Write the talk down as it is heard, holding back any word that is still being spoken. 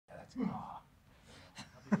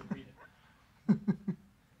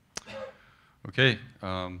Okay,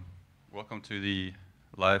 welcome to the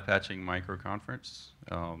live patching micro conference.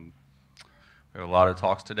 We have a lot of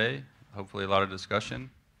talks today, hopefully a lot of discussion.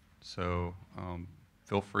 So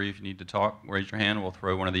feel free if you need to talk, raise your hand. We'll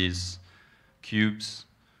throw one of these cubes,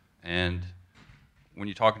 and when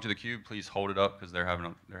you're talking to the cube, please hold it up because they're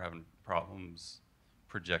having problems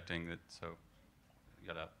projecting it. So you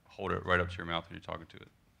gotta hold it right up to your mouth when you're talking to it,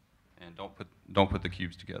 and don't put the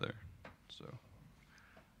cubes together. So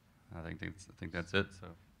I think that's it. So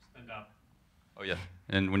Stand up. oh yeah,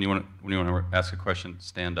 and when you want to ask a question,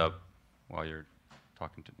 stand up while you're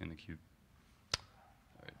talking in the cube.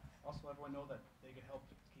 All right. Also, everyone know that they get help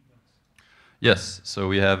to keep notes. Yes, so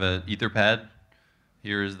we have an Etherpad.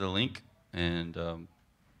 Here is the link, and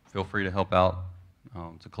feel free to help out.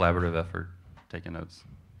 It's a collaborative effort, taking notes.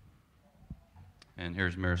 And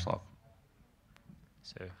here's Miroslav.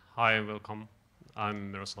 So, hi, welcome.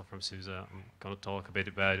 I'm Miroslav from SUSE. I'm going to talk a bit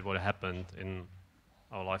about what happened in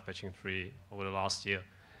our live patching 3 over the last year.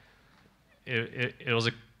 It was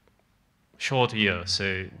a short year,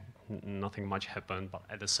 so nothing much happened, but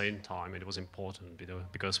at the same time it was important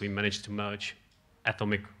because we managed to merge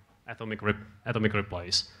atomic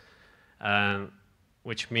replays,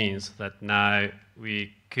 which means that now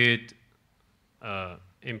we could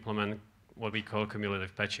implement what we call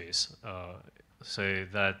cumulative patches, so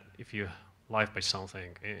that if you live patch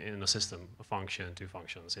something in a system, a function, 2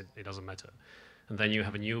 functions, it doesn't matter, and then you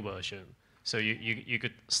have a new version. So you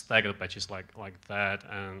could stagger patches like that,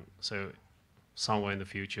 and so somewhere in the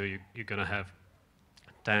future you're going to have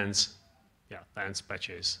tens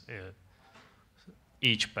patches,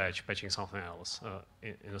 each patch patching something else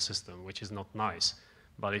in a system, which is not nice.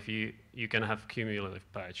 But if you can have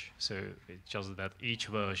cumulative patch, so it's just that each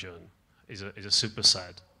version is a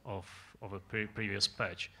superset of a previous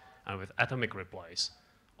patch, and with atomic replays,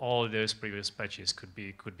 all those previous patches could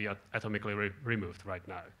be atomically removed right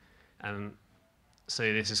now. And so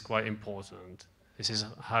this is quite important. This is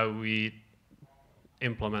how we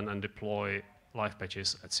implement and deploy live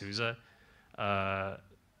patches at SUSE.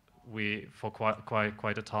 We, for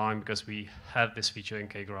quite a time, because we had this feature in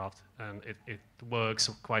kgraft, and it works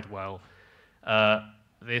quite well.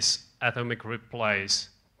 This atomic replays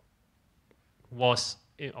was,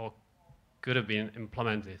 or could have been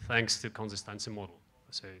implemented thanks to consistency model.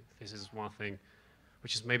 So this is one thing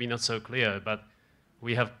which is maybe not so clear, but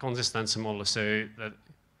we have consistency model so that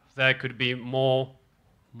there could be more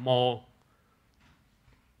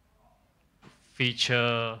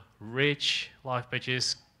feature-rich live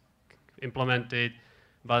patches implemented,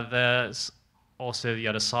 but there's also the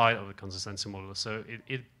other side of the consistency model. So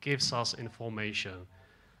it gives us information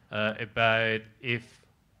about if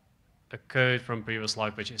a code from previous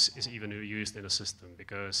live patches is even used in a system,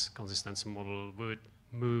 because consistency model would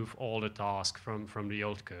move all the tasks from the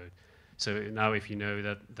old code. So now if you know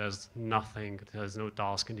that there's no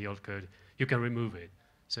task in the old code, you can remove it.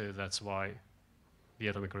 So that's why the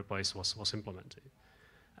atomic replace was implemented.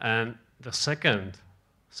 And the second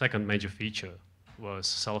major feature was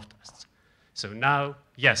self-tests. So now,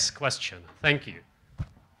 yes, question. Thank you.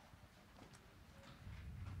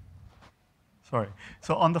 Sorry.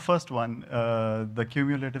 So on the first one, the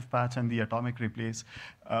cumulative patch and the atomic replace,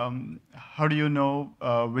 how do you know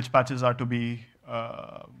which patches are to be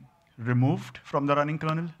removed from the running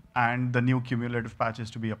kernel and the new cumulative patches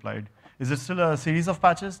to be applied? Is it still a series of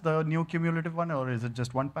patches, the new cumulative one, or is it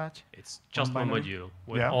just one patch? It's just one module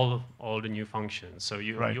with all the new functions. So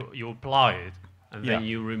you apply it, and then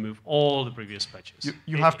you remove all the previous patches.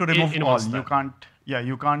 You have to remove all. You can't. Yeah,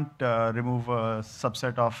 you can't remove a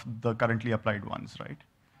subset of the currently applied ones, right?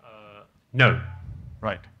 No.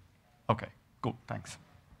 Right. Okay. Cool. Thanks.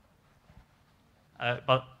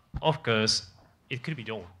 But of course, it could be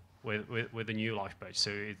done with a new live patch.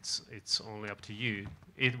 So it's only up to you.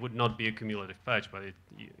 It would not be a cumulative patch, but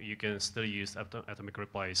you can still use atomic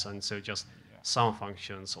replace, and so just some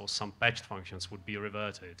functions or some patched functions would be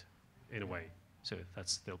reverted in a way. So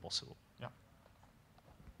that's still possible. Yeah.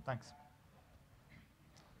 Thanks.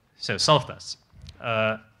 So self-tests.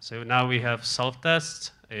 So now we have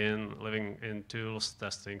self-tests living in tools,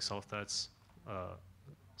 testing self-tests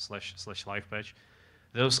 / live patch.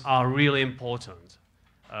 Those are really important.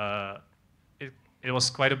 It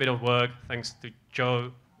was quite a bit of work, thanks to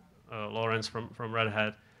Joe Lawrence from Red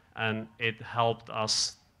Hat, and it helped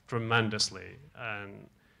us tremendously. And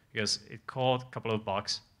because it caught a couple of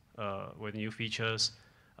bugs with new features.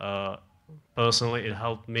 Personally, it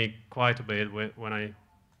helped me quite a bit when I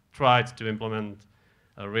tried to implement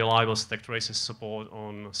reliable stack traces support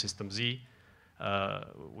on System Z,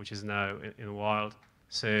 which is now in wild.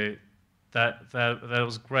 So that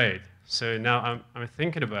was great. So now I'm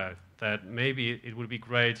thinking about that maybe it would be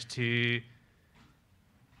great to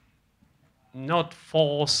not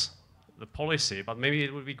force the policy, but maybe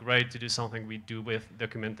it would be great to do something we do with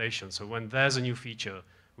documentation. So when there's a new feature,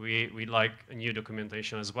 we like a new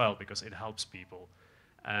documentation as well because it helps people.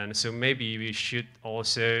 And so maybe we should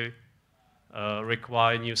also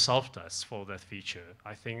require new self-tests for that feature.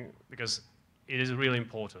 I think because it is really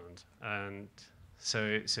important. And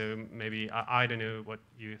so maybe, I don't know what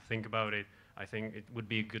you think about it. I think it would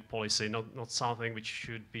be a good policy, not something which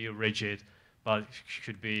should be rigid, but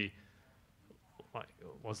should be, like,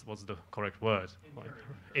 what's the correct word?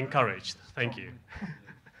 Encouraged. Thank you.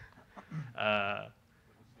 Yeah,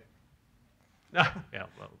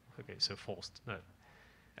 well, okay, so forced. No.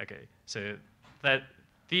 Okay, so that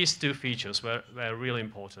these two features were really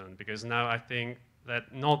important because now I think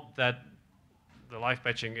that not that the live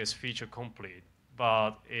patching is feature complete,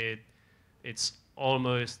 but it's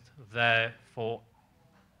almost there for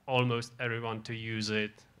almost everyone to use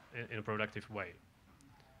it in a productive way.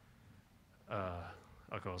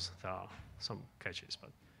 Of course, there are some catches,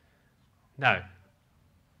 but now,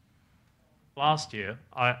 last year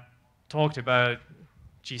I talked about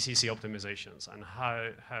GCC optimizations and how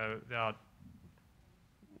they are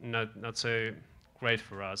not so great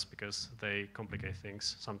for us because they complicate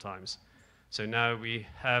things sometimes. So now we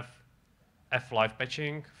have F-live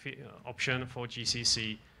patching option for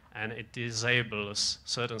GCC, and it disables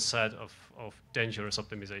certain set of dangerous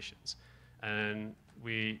optimizations. And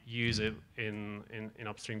we use it in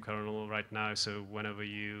upstream kernel right now. So whenever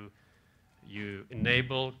you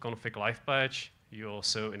enable config live patch, you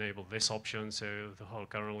also enable this option, so the whole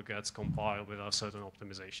kernel gets compiled with our certain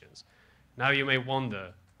optimizations. Now you may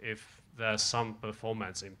wonder if there's some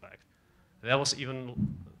performance impact. There was even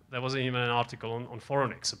an article on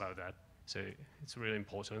Foronix about that, so it's really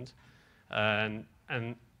important. And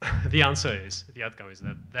the outcome is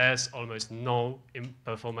that there's almost no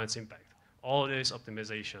performance impact. All those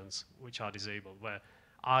optimizations which are disabled were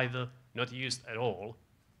either not used at all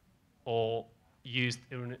or used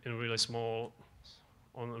in a really small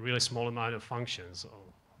amount of functions or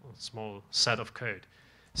a small set of code.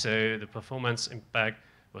 So the performance impact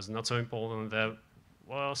was not so important. There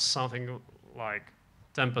was something like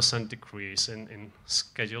 10% decrease in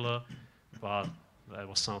scheduler, but that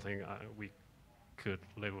was something we could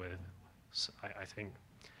live with, so I think.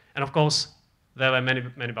 And of course, there were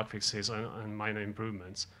many bug fixes and minor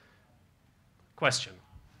improvements. Question?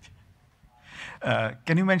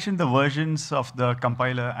 Can you mention the versions of the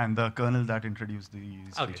compiler and the kernel that introduced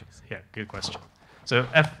these features? Yeah, good question. So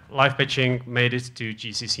live patching made it to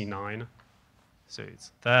GCC 9, so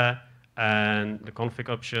it's there, and the config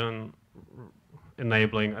option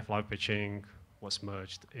enabling live patching was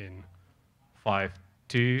merged in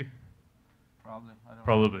 5.2.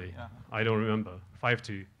 Probably. Yeah. I don't remember.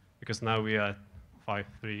 5.2, because now we are at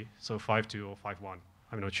 5.3, so 5.2 or 5.1.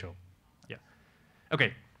 I'm not sure. Yeah.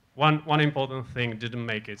 Okay. One important thing didn't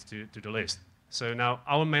make it to the list. So now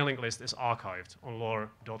our mailing list is archived on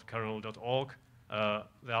lore.kernel.org.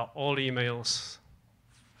 There are all emails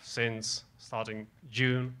since starting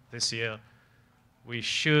June this year. We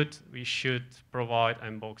should provide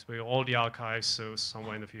Mbox with all the archives, so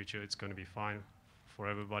somewhere in the future it's going to be fine for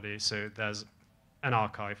everybody. So there's an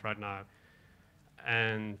archive right now,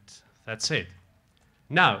 and that's it.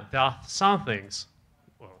 Now, there are some things,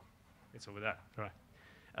 well, it's over there, right,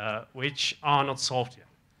 which are not solved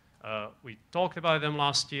yet. We talked about them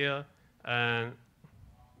last year, and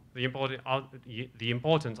the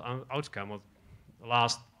important outcome of the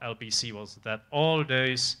last LPC was that all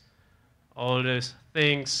those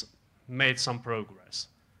things made some progress.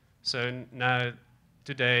 So now,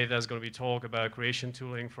 today, there's going to be talk about creation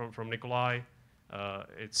tooling from Nikolai.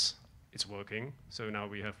 It's working. So now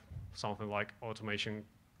we have something like automation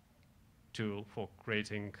tool for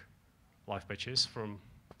creating live patches from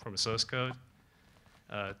a source code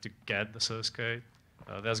to get the source code.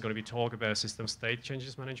 There's going to be talk about system state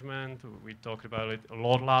changes management. We talked about it a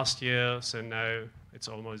lot last year, so now it's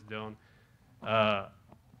almost done.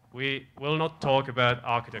 We will not talk about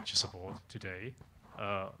architecture support today.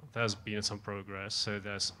 There's been some progress, so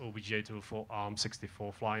there's OBJ tool for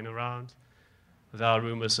ARM64 flying around. There are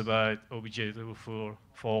rumors about OBJ tool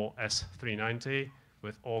for S390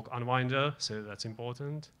 with org unwinder, so that's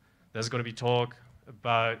important. There's going to be talk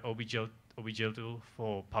about OBJ tool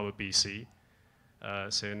for PowerPC.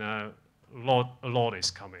 So now a lot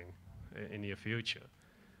is coming in the near future.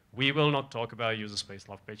 We will not talk about user space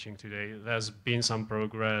live patching today. There's been some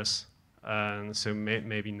progress, and so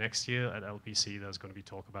maybe next year at LPC there's going to be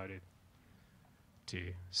talk about it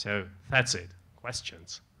too. So that's it.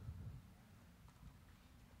 questions?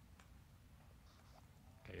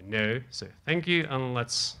 Okay, no. So thank you, and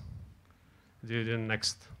let's do the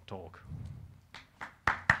next talk.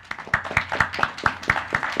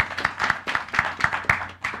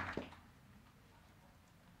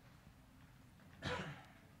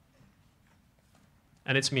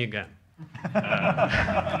 And it's me again.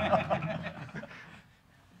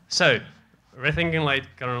 So, rethinking late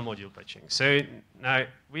kernel module patching. So now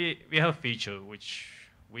we have a feature which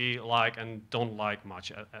we like and don't like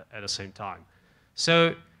much at the same time.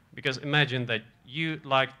 So, because imagine that you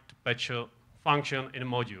like to patch a function in a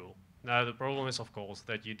module. Now the problem is, of course,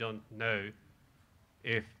 that you don't know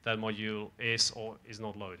if that module is or is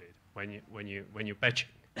not loaded when you patch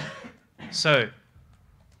it. So,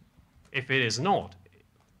 if it is not,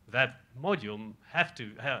 that module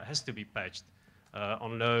has to be patched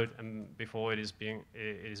on load and before it is being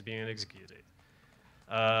executed.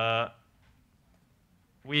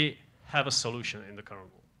 We have a solution in the kernel,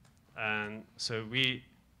 and so we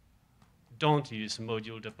don't use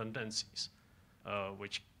module dependencies,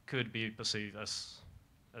 which could be perceived as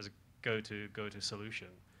a go-to solution.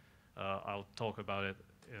 I'll talk about it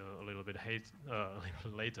a little bit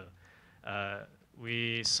later.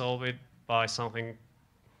 We solve it by something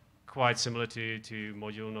quite similar to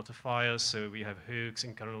module notifiers. So we have hooks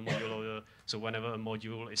in kernel module loader. So whenever a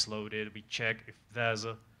module is loaded, we check if there's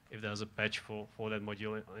a patch for that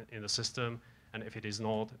module in the system, and if it is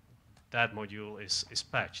not, that module is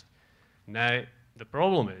patched. Now the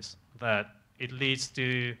problem is that it leads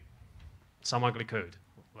to some ugly code.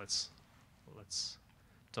 Let's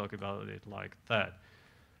talk about it like that.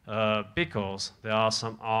 Because there are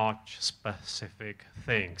some Arch-specific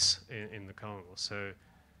things in the kernel. So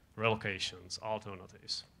relocations,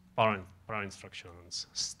 alternatives, parent instructions,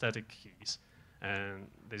 static keys, and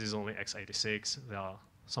this is only x86. There are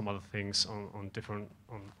some other things on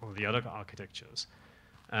the other architectures.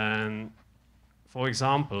 And for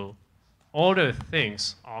example, all those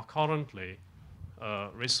things are currently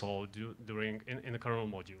resolved in the kernel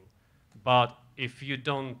module. But if you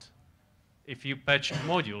patch a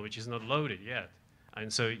module which is not loaded yet,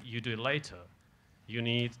 and so you do it later, you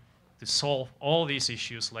need to solve all these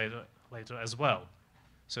issues later as well.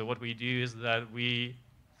 So what we do is that we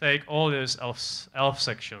take all those elf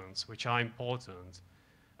sections which are important,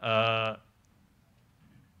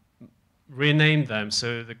 rename them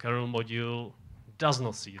so the kernel module does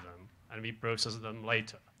not see them, and we process them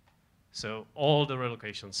later. So all the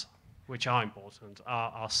relocations which are important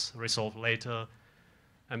are resolved later,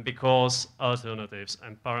 and because alternatives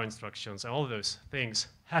and parent instructions and all those things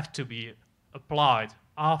have to be applied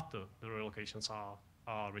after the relocations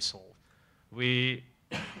are resolved, we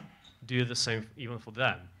do the same even for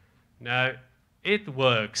them. Now, it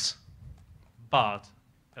works, but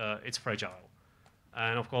it's fragile.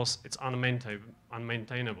 And of course, it's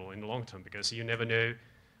unmaintainable in the long term because you never know,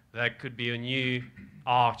 there could be a new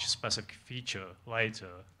Arch-specific feature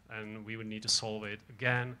later, and we would need to solve it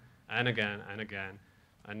again and again and again.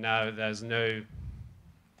 And now there's no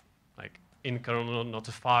in-kernel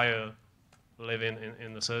notifier living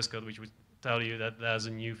in the source code which would tell you that there's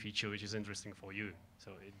a new feature which is interesting for you.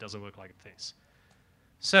 So it doesn't work like this.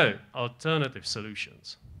 So alternative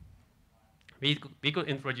solutions. We could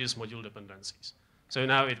introduce module dependencies. So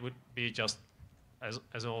now it would be just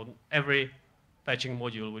as on every patching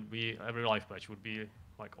module would be, every live patch would be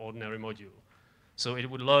like ordinary module. So it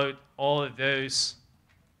would load all of those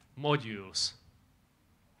modules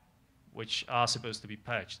which are supposed to be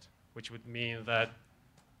patched, which would mean that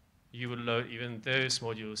you would load even those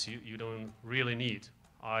modules you don't really need.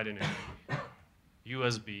 I don't know,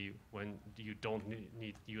 USB when you don't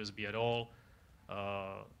need USB at all,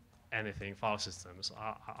 anything, file systems,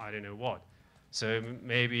 I don't know what. So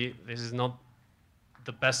maybe this is not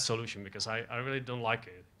the best solution because I really don't like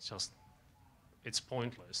it. It's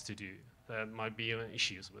pointless to do. There might be even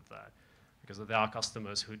issues with that because there are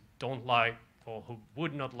customers who don't like or who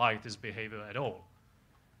would not like this behavior at all.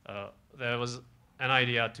 There was an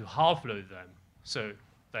idea to half load them so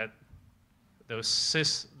that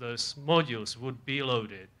those modules would be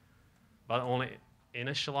loaded, but only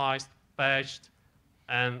initialized, patched,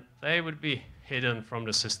 and they would be hidden from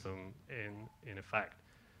the system in effect.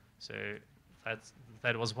 So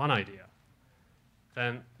that was one idea.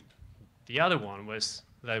 Then the other one was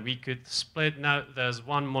that we could split, now there's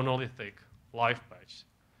one monolithic live patch.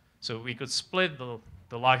 So we could split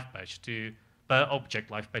the live patch to per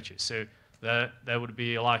object live patches. So there would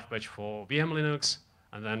be a live patch for VM Linux,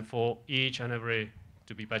 and then for each and every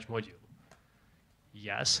to be patch module.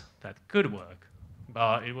 Yes, that could work,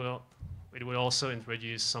 but it will also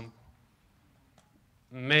introduce some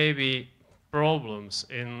maybe problems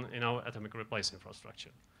in our atomic replace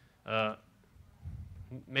infrastructure.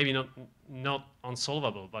 Maybe not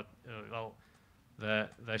unsolvable, but well,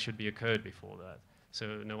 there should be a code before that,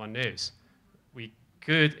 so no one knows. We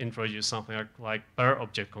could introduce something like per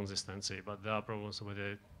object consistency, but there are problems with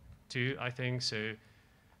it too, I think, so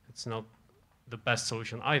it's not the best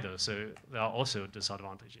solution either, so there are also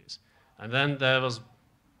disadvantages. And then there was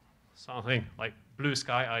something like blue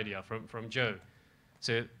sky idea from Joe.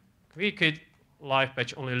 So we could live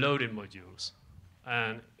patch only loaded modules.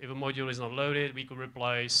 And if a module is not loaded, we could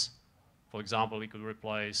replace, for example, we could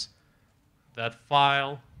replace that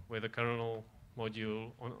file with a kernel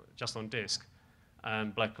module just on disk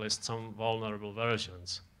and blacklist some vulnerable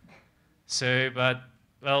versions. So, but,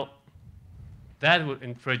 well, that would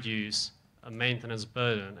introduce a maintenance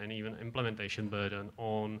burden and even implementation burden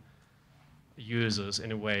on users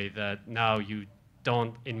in a way that now you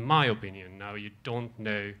don't, in my opinion, now you don't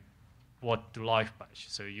know what to live patch.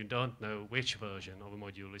 So you don't know which version of a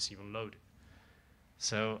module is even loaded.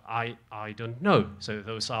 So I don't know. So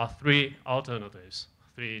those are three alternatives,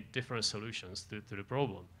 three different solutions to the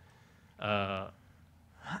problem. Now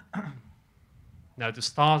to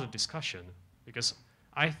start a discussion, because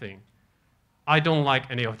I think I don't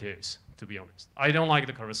like any of these, to be honest. I don't like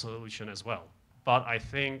the current solution as well, but I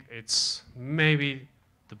think it's maybe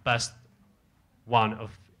the best one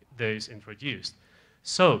of those introduced.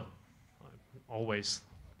 So, I'm always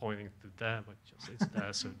pointing to there, but just it's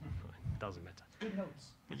there, so it doesn't matter. Good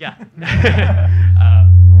notes. Yeah.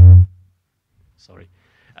 Sorry.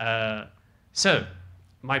 So,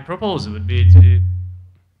 my proposal would be to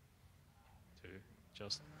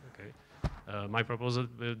just, okay. My proposal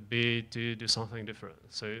would be to do something different.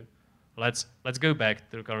 So, let's go back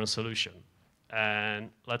to the current solution, and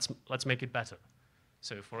let's make it better.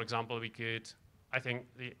 So, for example, we could, I think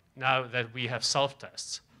now that we have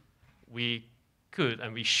self-tests, we could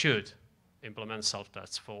and we should implement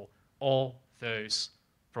self-tests for all those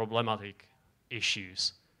problematic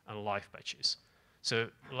issues and live patches. So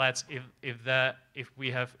let's, if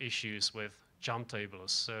we have issues with jump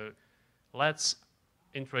tables, so let's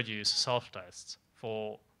introduce self-tests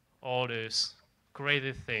for all those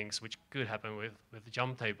creative things which could happen with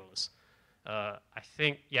jump tables. I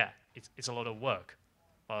think, yeah, it's a lot of work,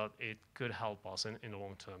 but it could help us in the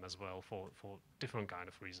long term as well for different kind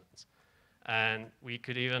of reasons. And we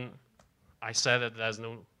could even, I said that there's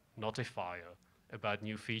no notifier about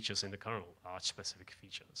new features in the kernel, large specific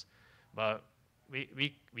features, but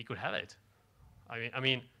we could have it. I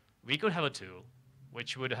mean, we could have a tool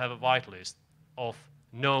which would have a whitelist of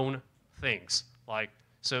known things, like,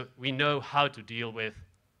 so we know how to deal with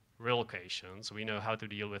relocations, we know how to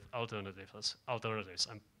deal with alternatives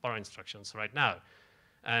and bar instructions right now.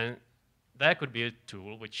 And there could be a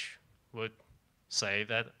tool which would say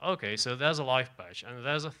that, okay, so there's a live patch and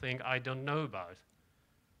there's a thing I don't know about.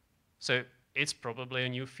 So it's probably a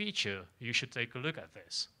new feature. You should take a look at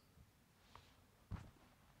this.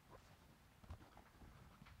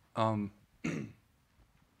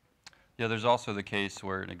 Yeah, there's also the case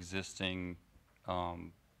where an existing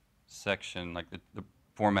section, like the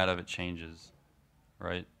format of it changes,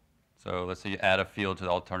 right? So let's say you add a field to the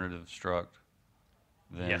alternative struct,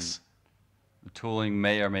 then Yes. the tooling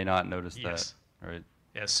may or may not notice Yes. that, right?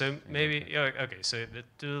 Yeah, so maybe, yeah, okay, so the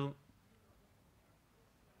tool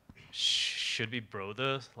should be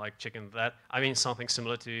broader, like checking that. I mean, something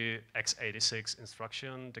similar to x86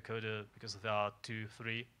 instruction decoder, because there are two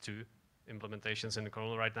implementations in the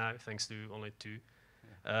kernel right now, thanks to only 2.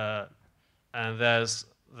 Yeah. And there's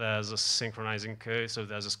a synchronizing code, so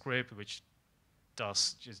there's a script which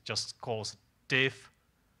does just calls diff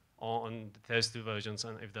on those 2 versions,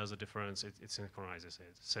 and if there's a difference, it synchronizes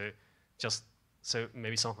it. So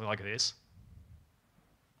maybe something like this.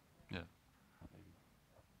 Yeah.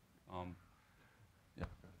 Yeah.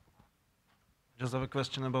 Just have a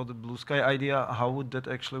question about the blue sky idea. How would that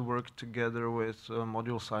actually work together with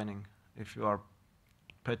module signing if you are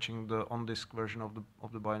patching the on-disk version of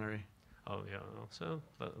the binary? Oh yeah, so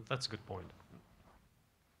that's a good point.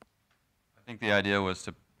 I think the idea was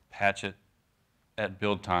to patch it at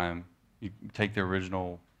build time. You take the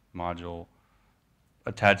original module,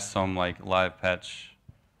 attach some like live patch.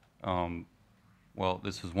 Well,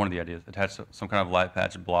 this was one of the ideas. Attach some kind of live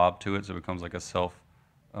patch blob to it, so it becomes like a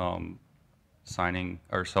self-signing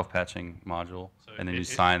or self-patching module, So and then you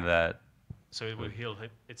sign that. So it will heal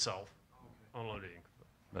itself on loading.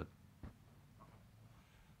 But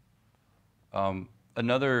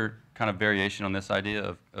another kind of variation on this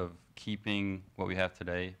idea of keeping what we have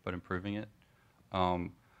today but improving it.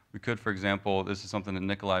 We could, for example, this is something that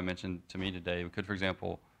Nikolai mentioned to me today. We could, for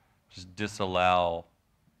example, just disallow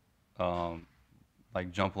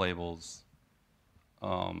like jump labels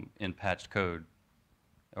in patched code,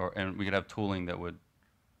 and we could have tooling that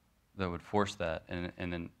would force that, and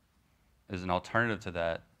then as an alternative to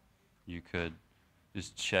that, you could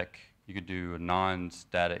just check. You could do a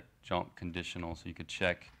non-static jump conditional, so you could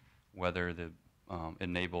check whether the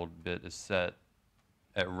enabled bit is set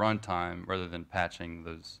at runtime rather than patching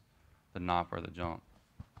the NOP or the jump.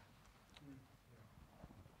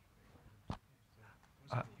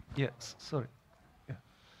 Yes, sorry.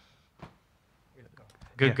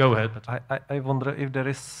 Go ahead. But I wonder if there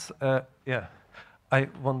is, I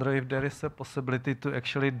wonder if there is a possibility to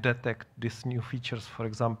actually detect these new features. For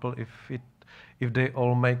example, if they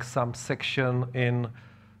all make some section in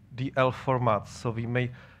the ELF format, so we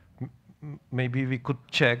maybe we could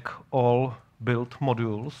check all build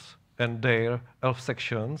modules and their ELF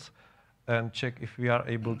sections, and check if we are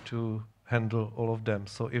able to handle all of them.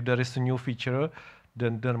 So if there is a new feature,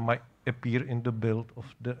 then there might appear in the build of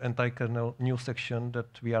the anti-kernel new section that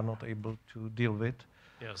we are not able to deal with.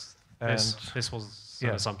 yes, And this was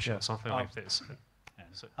an assumption, something like this.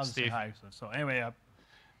 So, I'll just say Steve? hi. So anyway,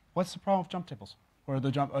 what's the problem with jump tables? Or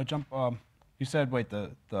the jump, you said, wait,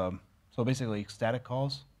 so basically static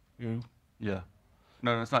calls? Yeah.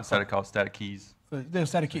 No, it's not static calls, static keys. The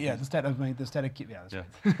static key, yeah, the static key, yeah. That's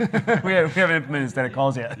Yeah. right. we haven't implemented static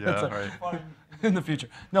calls yet. Yeah, That's right. in the future.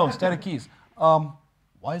 No, static keys.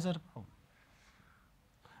 Why is that a problem?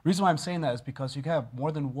 The reason why I'm saying that is because you can have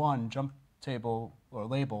more than one jump table or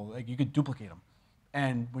label, like you could duplicate them.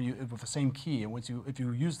 And when with the same key, and if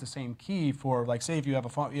you use the same key for, like, say if you have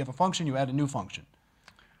a function, you add a new function,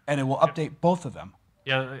 and it will update both of them.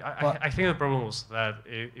 Yeah, I think the problem was that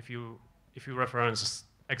if you reference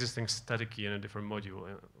existing static key in a different module,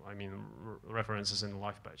 I mean references in the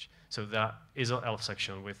live patch, so that is an ELF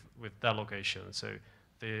section with that location. So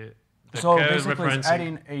the So code basically, it's referencing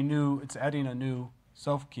adding a new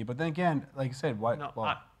self key. But then again, like you said, why? No,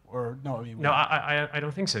 I mean, no, I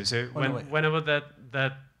don't think so. So Oh, no, whenever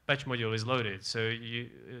that patch module is loaded, so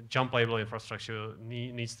jump label infrastructure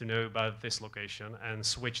needs to know about this location and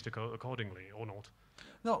switch the code accordingly, or not.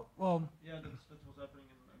 no, well, Yeah, that's what's happening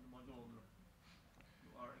in the module.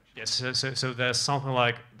 Yes, so there's something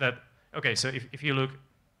like that. Okay, so if you look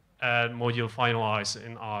at module finalize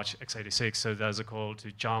in Arch x86, so there's a call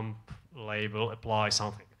to jump label apply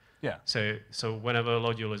something. yeah. So whenever a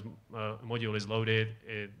module is loaded,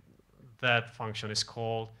 that function is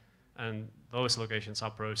called, and those locations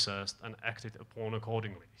are processed and acted upon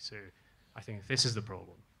accordingly. So I think this is the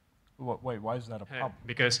problem. Wait, why is that a problem?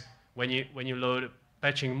 Because when you load a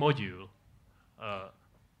patching module,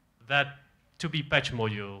 that to be patch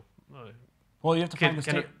module. Well, you have to find the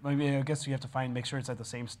can state. Maybe I guess you have to make sure it's at the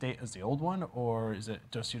same state as the old one, or is it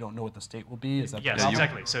just you don't know what the state will be? Is that the Yes, problem?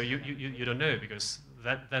 exactly. So you don't know because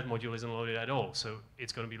that module isn't loaded at all. So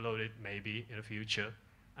it's going to be loaded maybe in the future,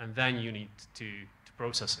 and then you need to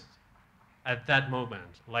process it at that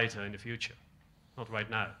moment later in the future, not right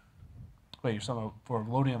now. Wait, you're talking about for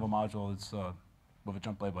loading of a module, it's with a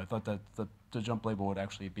jump label. I thought that the jump label would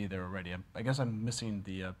actually be there already. I guess I'm missing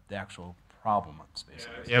the actual problem,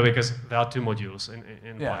 basically. Yeah, because there are two modules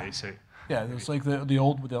in Yeah. play. So Yeah, it's like the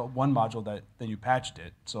one module that then you patched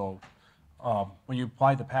it. So when you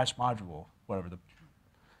apply the patch module, whatever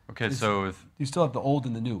Okay, It's- so if, you still have the old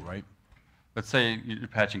and the new, right? let's say you're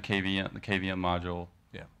patching KVM, the KVM module,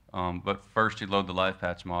 Yeah. but first you load the live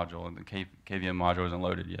patch module, and the KVM module isn't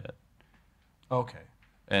loaded yet. Okay.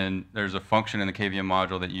 And there's a function in the KVM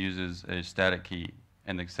module that uses a static key,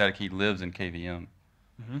 and the static key lives in KVM.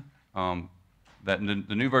 Mm-hmm.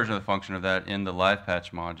 The new version of the function of that in the live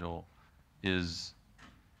patch module is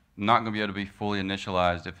not going to be able to be fully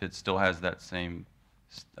initialized if it still has that same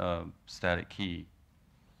static key,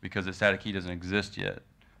 because the static key doesn't exist yet.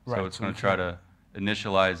 Right, So it's so going you to try can't- to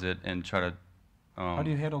initialize it and try to. How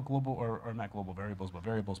do you handle global or not global variables, but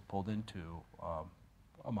variables pulled into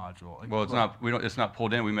a module? Like, Well, it's not. It's not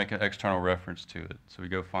pulled in. We make an external reference to it, so we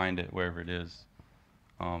go find it wherever it is.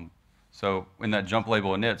 So in that jump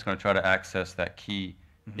label init, it's going to try to access that key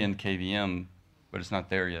in KVM, but it's not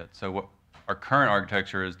there yet. So what our current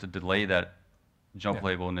architecture is to delay that jump Yeah.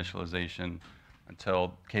 label initialization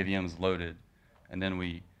until KVM is loaded, and then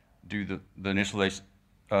we do the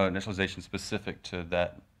initialization specific to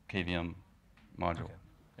that KVM module. Okay.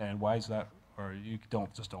 And why is that? Or you don't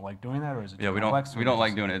like doing that, or is it Yeah, too we complex, don't or like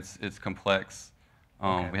just- doing it. It's complex.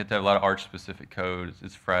 Okay. We have to have a lot of Arch specific code.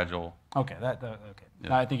 It's fragile. Okay, okay. Yeah.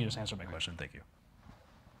 No, I think you just answered my question. Thank you.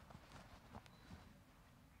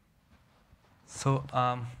 So,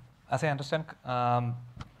 as I understand,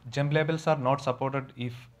 jump labels are not supported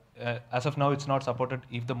if, as of now, it's not supported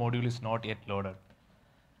if the module is not yet loaded.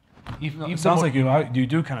 if It the sounds like you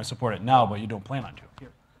do kind of support it now, but you don't plan on to.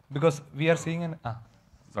 because we are seeing an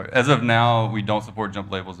Sorry. As of now, we don't support jump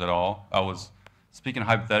labels at all. I was speaking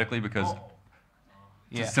hypothetically because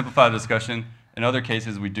to simplify the discussion, in other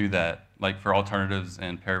cases we do that. Like for alternatives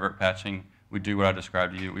and perivert patching, we do what I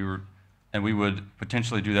described to you. We would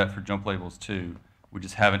potentially do that for jump labels too. We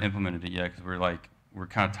just haven't implemented it yet because we're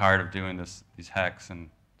kind of tired of doing these hacks, and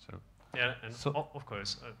so. Yeah, and so, of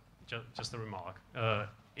course, just a remark.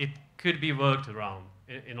 It could be worked around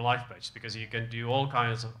in live patch because you can do all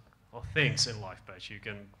kinds of things in live patch. You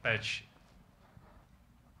can patch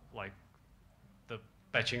like the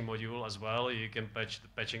patching module as well. You can patch the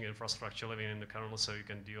patching infrastructure living in the kernel, so you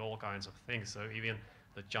can do all kinds of things. So even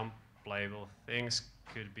the jump label things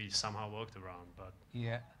could be somehow worked around, but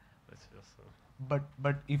yeah. that's just.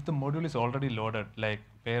 But if the module is already loaded, like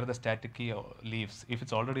where the static key leaves, if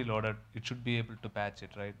it's already loaded, it should be able to patch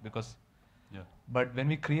it, right? Because. Yeah. But when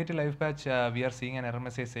we create a live patch, we are seeing an error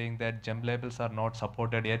message saying that jump labels are not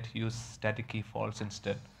supported yet. Use static key false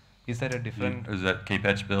instead. Is that a different? Is that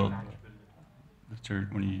kpatch build? Is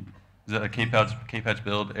that a kpatch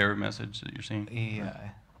build error message that you're seeing?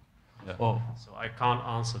 Yeah. Yeah. Oh. So I can't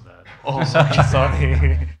answer that. Oh,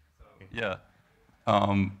 sorry. Yeah.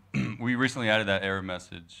 We recently added that error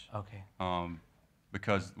message Okay.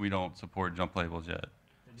 because we don't support jump labels yet.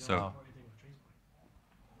 So. Oh.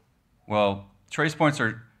 Well, trace points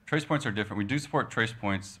are different. We do support trace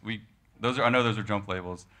points. I know those are jump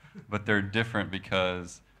labels, but they're different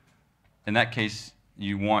because in that case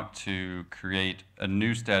you want to create a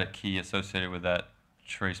new static key associated with that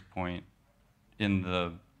trace point in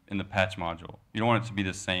the patch module. You don't want it to be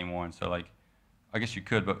the same one. So like, I guess you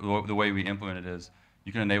could, but the way we implement it is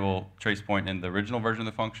you can enable trace point in the original version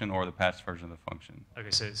of the function or the patched version of the function.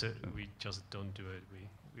 Okay, so we just don't do it.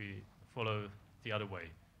 We follow the other way.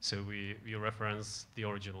 So we reference the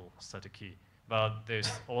original static key, but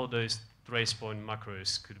all those trace point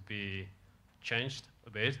macros could be changed a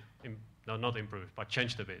bit, not improved, but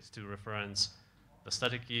changed a bit to reference the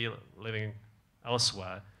static key living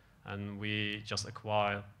elsewhere, and we just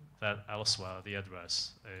acquire that elsewhere, the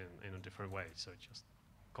address, in a different way, so it just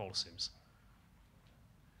call sims.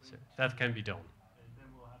 So that can be done. And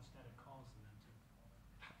then we'll have static calls to them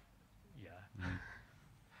too. Yeah. Mm-hmm.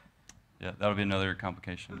 Yeah, that'll be another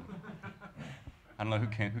complication. I don't know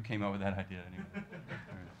who came up with that idea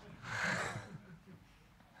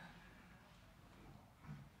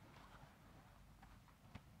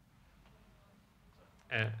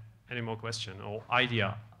anyway. Any more question or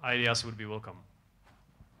ideas would be welcome.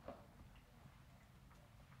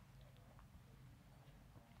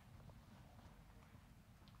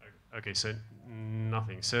 Okay, so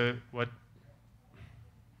nothing. So what?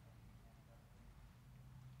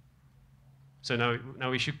 So now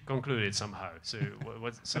we should conclude it somehow. So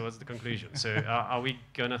what's the conclusion? So are we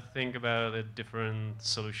gonna think about a different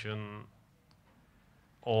solution,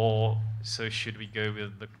 or so should we go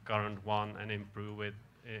with the current one and improve it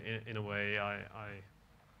in a way I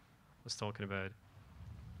was talking about?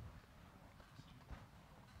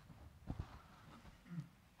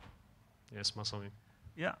 Yes, Masami.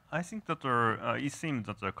 Yeah, I think that it seems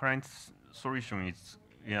that the current solution is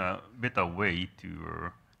better way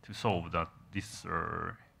to solve this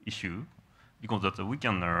issue, because that we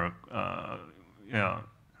can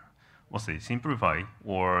simplify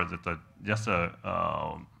or that just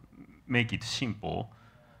make it simple,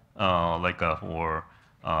 like for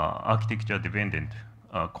architecture dependent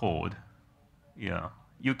code. Yeah,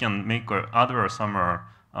 you can make other some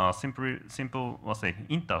simple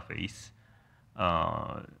interface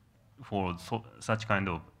for such kind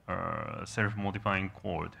of self-modifying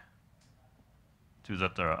code to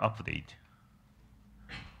that update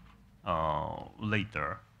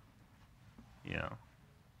later. Yeah.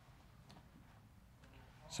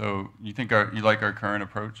 So you think you like our current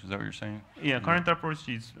approach? Is that what you're saying? Yeah, current approach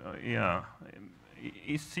is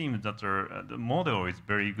It seems that the model is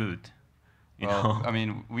very good. You know? I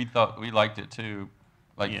mean, we liked it too,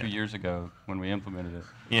 like 2 Yeah. years ago when we implemented it.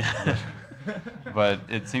 Yeah. But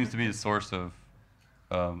it seems to be the source of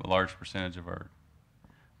a large percentage of our,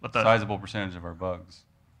 But sizable percentage of our bugs.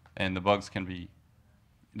 And the bugs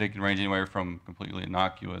they can range anywhere from completely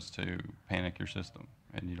innocuous to panic your system,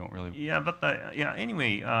 and you don't really. Yeah, but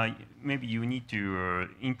anyway, maybe you need to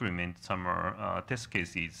implement some test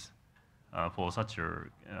cases for such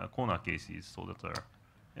corner cases, so that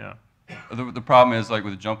yeah. The problem is, like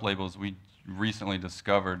with jump labels, we recently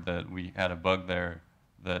discovered that we had a bug there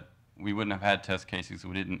that we wouldn't have had test cases if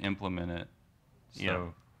we didn't implement it. So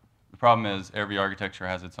Yeah. the problem is every architecture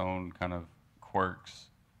has its own kind of quirks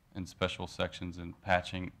and special sections and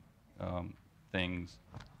patching things.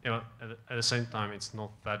 Yeah, at the same time, it's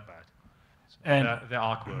not that bad. So And- the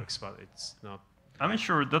arc works, but it's not. I'm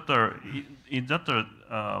sure that is that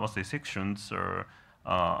what's the sections are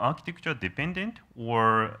architecture dependent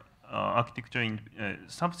or architecture in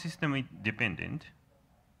subsystem dependent.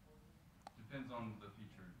 Depends on the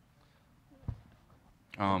feature.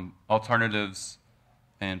 Alternatives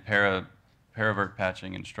and paravert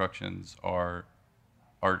patching instructions are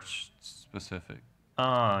arch specific.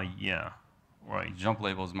 Yeah, right. Jump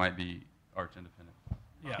labels might be arch independent.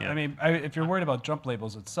 Yeah, Yeah. I mean, if you're worried about jump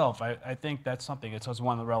labels itself, I think that's something. It's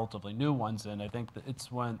one of the relatively new ones, and I think that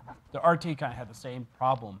it's when the RT kind of had the same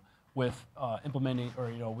problem with implementing,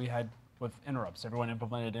 or we had with interrupts. Everyone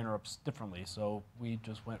implemented interrupts differently, so we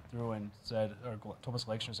just went through and said, or Thomas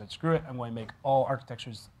Glacier said, screw it, I'm going to make all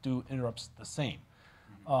architectures do interrupts the same,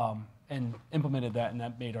 and implemented that, and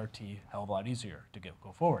that made RT a hell of a lot easier to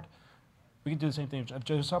go forward. We can do the same thing. If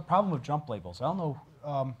there's a problem with jump labels, I don't know.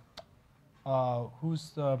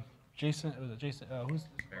 Who's Jason? Was it Jason? Who's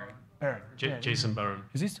Barron? Yeah, Jason Barron.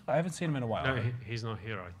 Is he still? I haven't seen him in a while. No, he's not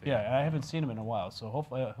here, I think. Yeah, I haven't seen him in a while. So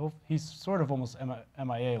hopefully, he's sort of almost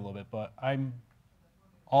MIA a little bit. But I'm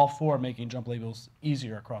all for making jump labels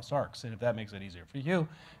easier across arcs, and if that makes it easier for you,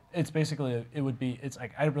 it's basically it's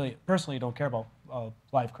like I really personally don't care about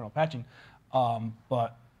live kernel patching,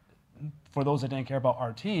 but for those that didn't care about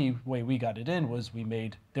RT, the way we got it in was we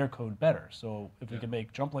made their code better. So if we can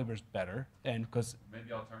make jump labels better, and because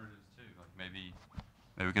Maybe alternatives too. Like maybe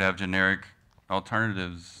we could have generic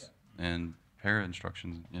alternatives and para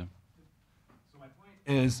instructions. Yeah. So my point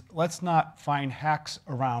is, let's not find hacks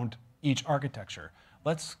around each architecture.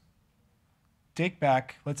 Let's take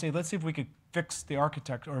back. Let's see if we could fix the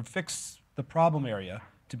architect or fix the problem area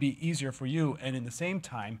to be easier for you, and in the same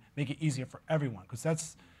time make it easier for everyone, because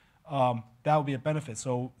that would be a benefit.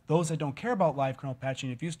 So those that don't care about live kernel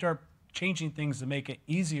patching, if you start changing things to make it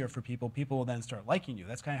easier for people, people will then start liking you.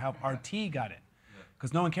 That's kind of how RT got it,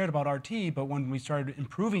 because no one cared about RT, but when we started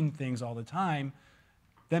improving things all the time,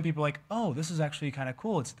 then people were like, oh, this is actually kind of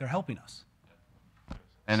cool. They're helping us.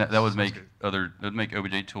 And that would make good.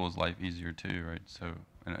 OBJ tools life easier too, right? So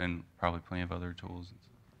and probably plenty of other tools.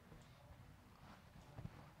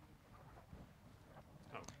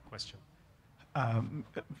 Oh, question.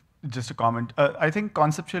 Just a comment. I think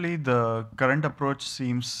conceptually the current approach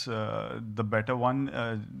seems the better one.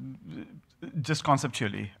 Just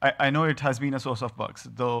conceptually, I know it has been a source of bugs,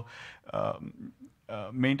 though.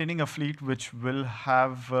 Maintaining a fleet which will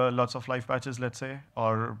have lots of live patches, let's say,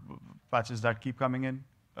 or patches that keep coming in,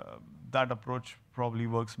 that approach probably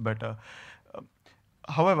works better.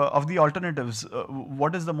 However, of the alternatives,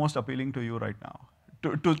 what is the most appealing to you right now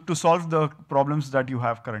to solve the problems that you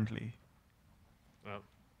have currently? Well,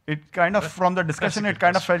 It kind of, from the discussion, good it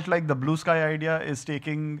kind of question. felt like the blue sky idea is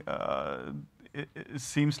taking, it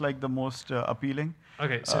seems like the most appealing.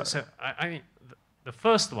 okay, so I mean, the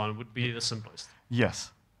first one would be the simplest,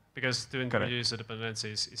 Yes, because to introduce a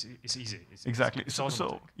dependency is easy. exactly. It's So,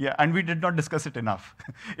 automatic. yeah, and we did not discuss it enough,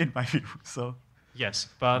 in my view. So, Yes,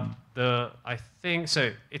 but I think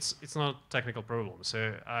so. It's not a technical problem.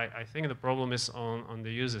 So I think the problem is on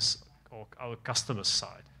the users or our customers'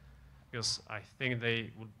 side, because I think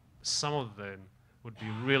some of them would be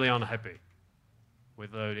really unhappy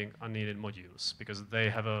with loading unneeded modules because they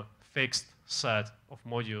have a fixed set of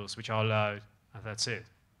modules which are allowed, and that's it.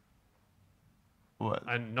 well,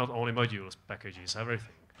 And not only modules, packages, everything.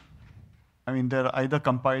 I mean, they're either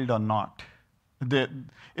compiled or not.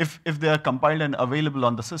 If they are compiled and available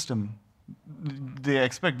on the system, they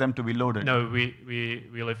expect them to be loaded. No, we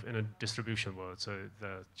live in a distribution world, so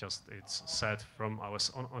it's set from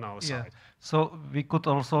on our Yeah. side. So we could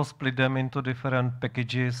also split them into different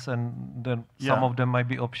packages, and then some Yeah. of them might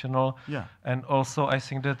be optional. Yeah. And also, I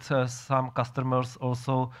think that some customers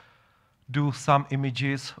also do some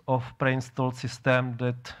images of pre-installed system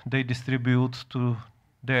that they distribute to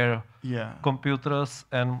their Yeah. computers,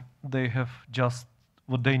 and they have just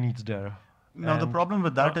what they need there. Now, the And- problem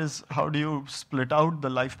with that is how do you split out the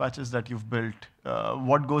live patches that you've built?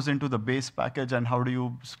 What goes into the base package, and how do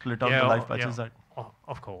you split out the live patches that?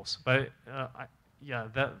 Of course, but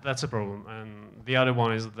that's a problem. And the other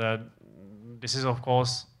one is that this is, of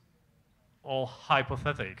course, all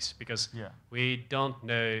hypothetics because Yeah. we don't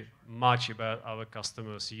know much about our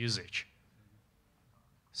customers' usage.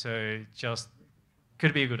 So it just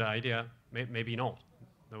could be a good idea, maybe not.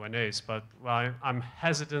 No one knows, but I'm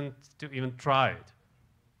hesitant to even try it.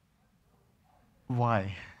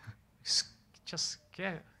 Why? Just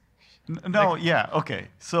get. No, yeah, okay.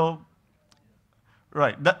 So,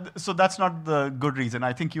 right. So that's not the good reason.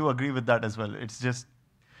 I think you agree with that as well. It's just,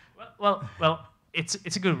 Well,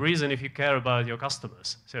 it's a good reason if you care about your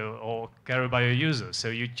customers, or care about your users. So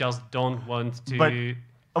you just don't want to. But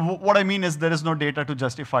what I mean is there is no data to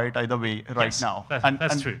justify it either way right Yes, now.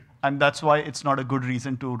 that's true. And that's why it's not a good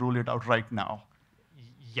reason to rule it out right now.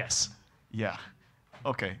 Yes. Yeah.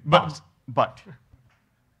 Okay. But- But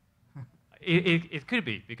It could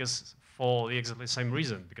be, because for the exactly same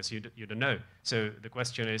reason, because you don't know. So the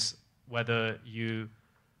question is whether you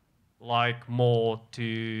like more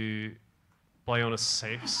to play on a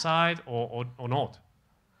safe side or not.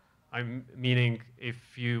 I'm meaning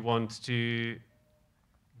if you want to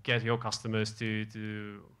get your customers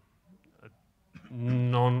to a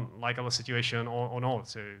non-likable situation or not.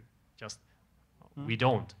 So just we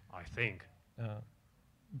don't, I think.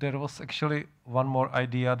 There was actually one more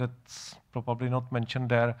idea that's probably not mentioned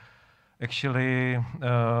there. Actually,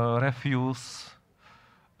 refuse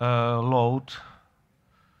load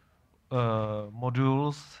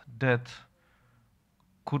modules that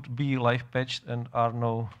could be live patched and are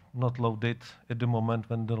now not loaded at the moment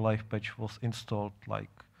when the live patch was installed,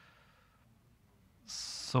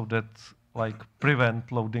 so that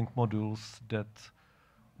prevent loading modules that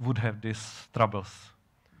would have these troubles.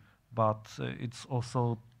 But it's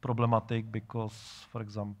also problematic because, for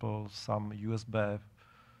example, some USB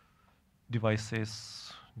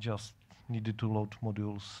devices just needed to load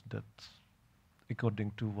modules that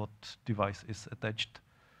according to what device is attached.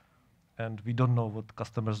 And we don't know what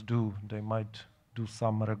customers do. They might do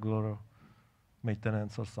some regular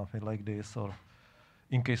maintenance or something like this, or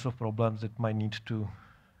in case of problems, it might need to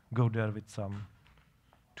go there with some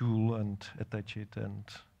tool and attach it and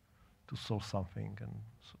to solve something, and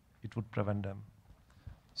so it would prevent them.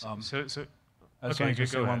 So I was okay, going to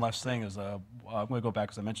say go one ahead. last thing is I'm going to go back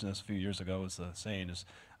because I mentioned this a few years ago. Was saying is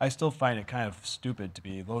I still find it kind of stupid to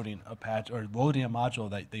be loading a patch or loading a module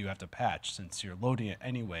that you have to patch since you're loading it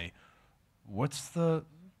anyway. What's the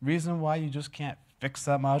reason why you just can't fix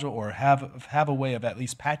that module or have a way of at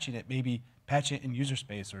least patching it? Maybe patch it in user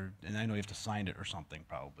space, and I know you have to sign it or something.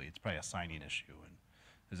 Probably it's probably a signing issue. And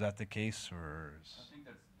is that the case or? I think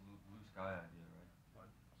that's the blue sky idea,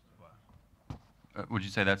 right? Would you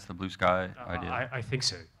say that's the blue sky idea? I think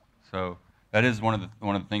so. So that is one of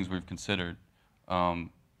the things we've considered,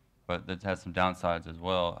 but that has some downsides as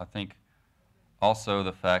well. I think also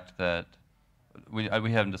the fact that we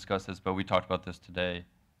haven't discussed this, but we talked about this today.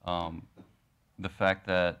 The fact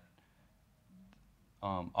that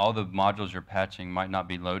all the modules you're patching might not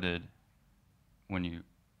be loaded when you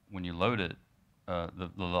load it, the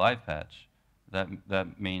live patch.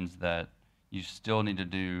 That means that you still need to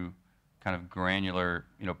do kind of granular,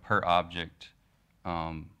 per object,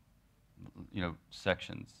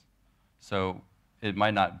 sections. So it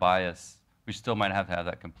might not bias. We still might have to have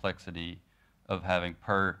that complexity of having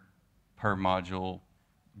per module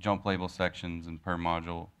jump label sections and per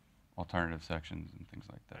module alternative sections and things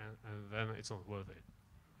like that. And then it's not worth it.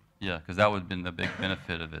 Yeah, because that would have been the big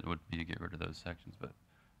benefit of it, would be to get rid of those sections, but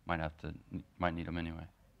might need them anyway.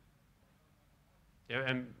 Yeah,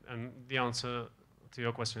 and the answer to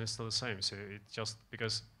your question is still the same. So it's just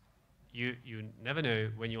because you never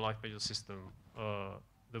know when you live patch your system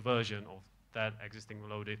the version of that existing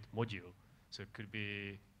loaded module. So it could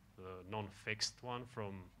be the non-fixed one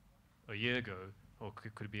from a year ago, or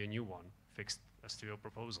it could be a new one fixed as to your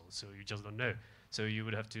proposal. So you just don't know. So you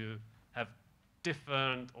would have to have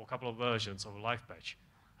different or couple of versions of a live patch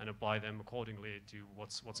and apply them accordingly to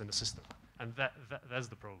what's in the system. And that's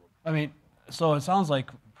the problem. I mean, so it sounds like,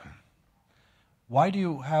 why do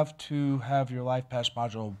you have to have your live patch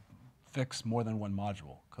module fix more than one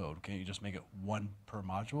module code? Can't you just make it one per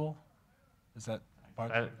module? Is that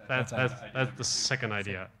part? That's the second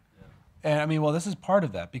idea. And I mean, well, this is part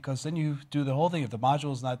of that, because then you do the whole thing. If the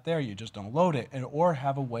module is not there, you just don't load it, or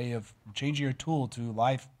have a way of changing your tool to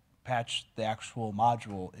live patch the actual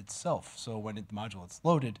module itself. So when the module is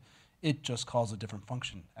loaded, it just calls a different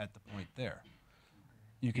function at the point there.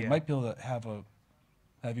 You might be able to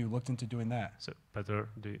have you looked into doing that? So Peter,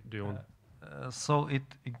 do you want? So it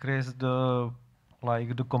increases the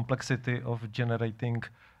complexity of generating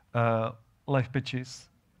live patches.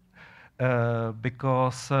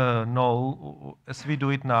 Because no, as we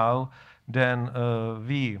do it now, then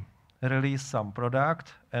we release some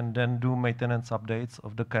product and then do maintenance updates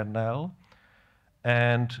of the kernel.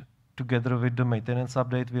 And together with the maintenance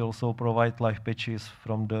update, we also provide live patches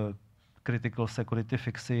from the critical security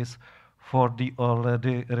fixes for the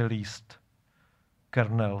already released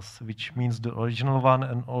kernels, which means the original one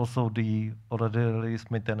and also the already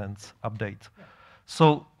released maintenance update.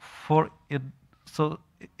 So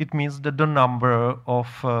it means that the number of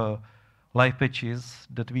live patches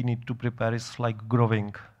that we need to prepare is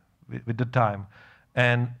growing with the time.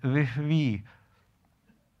 And if we,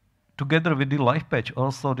 together with the live patch,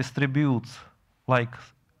 also distributes like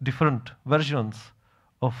different versions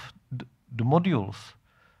of the modules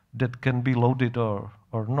that can be loaded or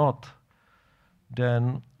not,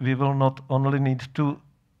 then we will not only need to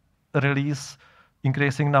release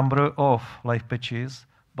increasing number of live patches,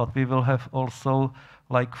 but we will have also,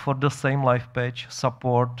 like for the same live patch,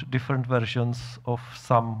 support different versions of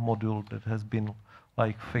some module that has been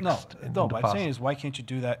like fixed in the what I'm past. saying is, why can't you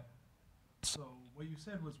do that? So what you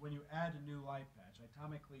said was when you add a new live patch,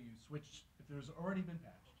 atomically you switch, if there's already been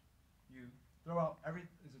patched, you throw out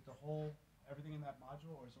is it the whole, everything in that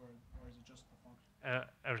module, or is it just the function?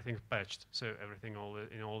 Everything's patched, so everything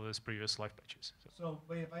in all those previous live patches. So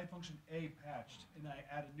wait, if I had function A patched, and then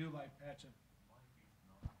I add a new live patch of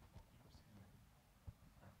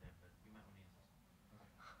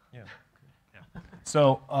Yeah.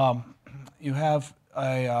 So you have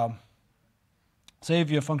a, say if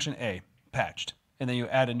you have function A patched, and then you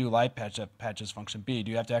add a new live patch that patches function B,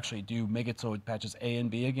 do you have to actually make it so it patches A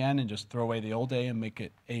and B again and just throw away the old A and make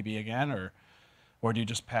it A, B again, or do you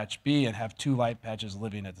just patch B and have two live patches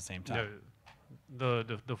living at the same time? No,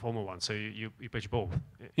 the former one, so you patch both.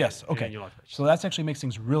 Yes, okay. In your live patch. So that actually makes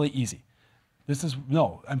things really easy.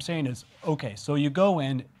 I'm saying is, okay, so you go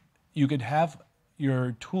in, you could have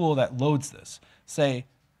your tool that loads this say,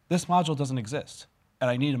 this module doesn't exist,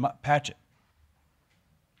 and I need to patch it.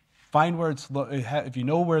 Find where if you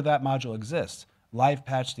know where that module exists, live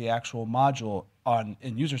patch the actual module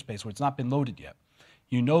in user space where it's not been loaded yet.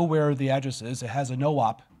 You know where the address is, it has a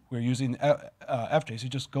no-op. We're using ftrace. You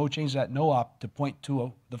just go change that no-op to point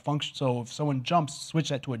to the function. So if someone jumps, switch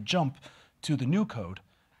that to a jump to the new code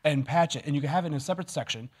and patch it. And you can have it in a separate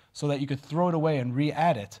section so that you could throw it away and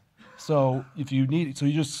re-add it. So if you need, so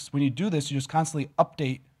you just, when you do this, you just constantly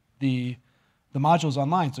update the modules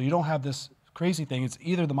online. So you don't have this crazy thing. It's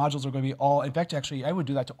either the modules are going to be all, in fact, actually, I would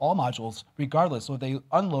do that to all modules regardless. So if they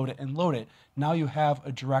unload it and load it, now you have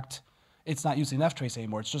a direct, it's not using ftrace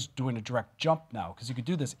anymore. It's just doing a direct jump now, because you could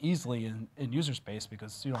do this easily in user space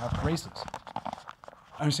because you don't have traces.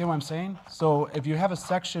 Understand what I'm saying? So if you have a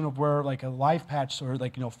section of where like a live patch or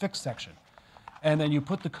like, fixed section, and then you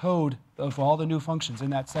put the code of all the new functions in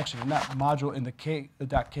that section, in that module, in the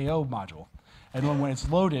 .ko module, and then when it's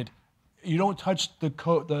loaded, you don't touch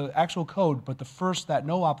the actual code, but that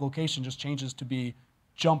no-op location just changes to be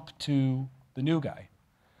jump to the new guy.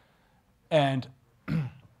 And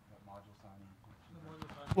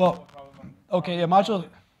well, okay, yeah, module.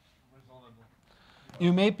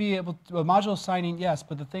 You may be able to, module signing, yes,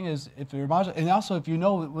 but the thing is, if your module, and also if you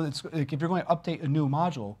know, if you're going to update a new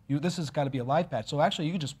module, this has got to be a live patch. So actually,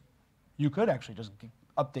 you could actually just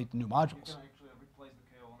update the new modules. You can actually replace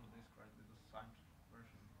the KO on the disk, right, with the signed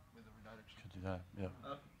version with the redirection. Could do that,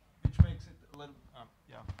 yeah. Which makes it a little,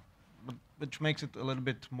 which makes it a little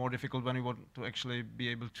bit more difficult when you want to actually be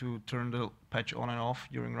able to turn the patch on and off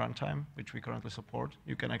during runtime, which we currently support.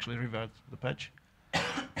 You can actually revert the patch,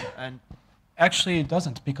 and actually, it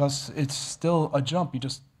doesn't, because it's still a jump. You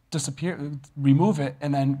just remove it,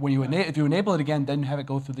 and then when if you enable it again, then have it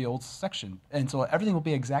go through the old section, and so everything will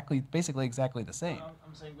be basically exactly the same.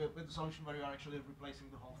 I'm saying with the solution where you are actually replacing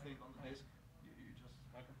the whole thing on the disk, you just.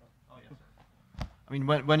 Oh yes. I mean,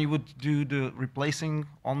 when you would do the replacing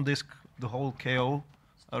on disk the whole KO,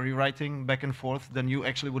 rewriting back and forth, then you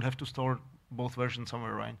actually would have to store both versions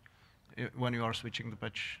somewhere, right? When you are switching the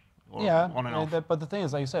patch. Yeah, on and off. But the thing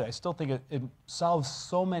is, like I said, I still think it solves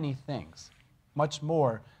so many things, much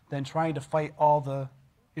more than trying to fight all the,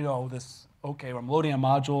 this, okay, I'm loading a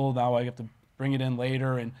module, now I have to bring it in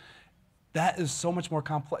later, and that is so much more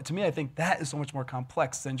complex. To me, I think that is so much more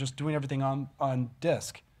complex than just doing everything on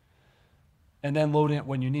disk and then loading it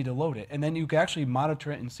when you need to load it. And then you can actually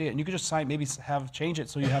monitor it and see it. And you can just change it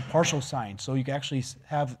so you have partial sign. So you can actually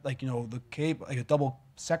have like a double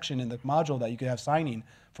section in the module that you could have signing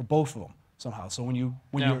for both of them somehow. So when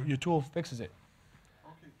your tool fixes it.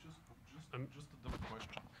 Okay, just a double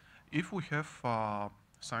question. If we have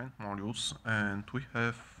signed modules and we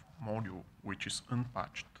have module which is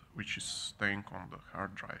unpatched, which is staying on the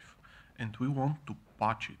hard drive, and we want to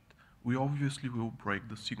patch it, we obviously will break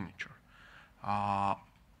the signature.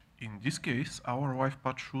 In this case, our live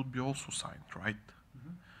patch should be also signed, right?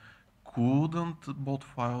 Couldn't both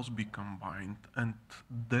files be combined and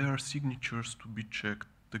their signatures to be checked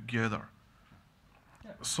together?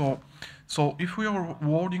 Yeah. So if we are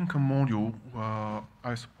loading a module,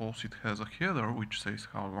 I suppose it has a header which says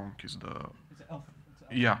how long is the... It's elf.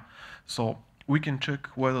 Yeah, so we can check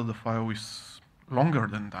whether the file is longer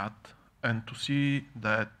than that, and to see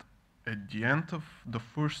that at the end of the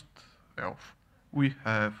first elf, we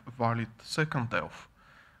have a valid second elf,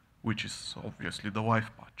 which is obviously the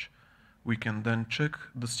live patch. We can then check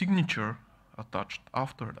the signature attached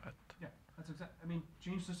after that. Yeah, that's exactly. I mean,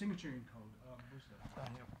 change the signature in code.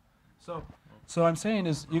 So I'm saying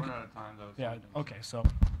is you. We're running out of time, though. Yeah. Okay. So,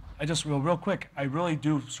 I just real quick. I really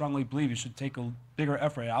do strongly believe you should take a bigger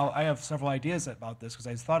effort. I have several ideas about this because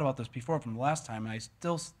I thought about this before from the last time, and I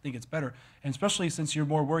still think it's better. And especially since you're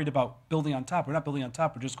more worried about building on top. We're not building on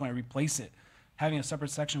top. We're just going to replace it. Having a separate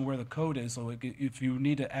section where the code is, so if you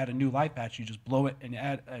need to add a new live patch, you just blow it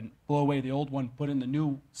and blow away the old one, put in the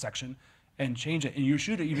new section, and change it. And you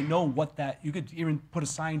should even know what that. You could even put a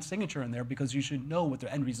signed signature in there because you should know what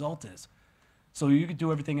the end result is. So you could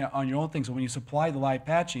do everything on your own thing. So when you supply the live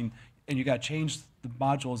patching and you got to change the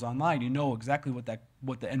modules online, you know exactly what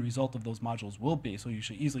the end result of those modules will be. So you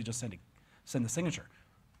should easily just send the signature,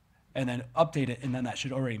 and then update it, and then that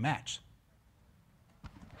should already match.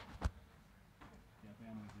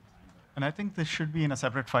 And I think this should be in a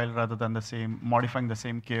separate file rather than the same, modifying the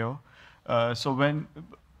same KO. So when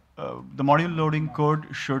the module loading code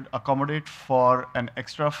should accommodate for an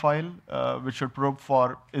extra file, which should probe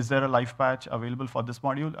for, is there a live patch available for this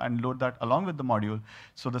module, and load that along with the module.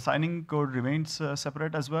 So the signing code remains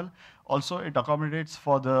separate as well. Also, it accommodates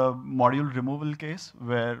for the module removal case,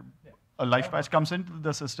 where a live patch comes into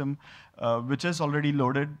the system, which is already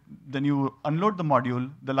loaded. Then you unload the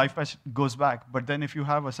module, the live patch goes back. But then if you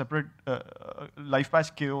have a separate live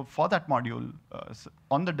patch KO for that module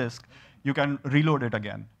on the disk, you can reload it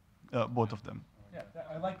again, both of them. Yeah,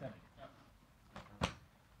 I like that. Okay,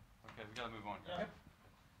 we gotta move on. Yep.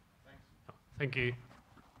 Thank you.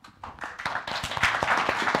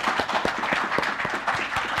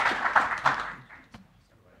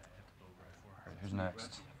 Who's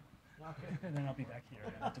next? Okay, and then I'll be back here.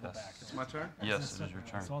 I have to go back. It's my turn? Yes, it is your I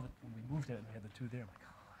turn. saw that when we moved it, we had the two there. I'm like, oh,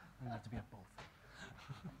 I'm gonna have to be at both.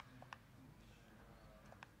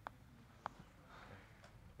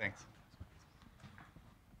 Thanks.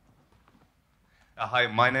 Hi,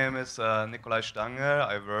 my name is Nikolai Stange.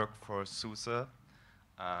 I work for SUSE,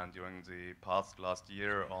 and during the last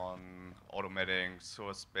year on automating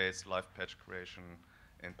source-based live patch creation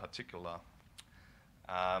in particular.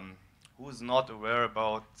 Who is not aware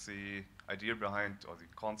about the idea behind, or the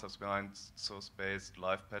concepts behind source-based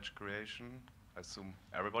live patch creation? I assume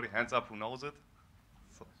everybody, hands up who knows it?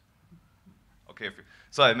 So, okay,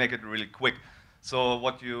 so I make it really quick. So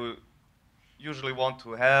what you usually want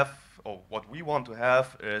to have, or what we want to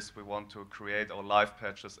have, is we want to create our live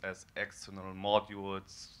patches as external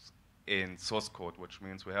modules in source code, which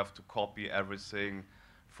means we have to copy everything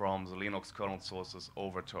from the Linux kernel sources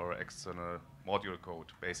over to our external module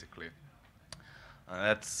code, basically.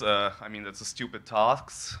 That's, I mean, that's a stupid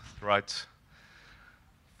task, right?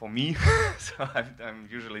 For me, so I'm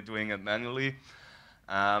usually doing it manually,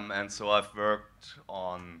 and so I've worked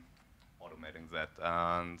on automating that.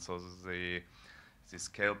 And so this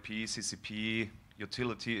KLP CCP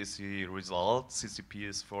utility is the result. CCP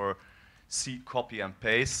is for see, copy, and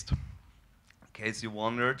paste, in case you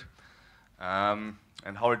wondered. And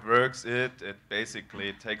how it works, it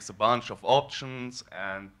basically takes a bunch of options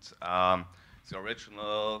and the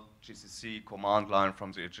original GCC command line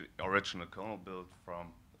from the original kernel build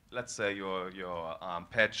from, let's say you're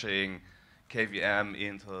patching KVM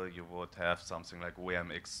Intel, you would have something like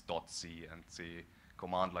vmx.c and the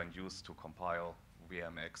command line used to compile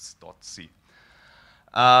vmx.c.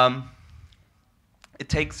 It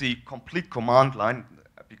takes the complete command line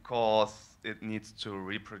because it needs to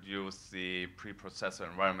reproduce the preprocessor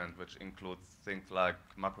environment, which includes things like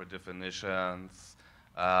macro definitions,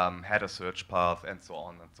 header search path, and so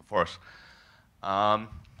on and so forth.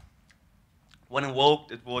 When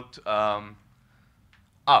invoked, it would,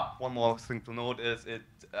 one more thing to note is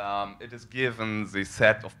it is given the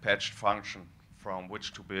set of patched function from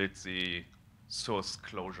which to build the source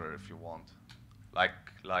closure, if you want, like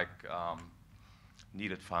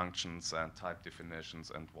needed functions and type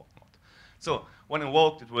definitions and whatnot. So when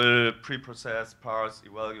invoked, it will preprocess, parse,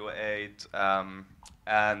 evaluate,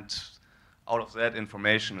 and out of that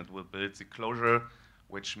information, it will build the closure,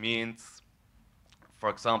 which means, for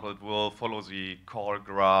example, it will follow the call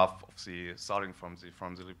graph of the, starting from the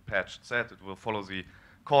patched set, it will follow the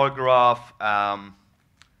call graph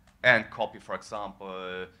and copy, for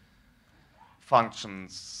example,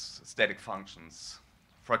 functions, static functions,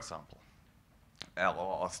 for example,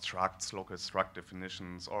 or structs, local struct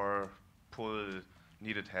definitions, or pull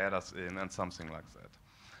needed headers in and something like that.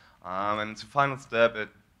 And the final step, it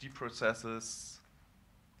deprocesses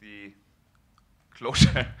the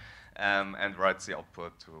closure and writes the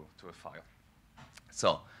output to a file.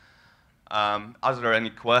 So Are there any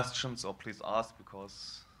questions, or please ask,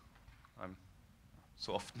 because I'm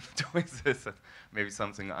so often doing this that maybe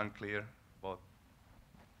something unclear about.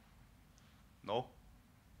 No?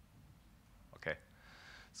 Okay.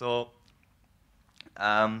 So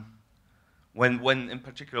when in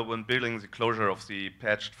particular when building the closure of the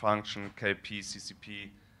patched function, KP CCP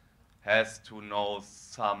has to know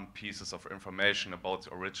some pieces of information about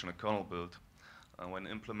the original kernel build. When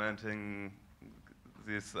implementing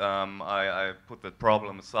this, I put that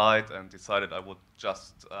problem aside and decided I would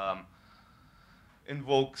just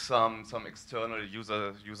invoke some external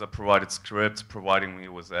user provided scripts providing me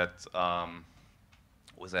with that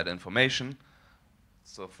information.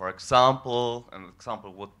 So for example, an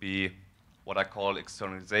example would be what I call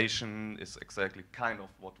externalization, is exactly kind of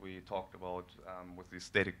what we talked about with the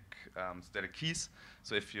static keys.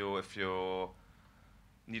 So if you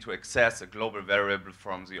need to access a global variable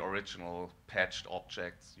from the original patched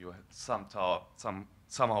objects, you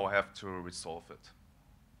somehow have to resolve it.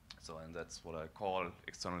 So, and that's what I call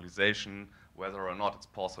externalization, whether or not it's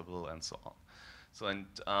possible, and so on. So, and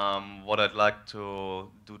what I'd like to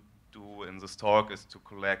do in this talk is to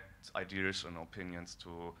collect ideas and opinions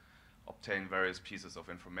to obtain various pieces of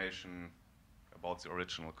information about the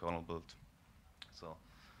original kernel build. So,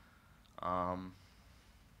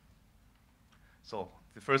 so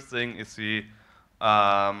the first thing is the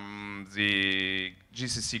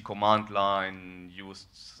GCC command line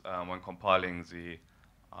used when compiling the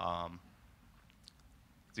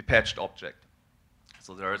patched object.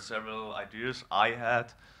 So there are several ideas I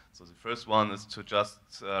had. So the first one is to just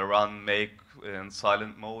run make in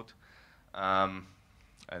silent mode, and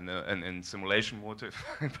in simulation mode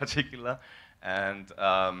in particular, and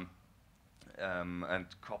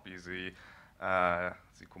copy the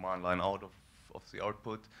command line out of the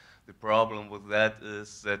output. The problem with that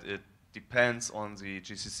is that it depends on the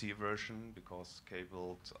GCC version, because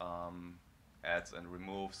Kbuild adds and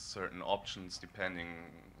removes certain options depending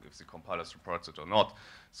if the compiler supports it or not.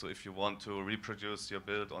 So if you want to reproduce your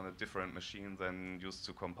build on a different machine than used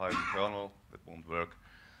to compile the kernel, it won't work.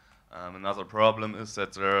 Another problem is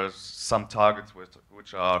that there are some targets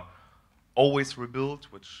which are always rebuilt,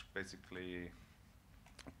 which basically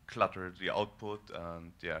clutter the output,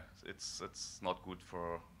 and yeah, it's not good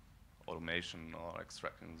for automation or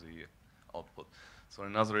extracting the output. So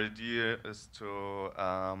another idea is to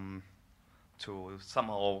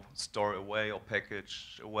somehow store away or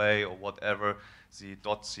package away or whatever the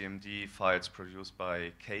 .cmd files produced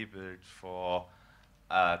by Kbuild for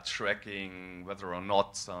tracking whether or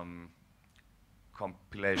not some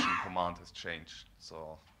compilation command has changed.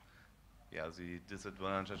 So yeah, the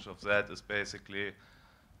disadvantage of that is basically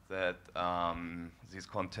that these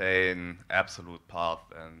contain absolute path,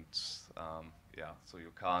 and yeah, so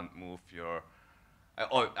you can't move your,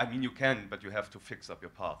 I mean you can, but you have to fix up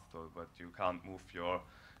your path, so, but you can't move your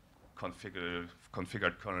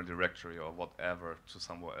configured kernel directory or whatever to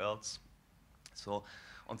somewhere else. So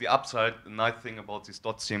on the upside, the nice thing about these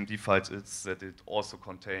 .cmd files is that it also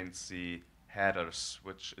contains the headers,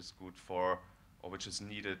 which is good for, or which is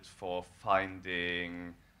needed for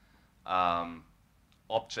finding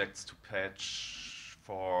objects to patch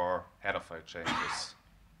for header file changes.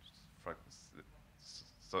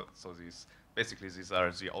 So these, basically these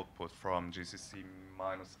are the output from GCC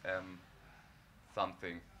 -m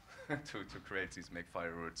something to create these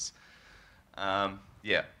makefile routes.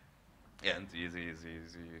 Yeah. Yeah, and the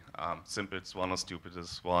simplest one or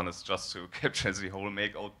stupidest one is just to capture the whole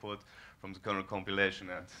make output from the kernel compilation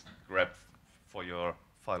and grab for your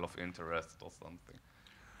file of interest or something.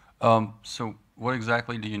 So what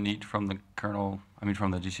exactly do you need from the kernel,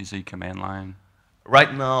 from the GCC command line?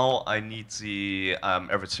 Right now, I need the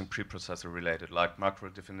everything preprocessor related, like macro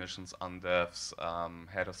definitions, undefs,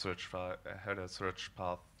 header search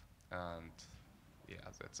path, and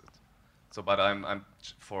yeah, that's it. So, but I'm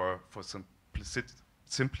for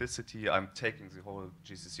simplicity, I'm taking the whole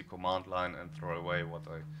GCC command line and throw away what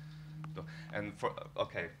I do. And for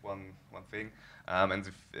one thing,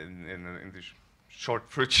 in the short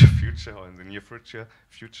future or in the near future,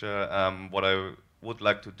 what I would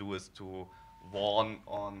like to do is to warn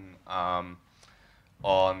on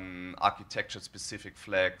architecture-specific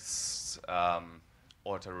flags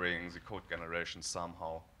altering the code generation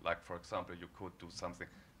somehow. Like, for example, you could do something,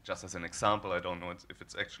 just as an example, I don't know if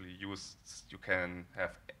it's actually used, you can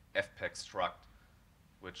have fpack struct,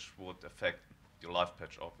 which would affect your live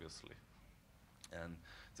patch, obviously. And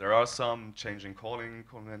there are some changing calling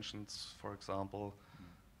conventions, for example,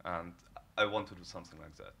 and I want to do something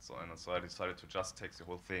like that. So I decided to just take the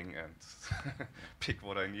whole thing and pick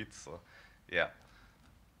what I need. So, yeah.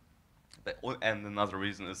 And another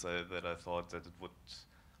reason is that I thought that it would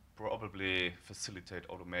probably facilitate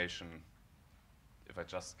automation if I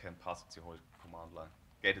just can pass it the whole command line,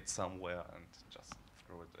 get it somewhere, and just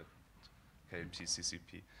throw it at KLP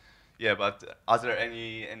CCP. Yeah, but are there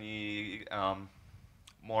any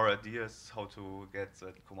more ideas how to get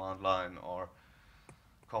the command line or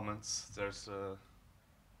comments? There's a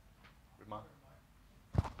remark.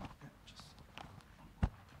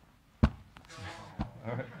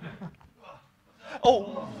 All right.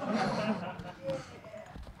 Oh!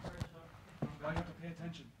 I have to pay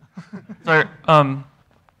attention. So,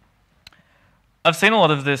 I've seen a lot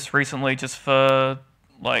of this recently just for,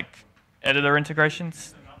 like, editor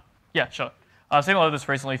integrations. Yeah, sure. I've seen a lot of this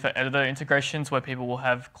recently for editor integrations where people will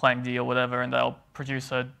have ClangD or whatever, and they'll produce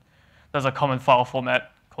there's a common file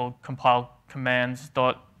format called compile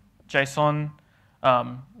commands.json,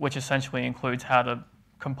 which essentially includes how to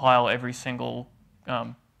compile every single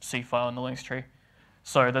C file in the Linux tree.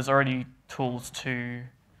 So there's already tools to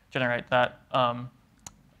generate that.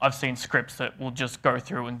 I've seen scripts that will just go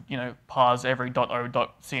through and parse every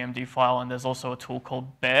 .o.cmd file, and there's also a tool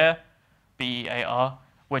called bear, B-E-A-R,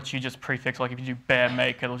 which you just prefix. Like if you do bear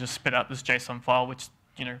make, it'll just spit out this JSON file, which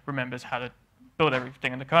remembers how to build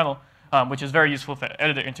everything in the kernel, which is very useful for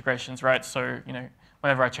editor integrations, right? So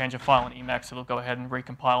whenever I change a file in Emacs, it'll go ahead and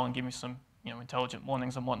recompile and give me some intelligent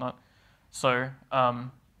warnings and whatnot. So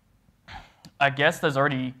I guess there's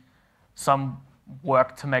already some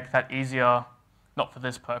work to make that easier. Not for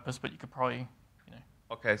this purpose, but you could probably,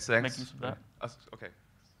 okay, thanks. make use of that. Okay.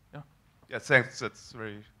 Yeah. Yeah, thanks. That's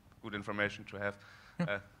very good information to have.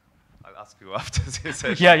 I'll ask you after this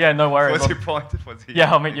session. Yeah, no worries. What's your point?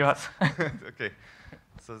 Yeah, I'll meet you out. Okay.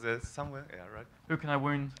 So there's somewhere, yeah, right? Who can I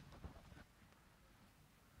wound?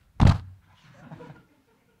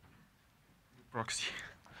 Proxy.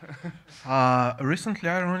 Recently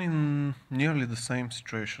I run in nearly the same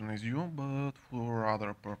situation as you, but for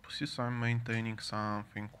other purposes. I'm maintaining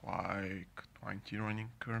something like 20 running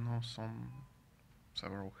kernels on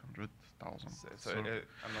several hundred thousand. I'm not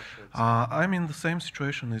sure. I'm in the same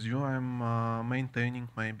situation as you. I'm maintaining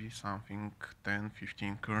maybe something 10,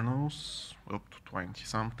 15 kernels, up to 20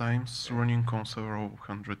 sometimes, running on several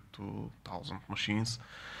hundred to thousand machines.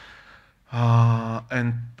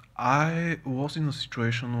 And I was in a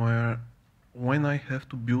situation where when I have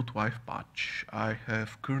to build live patch, I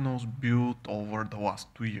have kernels built over the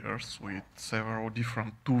last 2 years with several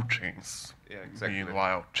different tool chains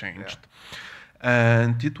meanwhile changed. Yeah.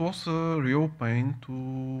 And it was a real pain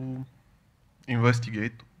to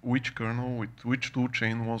investigate which kernel with which tool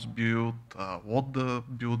chain was built, what the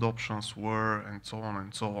build options were, and so on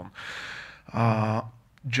and so on.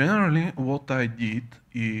 Generally, what I did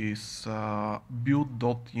is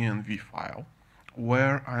build.env file,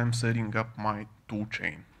 where I'm setting up my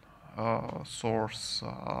toolchain, source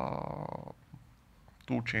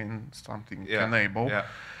toolchain something enable,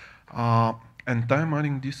 and I'm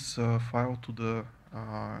adding this file to the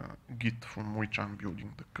Git from which I'm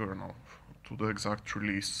building the kernel, to the exact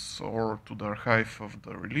release or to the archive of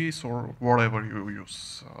the release or whatever you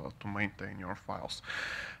use to maintain your files.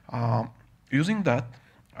 Using that,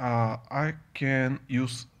 I can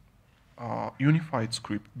use unified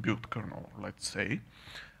script build kernel, let's say,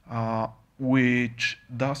 which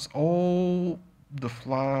does all the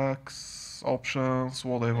flags, options,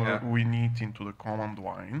 whatever we need into the command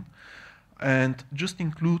line, and just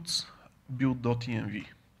includes build.env.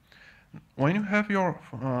 When you have your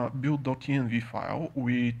build.env file,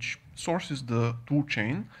 which sources the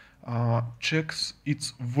toolchain, checks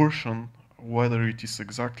its version, whether it is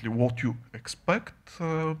exactly what you expect.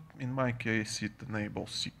 In my case, it enables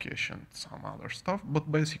Ccache and some other stuff,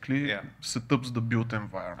 but basically setups the build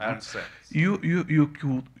environment. I understand. You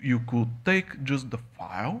could take just the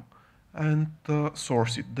file and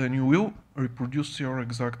source it. Then you will reproduce your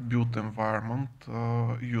exact build environment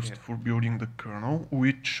used for building the kernel,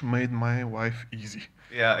 which made my life easy.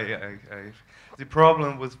 The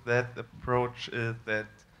problem with that approach is that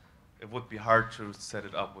it would be hard to set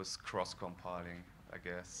it up with cross-compiling, I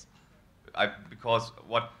guess. Because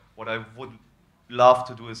what I would love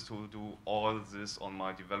to do is to do all this on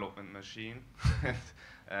my development machine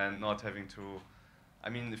and not having to, I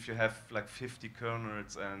mean, if you have like 50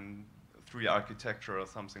 kernels and 3 architecture or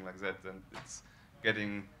something like that, then it's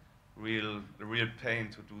getting real pain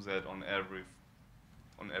to do that on every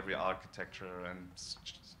architecture and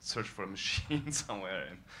search for a machine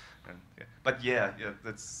somewhere. But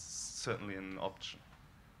that's certainly an option.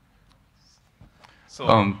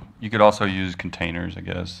 So you could also use containers, I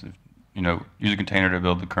guess. Use a container to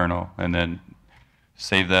build the kernel, and then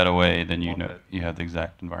save that away. Then you have the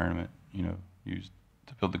exact environment used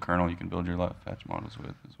to build the kernel you can build your live patch models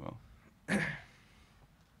with as well.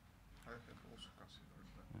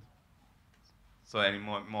 So any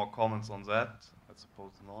more comments on that? I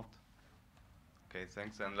suppose not. Okay,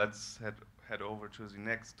 thanks. And let's head over to the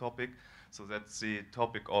next topic. So that's the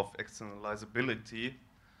topic of externalizability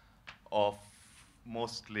of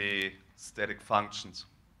mostly static functions.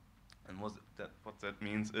 And what that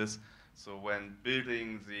means is, so when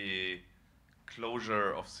building the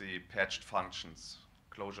closure of the patched functions,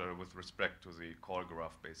 closure with respect to the call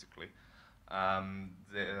graph, basically,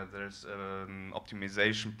 there's an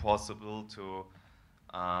optimization possible to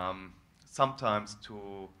sometimes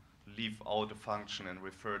to leave out a function and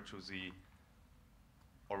refer to the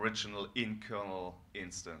original in-kernel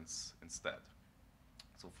instance instead.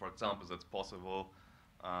 So, for example, that's possible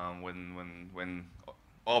when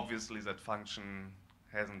obviously that function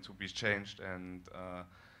hasn't to be changed and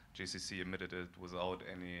GCC emitted it without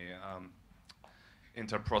any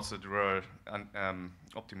interprocedural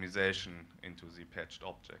optimization into the patched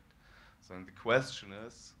object. So then the question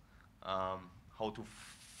is how to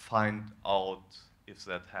find out if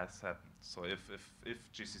that has happened. So if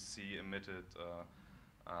GCC emitted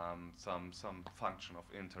some function of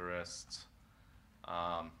interest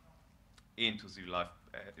into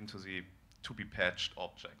the to be patched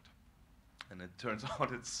object, and it turns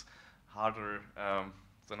out it's harder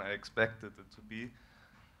than I expected it to be,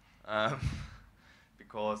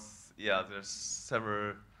 because there's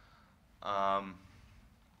several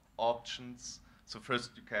options. So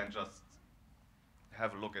first you can just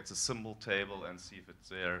have a look at the symbol table and see if it's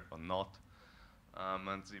there or not.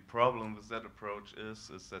 And the problem with that approach is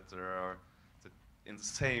that in the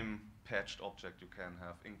same patched object you can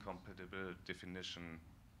have incompatible definition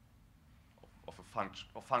of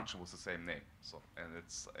a function with the same name. So, and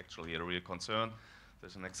it's actually a real concern.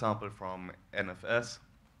 There's an example from NFS.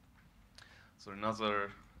 So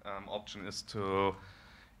another option is to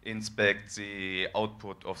inspect the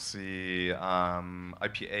output of the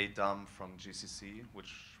IPA dump from GCC,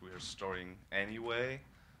 which we are storing anyway.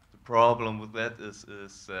 The problem with that is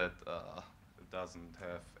that it doesn't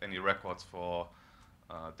have any records for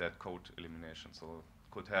dead code elimination. So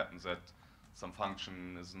it could happen that some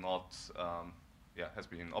function is not, has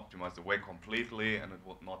been optimized away completely, and it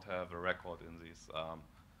would not have a record in these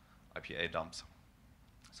IPA dumps.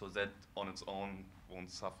 So that on its own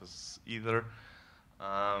won't suffice either.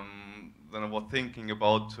 Then I was thinking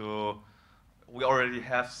about we already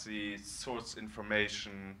have the source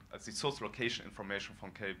information, the source location information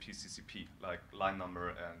from LPC2019, like line number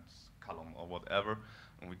and column or whatever,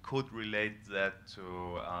 and we could relate that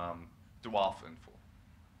to dwarf info,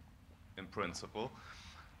 in principle,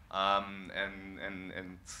 and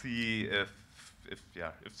see if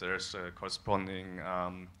there's a corresponding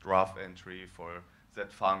dwarf entry for that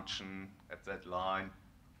function at that line,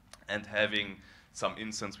 and having some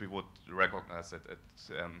instance we would recognize it at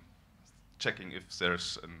checking if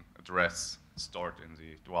there's an address stored in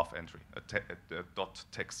the dwarf entry, a dot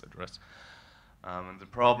text address. And the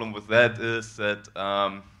problem with that is that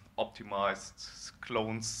optimized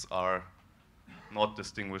clones are not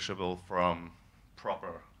distinguishable from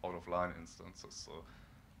proper out-of-line instances.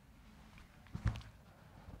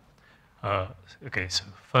 So. Okay, so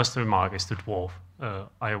first remark is to dwarf.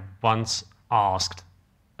 I once asked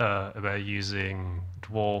about using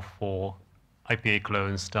dwarf for IPA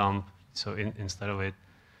clones dump. So instead of it,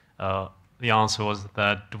 the answer was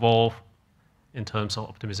that dwarf, in terms of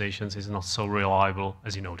optimizations, is not so reliable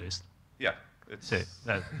as you noticed. Yeah, so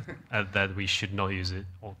that we should not use it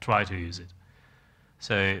or try to use it.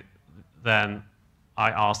 So then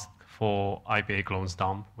I asked for IPA clones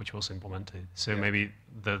dump, which was implemented. So maybe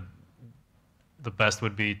the best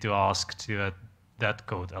would be to ask to add that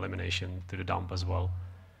code elimination to the dump as well,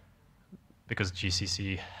 because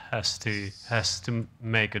GCC has to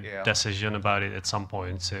make a decision about it at some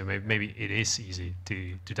point. So maybe it is easy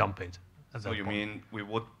to dump it. So you mean we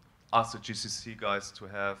would ask the GCC guys to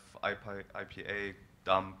have IPA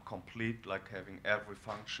dump complete, like having every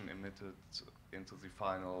function emitted into the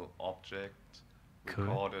final object,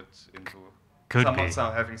 recorded into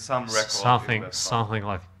having some record. Something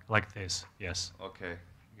like this. Yes. Okay.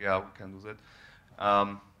 Yeah, we can do that.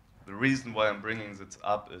 The reason why I'm bringing this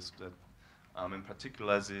up is that, in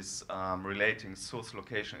particular, this relating source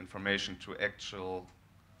location information to actual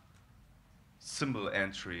symbol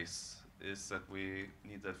entries is that we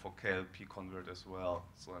need that for KLP convert as well.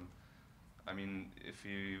 So, I mean, if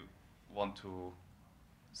you want to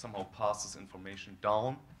somehow pass this information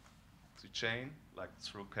down the chain, like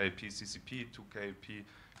through KLP CCP to KLP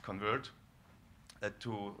convert,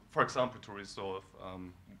 for example, to resolve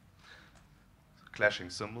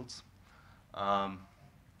clashing symbols,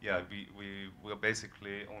 yeah, we will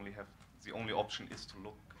basically only have, the only option is to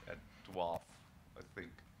look at dwarf, I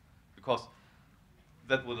think. Because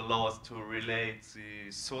that would allow us to relate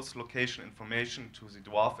the source location information to the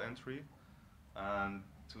dwarf entry and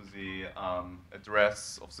to the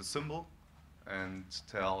address of the symbol, and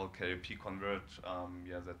tell KLP convert,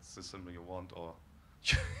 yeah, that's the symbol you want, or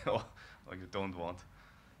or you don't want.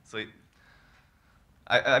 So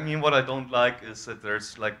I mean, what I don't like is that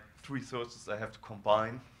there's like 3 sources I have to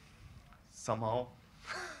combine somehow.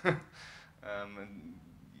 And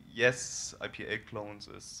yes, IPA clones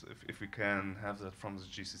is, if we can have that from the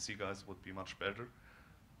GCC guys, would be much better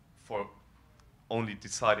for only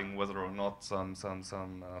deciding whether or not some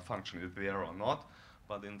function is there or not.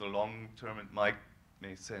 But in the long term, it might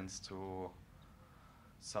make sense to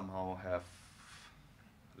somehow have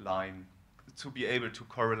to be able to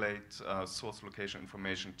correlate source location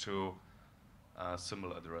information to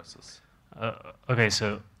symbol addresses. Okay,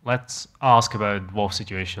 so let's ask about dwarf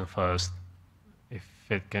situation first, if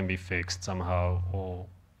it can be fixed somehow, or...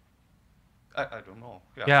 I don't know.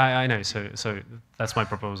 Yeah, I know. So that's my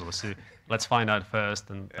proposal. So let's find out first,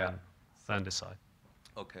 and then decide.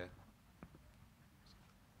 Okay.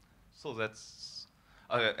 So that's,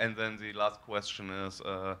 and then the last question is,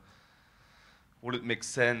 would it make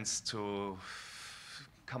sense to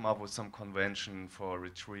come up with some convention for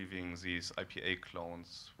retrieving these IPA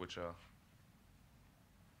clones, which are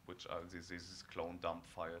these clone dump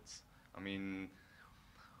files? I mean,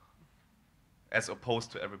 as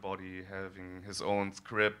opposed to everybody having his own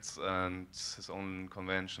scripts and his own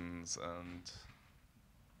conventions, and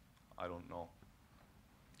I don't know.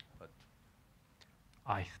 But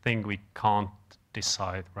I think we can't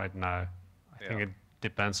decide right now. I think it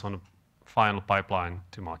depends on the final pipeline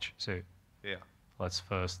too much. So yeah, let's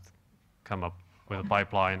first come up with a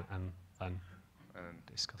pipeline and then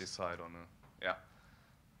discuss. Decide on a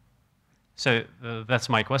So that's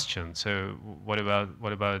my question. So what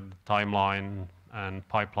about timeline and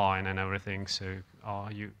pipeline and everything? So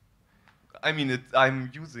are you? I mean, I'm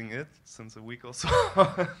using it since a week or so.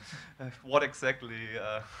 What exactly?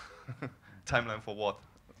 Timeline for what?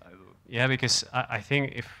 Yeah, because I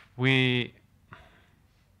think if we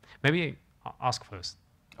maybe ask first.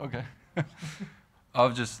 Okay.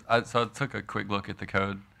 So I took a quick look at the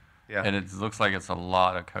code, and it looks like it's a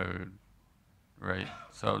lot of code, right?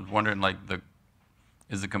 So I was wondering, like,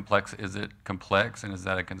 is it complex, and is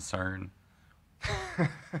that a concern?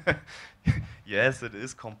 Yes, it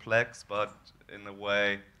is complex, but in a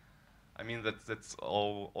way, I mean, that's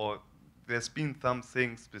all. Or there's been some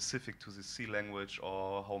things specific to the C language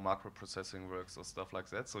or how macro processing works or stuff like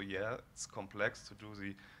that. So yeah, it's complex to do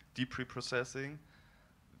the deep pre-processing.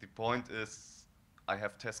 The point is, I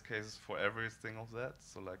have test cases for everything of that.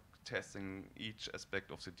 So like testing each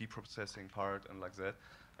aspect of the deep processing part and like that.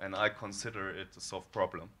 And I consider it a solved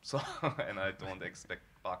problem. So and I don't expect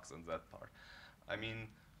bugs in that part. I mean,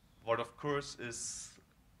 what of course is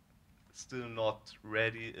still not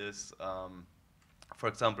ready is, for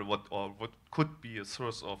example, what could be a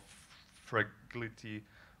source of fragility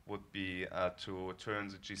would be to turn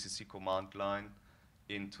the GCC command line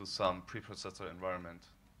into some preprocessor environment,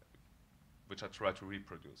 which I try to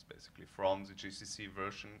reproduce basically from the GCC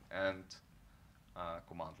version and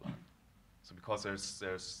command line. So because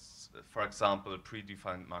there's for example, a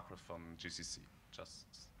predefined macro from GCC, just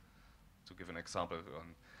to give an example.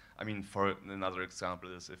 I mean, for another example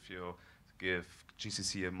is if you give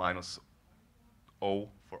GCC a -O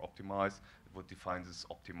for optimize, it would define this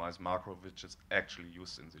optimize macro, which is actually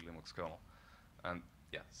used in the Linux kernel. And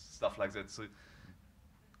yeah, stuff like that. So,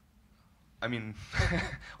 I mean,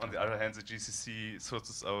 on the other hand, the GCC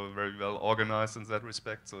sources are very well organized in that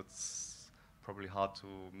respect, so it's probably hard to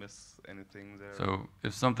miss anything there. So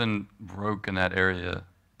if something broke in that area,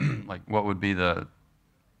 like what would be the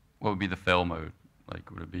fail mode?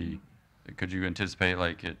 Like, would it be, could you anticipate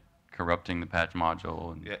like it corrupting the patch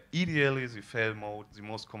module? And yeah, ideally the fail mode, the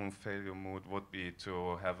most common failure mode would be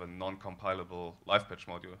to have a non-compilable live patch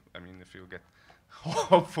module. I mean, if you get,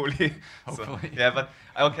 hopefully. So, yeah, but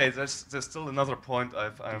okay, there's still another point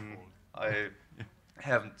I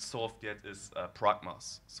haven't solved yet is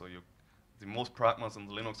pragmas. So the most pragmas in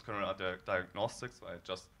the Linux kernel are diagnostics.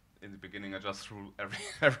 In the beginning I just threw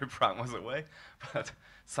every pragmas away, but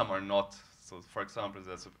some are not. So for example,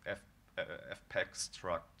 there's a fpack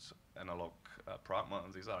struct analog pragma,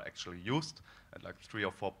 and these are actually used at like 3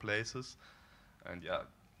 or 4 places, and yeah.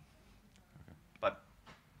 Okay. But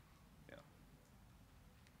yeah.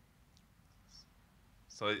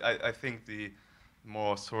 So I think the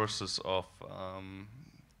more sources of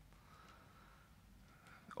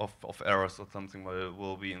of errors or something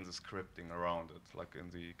will be in the scripting around it, like in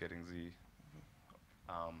the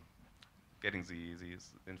getting the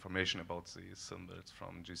information about the symbols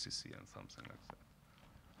from GCC and something like that.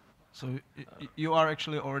 So you are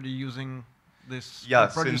actually already using this? Yeah,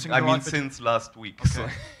 producing since last week. Okay. So,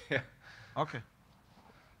 yeah. Okay.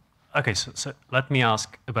 Okay, so let me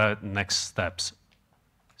ask about next steps.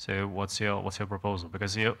 So what's your proposal?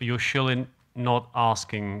 Because you're surely not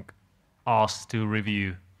asking us to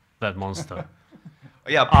review that monster.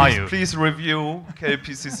 Yeah, please review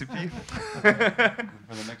KPCCP.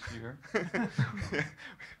 For the next year.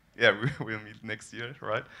 Yeah, we'll meet next year,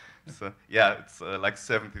 right? So yeah, it's like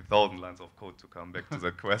 70,000 lines of code to come back to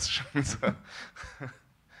that question. So.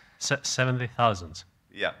 70,000.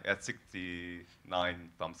 Yeah, at 69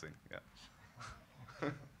 something. Yeah.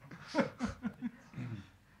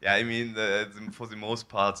 Yeah, I mean, for the most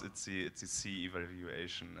part, it's the C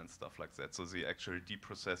evaluation and stuff like that. So the actual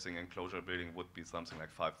deprocessing and closure building would be something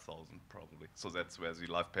like 5,000 probably. So that's where the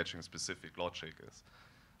live patching specific logic is.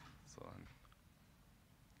 So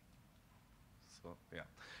yeah.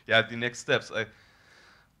 The next steps.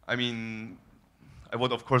 I mean, I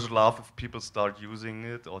would of course love if people start using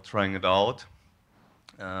it or trying it out.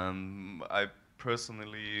 I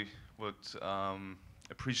personally would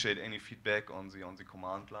appreciate any feedback on the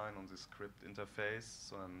command line, on the script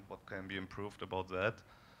interface, and what can be improved about that.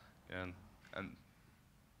 And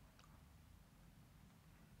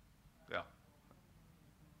yeah.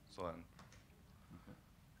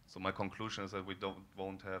 So my conclusion is that we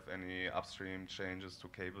won't have any upstream changes to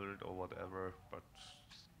cable or whatever, but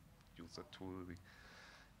use the tool the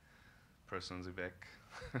person in the back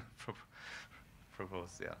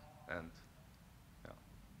proposed, yeah. And yeah.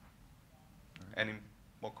 Any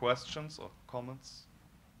more questions or comments?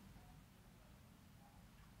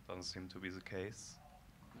 Doesn't seem to be the case.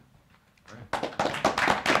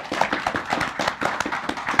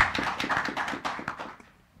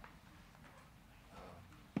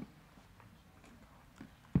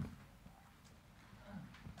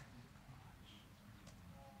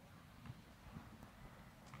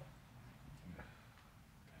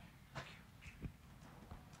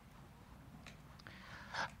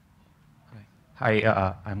 Hi,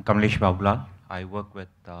 I'm Kamlesh Babulal. I work with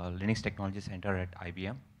Linux Technology Center at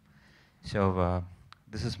IBM. So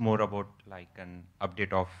this is more about like an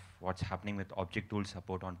update of what's happening with object tool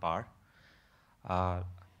support on Power.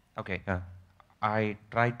 I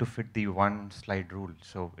tried to fit the one slide rule,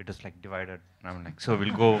 so it is like divided. I'm like, so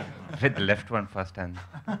we'll go with the left one first and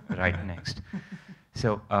right next.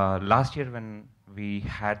 So last year when we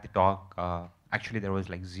had the talk, actually there was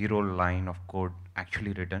like 0 line of code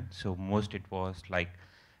actually written. So most it was like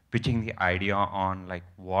pitching the idea on like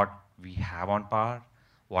what we have on Power,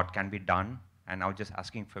 what can be done, and I was just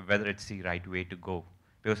asking for whether it's the right way to go.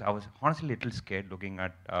 Because I was honestly a little scared looking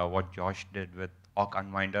at what Josh did with Awk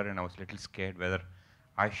Unwinder, and I was a little scared whether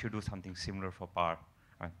I should do something similar for Power.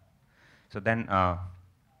 Right? So then,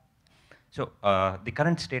 the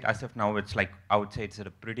current state as of now, it's like, I would say it's at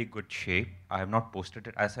a pretty good shape. I have not posted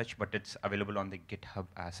it as such, but it's available on the GitHub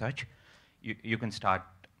as such. You can start,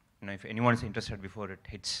 if anyone is interested before it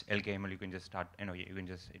hits LKML, you can just start,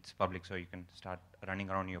 it's public, so you can start running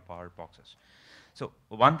around your Power boxes. So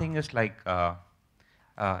one thing is like, so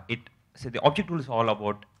the object tool is all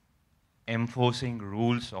about enforcing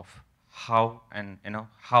rules of how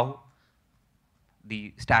how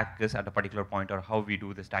the stack is at a particular point, or how we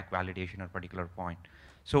do the stack validation at a particular point.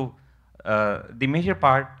 So the major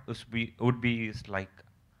part would be like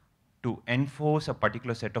to enforce a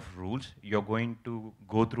particular set of rules. You're going to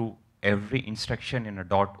go through every instruction in a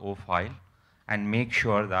 .o file and make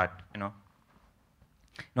sure that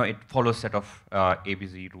it follows set of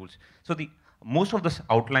ABZ rules. So most of this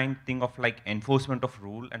outline thing of like enforcement of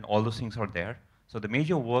rule and all those things are there. So the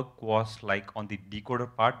major work was like on the decoder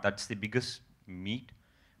part. That's the biggest meat,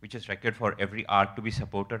 which is required for every arc to be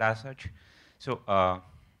supported as such. So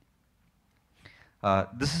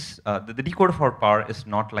this is the decoder for Power is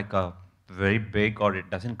not like a very big, or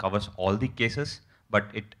it doesn't covers all the cases, but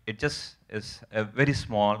it just is a very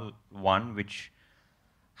small one which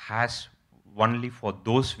has only for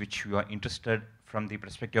those which you are interested from the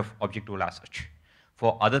perspective of object tool as such.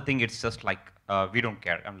 For other thing, it's just like we don't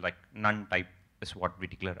care. I'm like none type is what we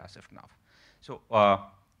declare as of now. So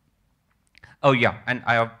oh yeah, and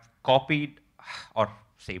I have copied or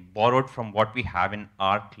say borrowed from what we have in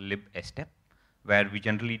arc lib step, where we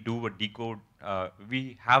generally do a decode.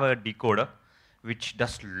 We have a decoder which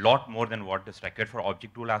does a lot more than what is required for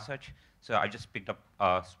object tool as such. So I just picked up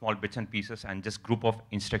small bits and pieces and just group of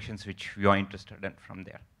instructions which we are interested in from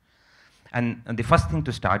there. And the first thing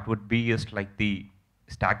to start would be is like the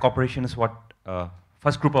stack operation is what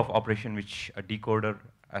first group of operation which a decoder,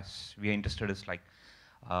 as we are interested, is like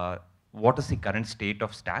what is the current state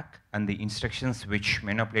of stack and the instructions which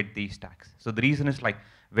manipulate these stacks. So the reason is like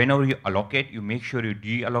whenever you allocate, you make sure you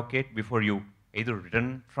deallocate before you either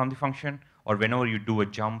return from the function or whenever you do a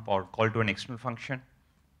jump or call to an external function.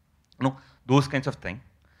 Those kinds of things.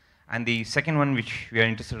 And the second one which we are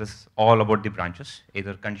interested in is all about the branches,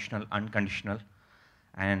 either conditional, unconditional.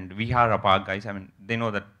 And we are APARC guys. I mean, they know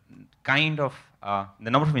that kind of the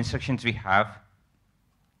number of instructions we have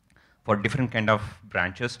for different kind of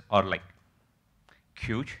branches are like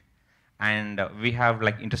huge. And we have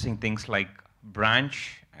like interesting things like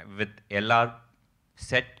branch with LR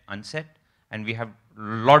set, unset, and we have a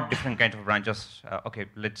lot different kinds of branches. Okay,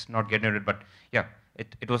 let's not get into it, but yeah,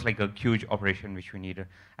 it was like a huge operation which we needed.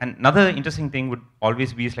 And another interesting thing would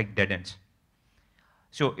always be is like dead ends.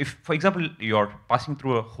 So if, for example, you're passing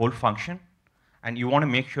through a whole function and you want to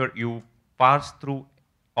make sure you pass through,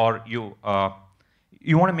 or you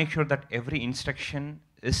want to make sure that every instruction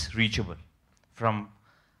is reachable from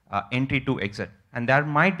entry to exit. And there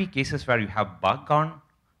might be cases where you have bug on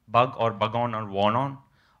or warn on,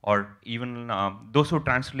 or even those who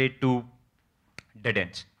translate to dead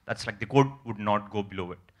ends. That's like the code would not go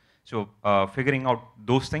below it. So figuring out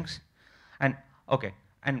those things. And okay,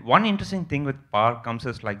 and one interesting thing with PAR comes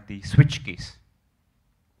is like the switch case.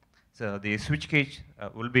 So the switch case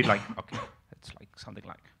will be like, okay, it's like something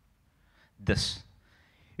like this.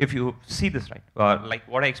 If you see this, right, like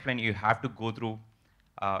what I explained, you have to go through,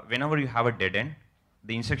 whenever you have a dead end,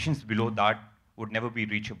 the instructions below that would never be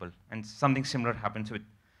reachable. And something similar happens with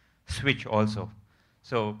switch also.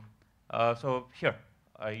 So, so here,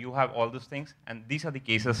 you have all those things, and these are the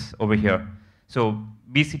cases over here. So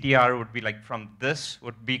BCTR would be like, from this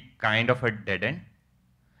would be kind of a dead end,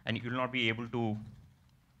 and you will not be able to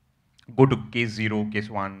go to case 0, case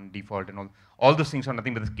 1, default, and all those things are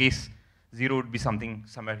nothing but the case 0 would be something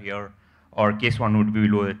somewhere here, or case 1 would be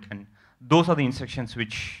below it. And those are the instructions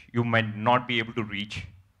which you might not be able to reach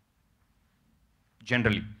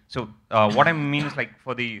generally. So what I mean is like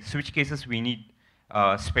for the switch cases, we need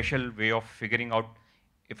a special way of figuring out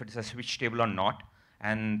if it is a switch table or not.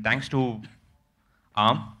 And thanks to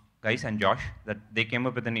ARM guys and Josh, that they came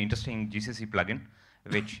up with an interesting GCC plugin,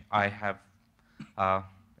 which I have,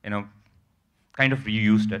 kind of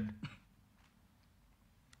reused it.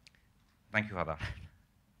 Thank you for that.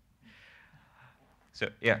 So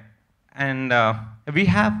yeah, and we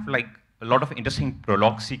have like a lot of interesting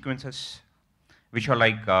prologue sequences, which are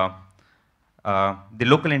like the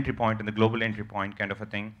local entry point and the global entry point kind of a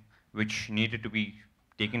thing, which needed to be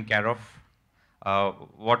taken care of.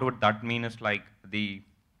 What would that mean is like the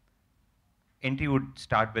entry would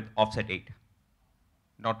start with offset 8,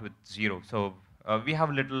 not with 0. So we have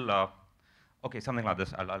a little, okay, something like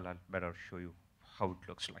this. I'll better show you how it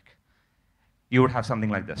looks like. You would have something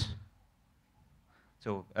like this.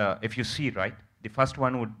 So if you see, right, the first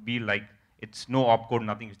one would be like, it's no opcode,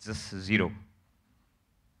 nothing, it's just 0.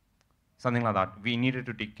 Something like that. We needed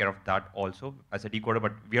to take care of that also as a decoder,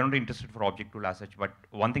 but we are not interested for object tool as such. But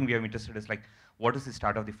one thing we are interested is like, what is the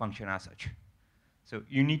start of the function as such? So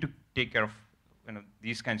you need to take care of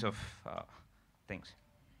these kinds of things.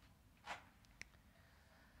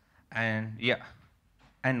 And yeah,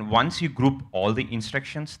 and once you group all the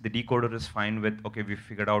instructions, the decoder is fine with, okay, we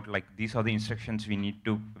figured out like these are the instructions we need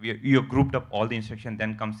to, you grouped up all the instructions,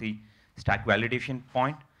 then comes the stack validation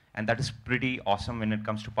point. And that is pretty awesome when it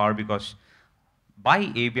comes to power, because by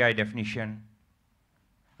ABI definition,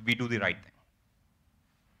 we do the right thing.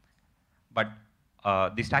 But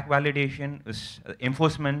the stack validation is,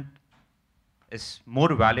 enforcement is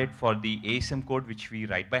more valid for the ASM code which we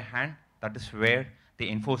write by hand. That is where the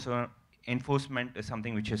enforcement is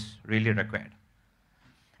something which is really required.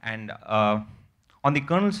 And on the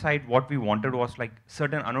kernel side, what we wanted was like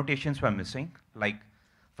certain annotations were missing. Like,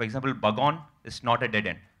 for example, bug on is not a dead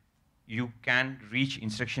end. You can reach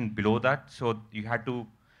instruction below that, so you had to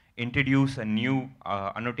introduce a new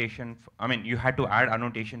annotation. You had to add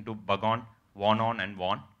annotation to bug on, warn on, and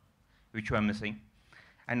warn, which were missing.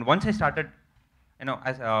 And once I started,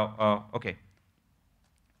 okay.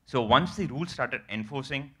 So once the rules started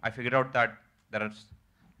enforcing, I figured out that there is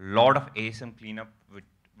a lot of ASM cleanup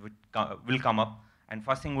will come up. And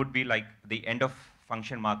first thing would be like the end of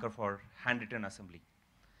function marker for handwritten assembly.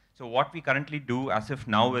 So what we currently do as if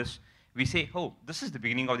now is, we say, oh, this is the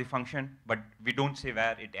beginning of the function, but we don't say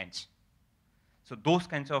where it ends. So those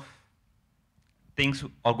kinds of things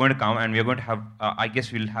are going to come, and we're going to have, I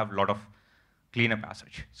guess we'll have a lot of cleanup as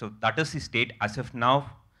such. So that is the state as of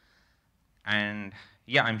now. And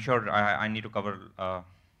yeah, I'm sure I need to cover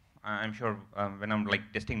I'm sure when I'm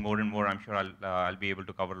like testing more and more, I'm sure I'll be able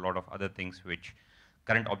to cover a lot of other things which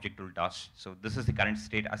current object tool does. So this is the current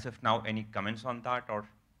state as of now. Any comments on that or?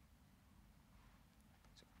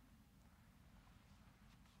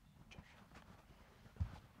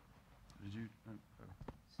 Did you?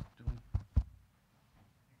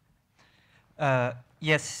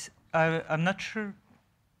 Yes, I'm not sure.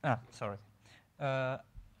 Sorry.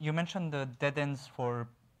 You mentioned the dead ends for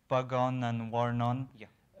bug on and warn on. Yeah.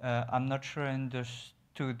 I'm not sure I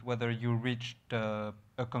understood whether you reached a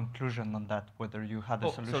conclusion on that, whether you had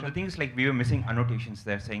a solution. So the thing is, like, we were missing annotations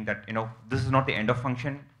there saying that, this is not the end of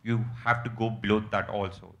function. You have to go below that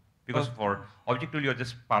also. Because for object tool, you're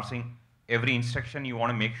just parsing every instruction. You want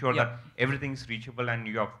to make sure that everything is reachable and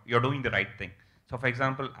you're doing the right thing. So for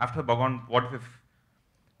example, after bug on, what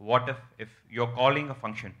if you're calling a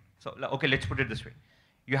function? So, okay, let's put it this way.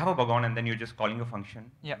 You have a bug on and then you're just calling a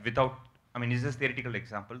function without, is this theoretical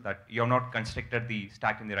example that you're not constructed the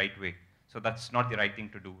stack in the right way. So that's not the right thing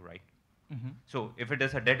to do, right? Mm-hmm. So if it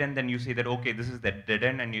is a dead end, then you say that, okay, this is the dead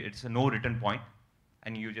end and it's a no return point,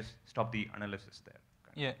 and you just stop the analysis there.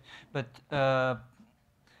 Yeah, but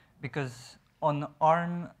because on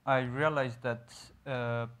ARM, I realized that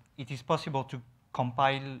it is possible to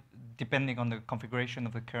compile, depending on the configuration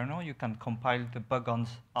of the kernel, you can compile the bug-ons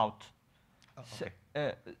out. Oh,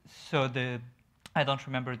 okay. So I don't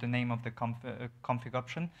remember the name of the config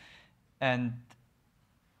option, and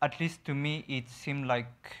at least to me, it seemed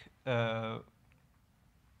like it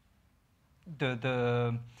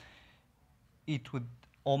would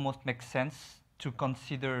almost make sense to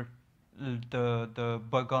consider the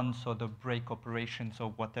bug-ons or the break operations or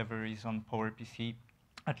whatever is on PowerPC.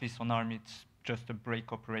 At least on ARM, it's just a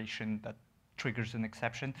break operation that triggers an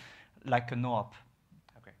exception, like a no-op.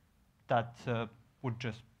 Okay. That would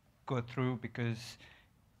just go through because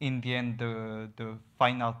in the end, the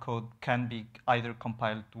final code can be either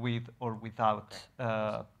compiled with or without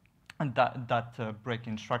and that break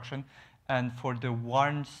instruction. And for the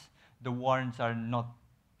warns are not,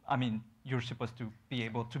 you're supposed to be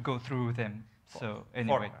able to go through them. So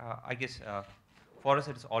anyway. I guess for us,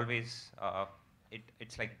 it's always,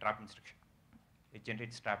 it's like trap instruction. It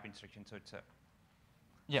generates trap instruction, so it's a,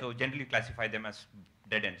 so generally classify them as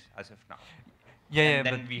dead ends as of now. And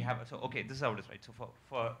then we have, so okay, this is how it is, right? So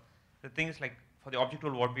for the thing is like, for the object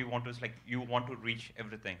tool, what we want is like, you want to reach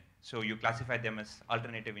everything. So you classify them as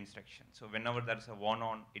alternative instructions. So whenever there's a warn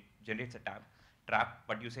on, it generates a trap,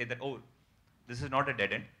 but you say that, oh, this is not a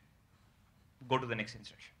dead end, go to the next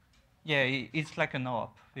instruction. Yeah, it's like a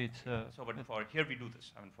no-op. So but for here we do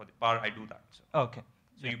this. For the bar, I do that. So. Okay.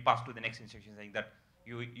 So you pass to the next instruction saying that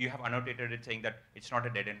you have annotated it saying that it's not a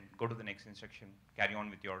dead end, go to the next instruction, carry on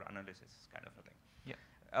with your analysis kind of a thing. Yeah.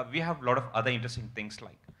 We have a lot of other interesting things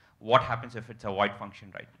like what happens if it's a void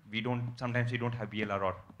function, right? Sometimes we don't have BLR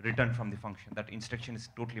or return from the function. That instruction is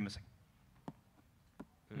totally missing.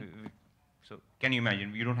 So can you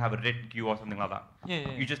imagine, you don't have a red queue or something like that.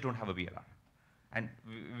 You just don't have a BLR. And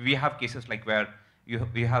we have cases like where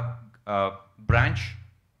you have branch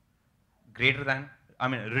greater than,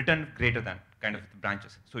 return greater than kind of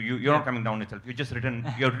branches. So you're not coming down itself.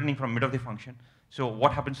 You're returning from mid of the function. So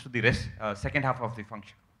what happens to the rest, second half of the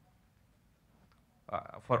function?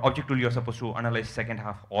 For object tool, you're supposed to analyze second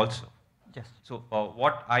half also. Yes. So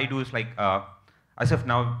what I do is like, as of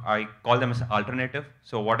now, I call them as alternative.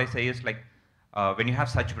 So what I say is like, when you have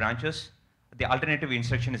such branches, the alternative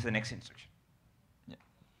instruction is the next instruction. Yeah.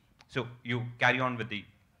 So you carry on with the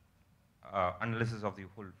analysis of the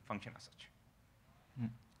whole function as such.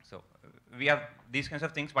 So we have these kinds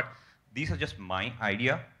of things, but these are just my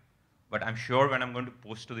idea. But I'm sure when I'm going to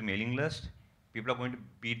post to the mailing list, people are going to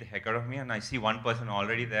beat the heck out of me, and I see one person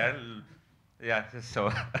already there. Yeah,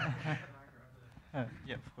 so.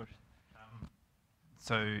 Yeah, of course.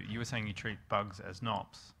 So you were saying you treat bugs as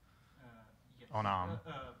NOPs on ARM?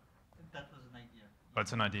 That was an idea. Oh,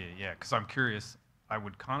 it's an idea, yeah, because I'm curious. I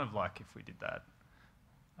would kind of like if we did that,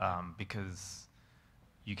 because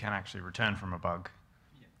you can actually return from a bug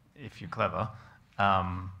if you're clever.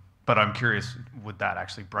 But I'm curious, would that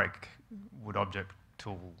actually break? Would object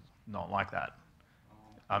tool not like that?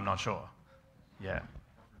 I'm not sure. Yeah.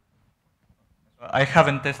 I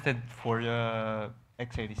haven't tested for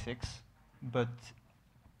x86, but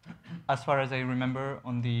as far as I remember,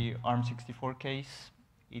 on the ARM64 case,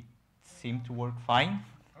 it seemed to work fine.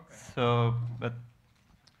 Okay. So, but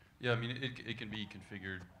yeah, it can be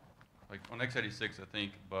configured. Like on x86, I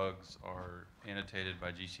think bugs are annotated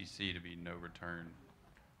by GCC to be no return.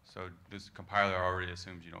 So this compiler already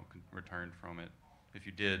assumes you don't return from it. If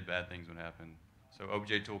you did, bad things would happen. So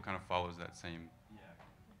OBJ tool kind of follows that same. Yeah.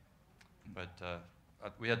 But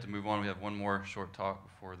we had to move on. We have one more short talk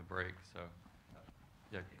before the break. So,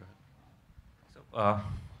 yeah, go ahead. So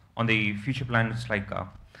on the future plan, it's like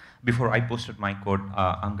before I posted my code,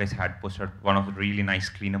 guys had posted one of the really nice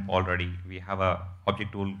cleanup already. We have a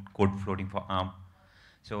object tool code floating for ARM.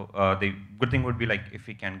 So the good thing would be like if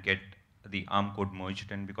we can get the ARM code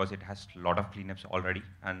merged in, because it has a lot of cleanups already,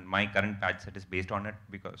 and my current patch set is based on it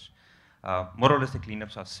because more or less the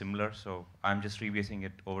cleanups are similar. So I'm just rebasing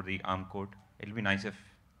it over the ARM code. It'll be nice if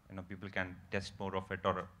people can test more of it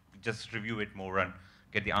or just review it more and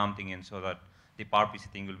get the ARM thing in, so that the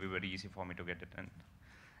PowerPC thing will be very easy for me to get it in.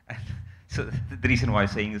 And so the reason why I'm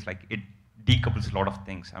saying is like it decouples a lot of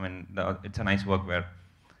things. I mean, it's a nice work where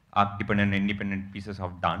ARC-dependent and independent pieces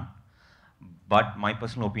are done. But my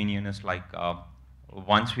personal opinion is like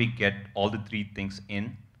once we get all the three things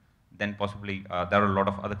in, then possibly there are a lot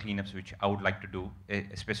of other cleanups which I would like to do,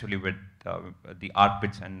 especially with the ARC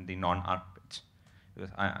bits and the non-ARC bits. Because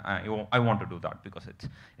I want to do that because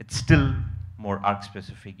it's still more ARC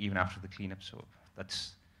specific even after the cleanup. So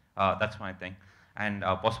that's my thing. And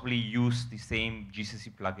possibly use the same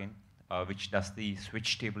GCC plugin which does the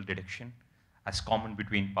switch table detection as common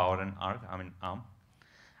between Power and ARM.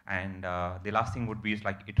 And the last thing would be is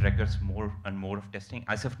like it requires more and more of testing.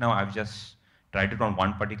 As of now, I've just tried it on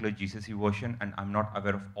one particular GCC version, and I'm not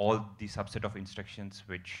aware of all the subset of instructions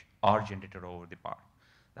which are generated over the Power.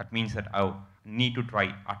 That means that I need to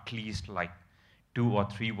try at least like 2 or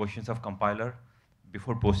 3 versions of compiler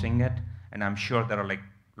before posting it, and I'm sure there are like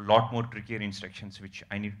a lot more trickier instructions which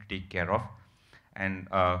I need to take care of. And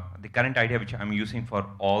the current idea which I'm using for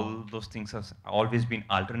all those things has always been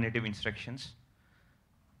alternative instructions,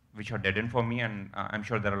 which are dead end for me, and I'm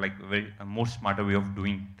sure there are like a more smarter way of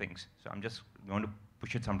doing things. So I'm just going to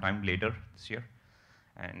push it sometime later this year.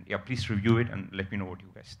 And yeah, please review it and let me know what you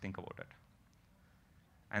guys think about it.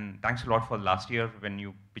 And thanks a lot for last year when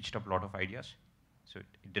you pitched up a lot of ideas. So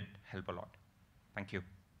it did help a lot. Thank you.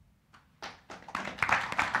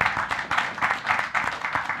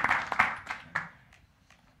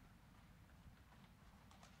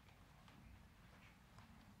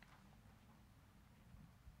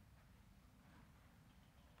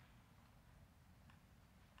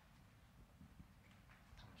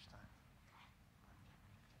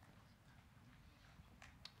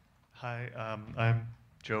 Hi, I'm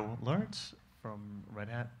Joe Lawrence from Red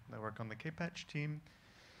Hat. I work on the K-Patch team.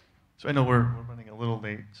 So I know we're running a little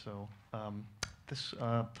late, so this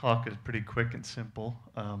talk is pretty quick and simple.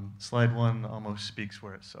 Slide 1 almost speaks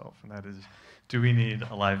for itself, and that is, do we need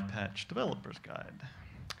a live patch developer's guide?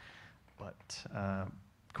 But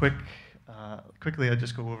quickly, I'll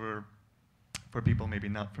just go over, for people maybe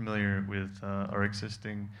not familiar with our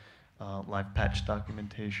existing live patch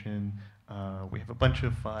documentation. We have a bunch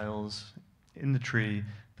of files in the tree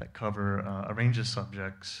that cover a range of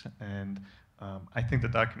subjects, and I think the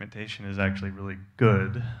documentation is actually really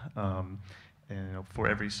good. And for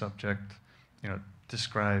every subject,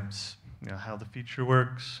 describes how the feature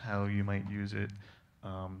works, how you might use it,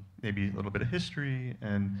 maybe a little bit of history,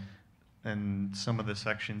 and some of the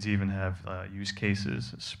sections even have use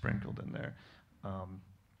cases sprinkled in there.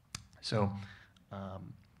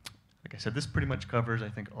 Like I said, this pretty much covers, I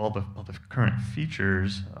think, all the current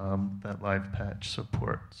features that live patch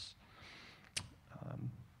supports.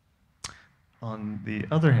 On the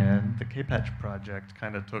other hand, the K-Patch project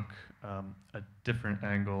kind of took a different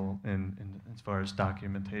angle in as far as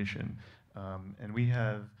documentation. And we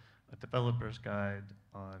have a developer's guide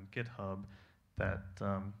on GitHub that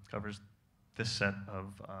covers this set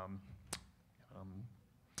of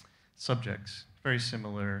subjects, very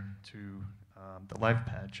similar to the live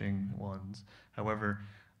patching ones. However,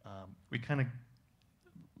 we kind of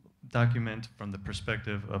document from the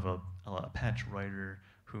perspective of a patch writer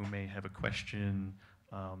who may have a question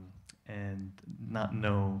and not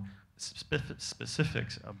know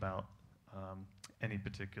specifics about any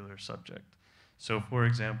particular subject. So for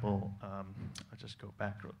example, I'll just go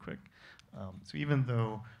back real quick. So even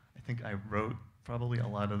though I think I wrote probably a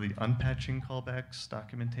lot of the unpatching callbacks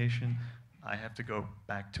documentation, I have to go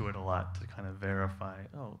back to it a lot to kind of verify,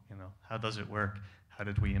 how does it work? How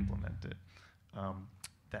did we implement it?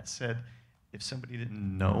 That said, if somebody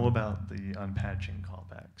didn't know about the unpatching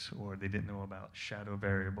callbacks, or they didn't know about shadow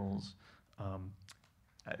variables,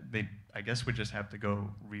 they, I guess, would just have to go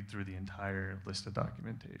read through the entire list of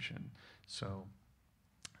documentation. So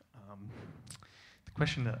the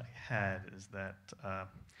question that I had is that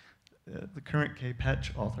the current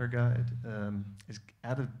K-Patch author guide is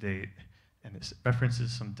out of date, and it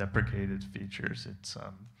references some deprecated features. It's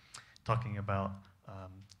talking about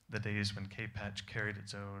the days when K-Patch carried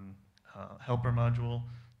its own helper module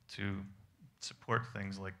to support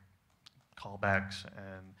things like callbacks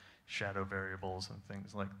and shadow variables and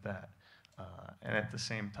things like that. And at the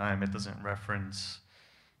same time, it doesn't reference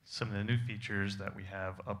some of the new features that we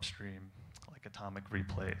have upstream, like atomic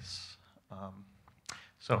replace.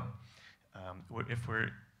 If we're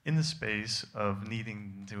in the space of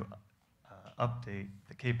needing to update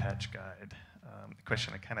the K-patch guide, the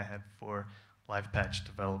question I kind of had for live patch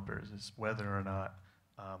developers is whether or not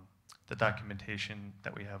the documentation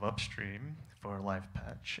that we have upstream for live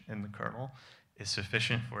patch in the kernel is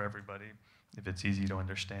sufficient for everybody, if it's easy to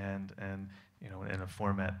understand and in a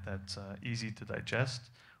format that's easy to digest,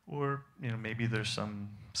 or maybe there's some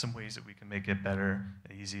ways that we can make it better,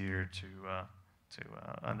 easier to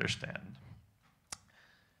understand.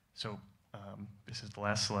 So this is the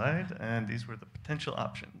last slide, and these were the potential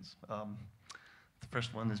options. The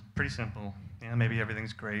first one is pretty simple. Yeah, maybe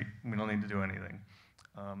everything's great. We don't need to do anything.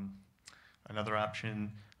 Another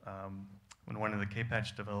option, when one of the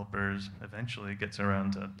K-patch developers eventually gets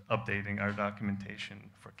around to updating our documentation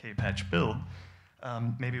for K-patch build,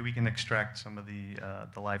 maybe we can extract some of the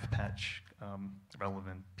live patch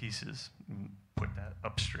relevant pieces and put that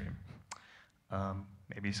upstream.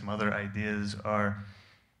 Maybe some other ideas are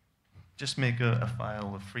just make a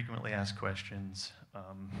file of frequently asked questions.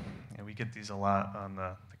 We get these a lot on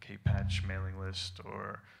the K-patch mailing list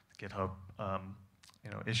or the GitHub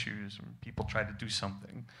issues when people try to do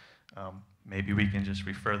something. Maybe we can just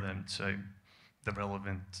refer them to the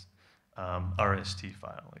relevant RST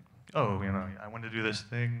file. Like, oh, I want to do this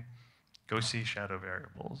thing, go see shadow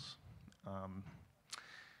variables.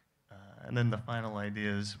 And then the final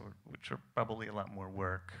ideas, which are probably a lot more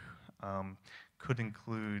work, could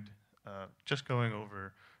include just going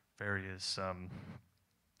over various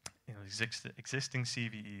existing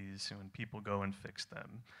CVEs, when people go and fix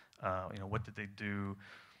them. What did they do?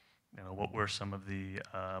 What were some of the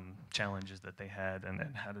challenges that they had,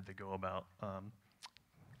 and how did they go about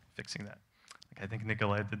fixing that? Like I think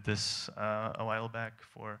Nikolai did this a while back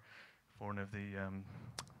for one of the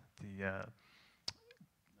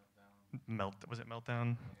was it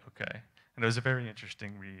Meltdown? Okay, and it was a very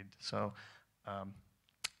interesting read. So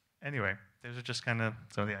anyway, those are just kind of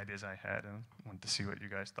some of the ideas I had, and I wanted to see what you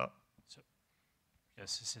guys thought. So,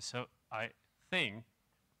 yes, so I think,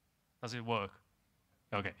 does it work?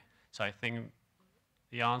 Okay, so I think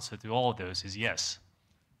the answer to all of those is yes.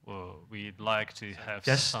 Well, we'd like to have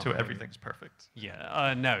yes something. to everything's perfect.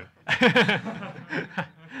 Yeah, no.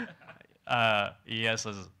 Yes,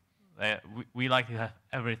 we like to have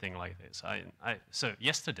everything like this. So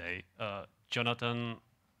yesterday, Jonathan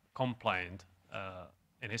complained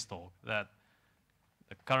in his talk that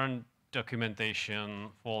the current documentation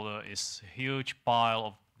folder is a huge pile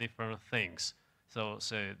of different things. So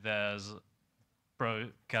there's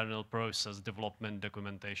kernel process development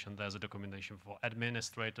documentation. There's a documentation for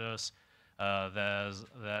administrators.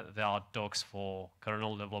 There are docs for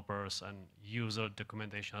kernel developers and user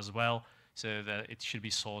documentation as well, so that it should be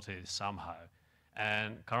sorted somehow.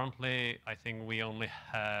 And currently, I think we only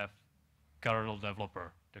have kernel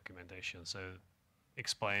developer documentation, so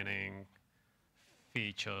explaining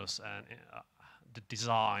features and the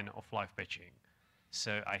design of live patching.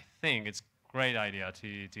 So I think it's a great idea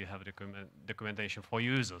to have documentation for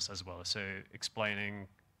users as well, so explaining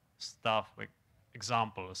stuff with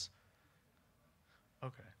examples.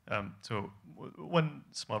 Okay. So one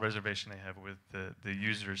small reservation I have with the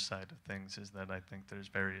user side of things is that I think there's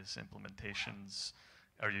various implementations.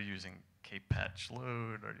 Are you using K-patch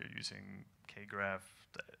load? Are you using K-graph,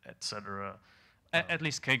 etc.? At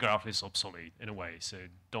least K-graph is obsolete in a way, so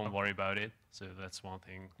don't worry about it. So that's one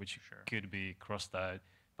thing which could be crossed out.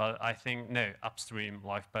 But I think, no, upstream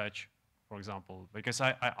live patch, for example, because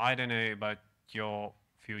I don't know about your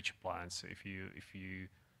future plans, if you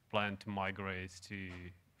plan to migrate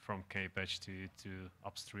from K-patch to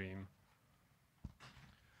upstream.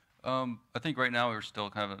 I think right now we're still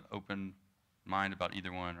kind of an open mind about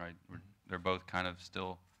either one, right? They're both kind of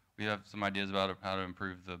still, we have some ideas about how to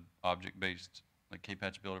improve the object-based like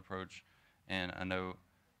K-patch build approach, and I know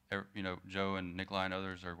Joe and Nikolai and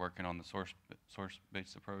others are working on the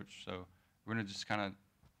source-based approach. So we're gonna just kind of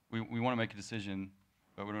we want to make a decision,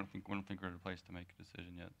 but we don't think we're in a place to make a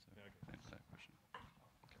decision yet. So thanks for that question.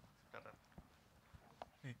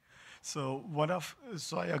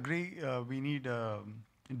 So I agree. We need a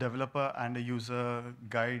developer and a user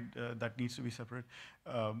guide that needs to be separate.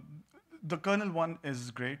 The kernel one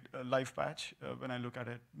is great, live patch. When I look at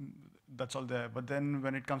it, that's all there. But then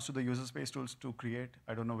when it comes to the user space tools to create,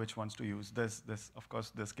 I don't know which ones to use. There's of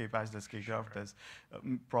course, there's K-patch, there's K-graph, there's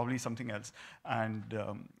probably something else. And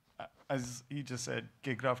as he just said,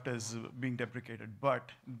 Kcraft is being deprecated.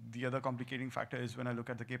 But the other complicating factor is when I look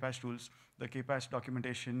at the Kpatch tools, the Kpatch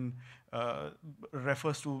documentation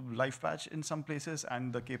refers to LifePatch in some places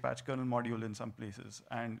and the Kpatch kernel module in some places.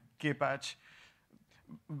 And Kpatch,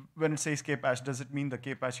 when it says Kpatch, does it mean the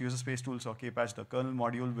Kpatch user space tools or Kpatch the kernel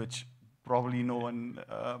module, which probably no one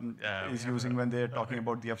is using when they're talking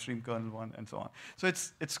about the upstream kernel one and so on. So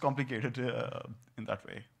it's complicated in that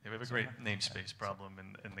way. Yeah, we have a great namespace problem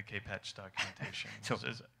in the Kpatch documentation. So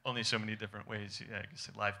there's only so many different ways. Yeah, you can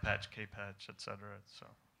say live patch, Kpatch, etc. So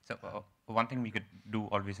one thing we could do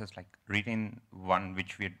always is like retain one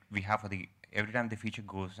which we have for the every time the feature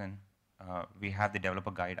goes in, we have the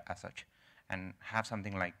developer guide as such, and have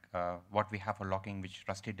something like what we have for locking, which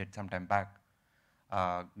Rusty did some time back.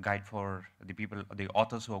 Guide for the people, the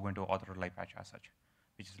authors who are going to author a live patch as such,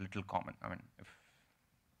 which is a little common. I mean, if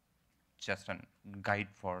just a guide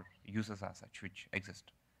for users as such, which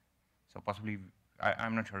exist. So possibly,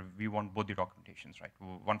 I'm not sure, we want both the documentations, right?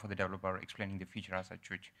 One for the developer explaining the feature as such,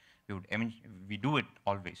 which we do it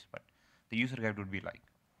always, but the user guide would be like.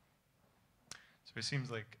 So it seems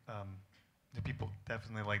like the people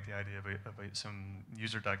definitely like the idea of some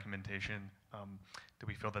user documentation. Do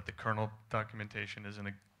we feel that the kernel documentation is in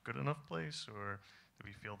a good enough place, or do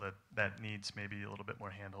we feel that that needs maybe a little bit more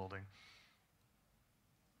hand-holding?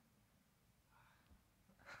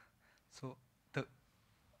 So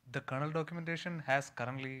the kernel documentation has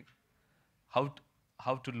currently how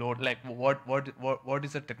to load, like what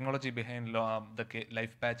is the technology behind the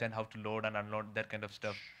live patch and how to load and unload that kind of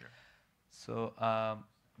stuff. Sure. So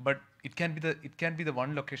but it can be the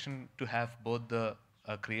one location to have both the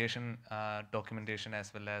creation documentation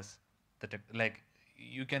as well as the like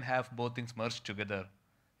you can have both things merged together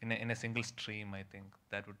in a single stream. I think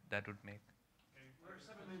that would make. Okay, we're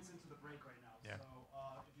 7 minutes into the break right now, Yeah. so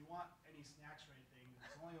if you want any snacks or anything,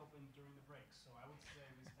 it's only open during the break. So I would say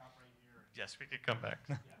we stop right here. Yes, we could come back.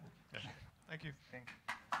 Yeah. Yeah. Thank you. Thank you.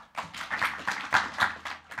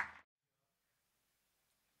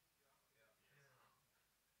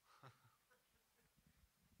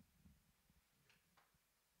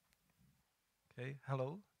 Okay,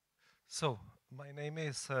 hello. So, my name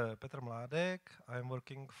is Petr Mládek. I'm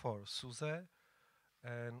working for SUSE,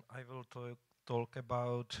 and I will talk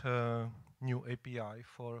about new API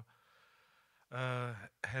for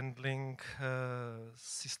handling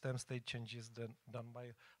system state changes done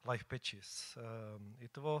by live patches.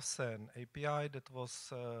 It was an API that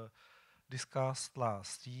was discussed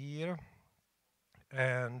last year,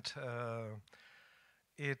 and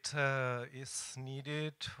it is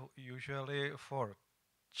needed usually for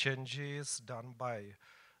changes done by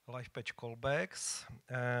live patch callbacks.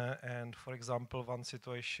 And for example, one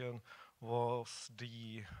situation was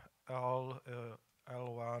the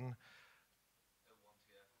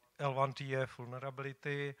L1TF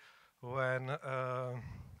vulnerability when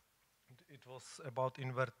it was about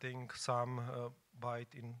inverting some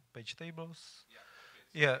byte in page tables.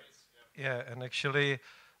 Yeah, and actually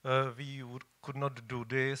we could not do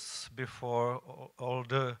this before all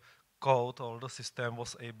the code, all the system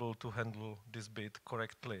was able to handle this bit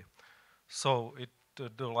correctly. So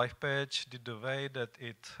the live patch did the way that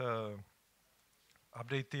it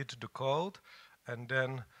updated the code, and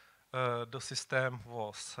then the system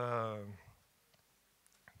was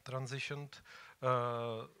transitioned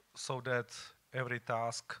so that every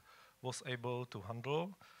task was able to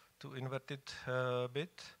handle to inverted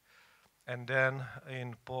bit. And then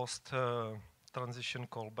in post-transition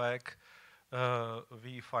callback,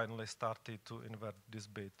 we finally started to invert this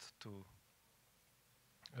bit to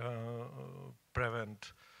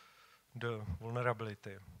prevent the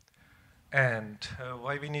vulnerability. And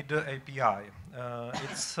why we need the API?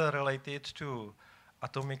 It's related to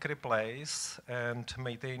atomic replace and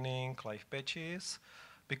maintaining live patches,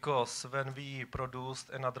 because when we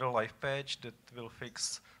produced another live patch that will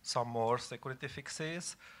fix some more security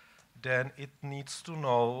fixes, then it needs to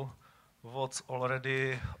know what's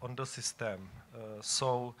already on the system.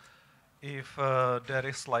 So if there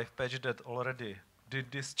is live patch that already did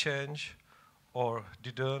this change or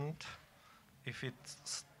didn't, if it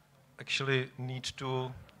actually needs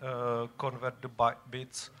to convert the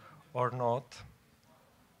bits or not,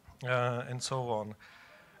 and so on.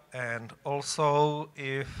 And also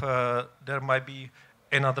if there might be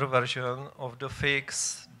another version of the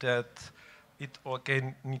fix that it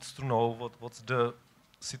again needs to know what's the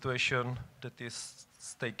situation that is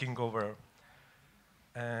taking over.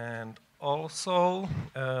 And also,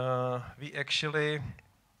 we actually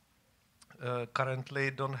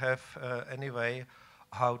currently don't have any way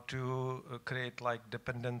how to create like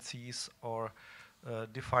dependencies or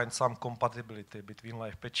define some compatibility between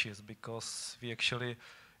live patches, because we actually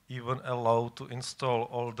even allow to install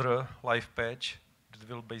older live patch that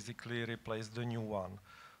will basically replace the new one.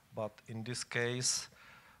 But in this case,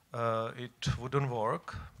 it wouldn't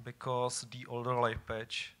work because the older live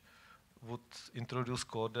patch would introduce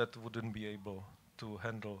code that wouldn't be able to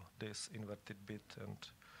handle this inverted bit, and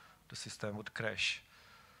the system would crash.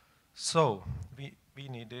 So we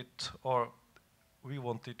needed, or we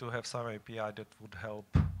wanted to have some API that would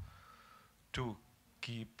help to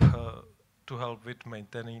keep, to help with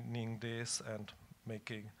maintaining this and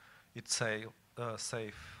making it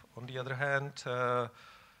safe. On the other hand,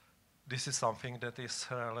 this is something that is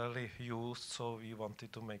rarely used, so we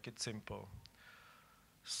wanted to make it simple.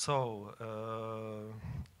 So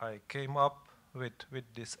I came up with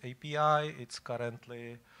this API. It's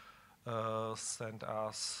currently sent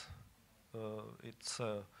us, its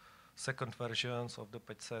second versions of the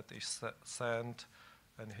patch set is sent,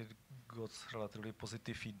 and it got relatively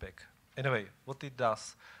positive feedback. Anyway, what it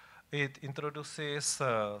does, it introduces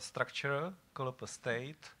a structure called a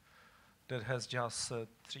state that has just 3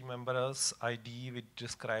 members, ID, which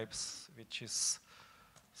describes, which is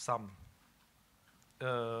some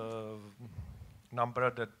number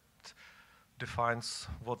that defines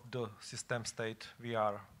what the system state we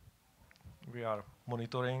are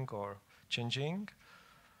monitoring or changing.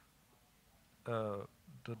 The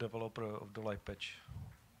developer of the live patch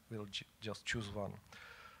will just choose one.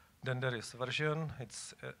 Then there is version.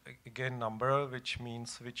 It's again number, which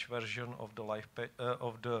means which version of the live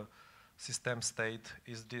of the system state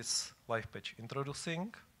is this live patch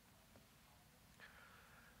introducing.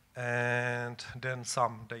 And then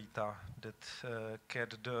some data that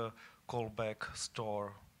get the callback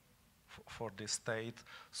store for this state,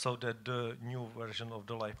 so that the new version of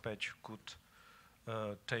the live patch could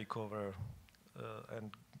take over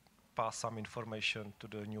and pass some information to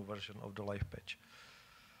the new version of the live patch.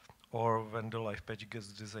 Or when the live patch gets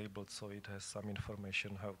disabled, so it has some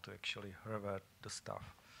information how to actually revert the stuff.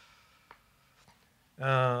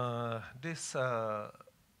 This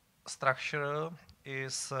structure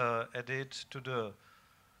is added to the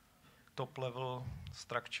top level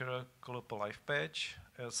structure called a live patch,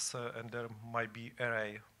 and there might be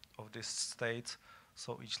array of these states,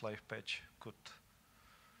 so each live patch could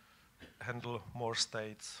handle more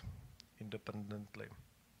states independently.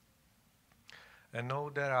 And now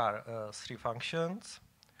there are 3 functions.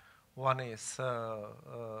 One is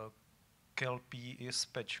KLP is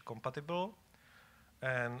patch compatible,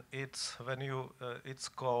 and it's when you it's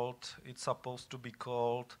supposed to be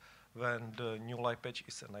called when the new live patch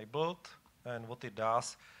is enabled. And what it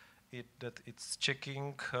does, it's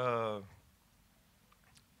checking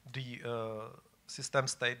the system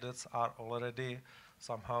state that are already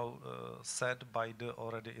somehow set by the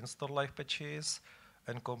already installed live patches,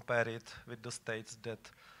 and compare it with the states that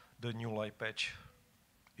the new live patch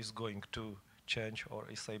is going to change or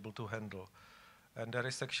is able to handle. And there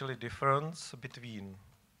is actually difference between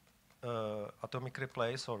atomic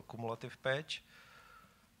replace or cumulative patch,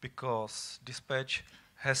 because this patch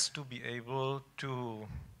has to be able to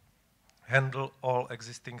handle all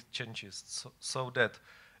existing changes, so that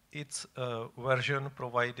its version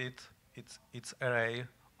provided, its array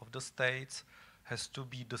of the states has to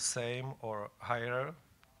be the same or higher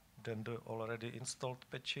than the already installed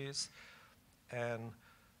patches, and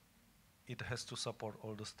it has to support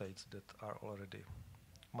all the states that are already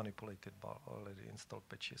manipulated by already installed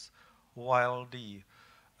patches. While the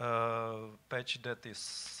patch that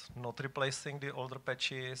is not replacing the older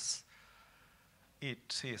patches,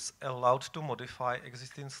 it is allowed to modify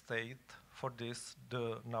existing state. For this,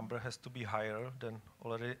 the number has to be higher than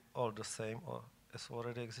already, or the same or as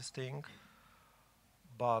already existing,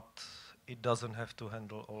 but it doesn't have to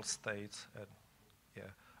handle all states. And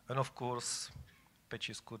yeah, and of course,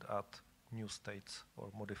 patches could add new states or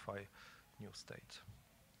modify new states.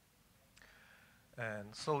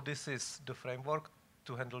 And so this is the framework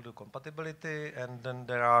to handle the compatibility, and then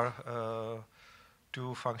there are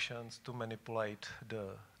 2 functions to manipulate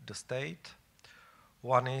the state.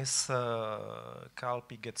 One is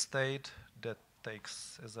KLP get state that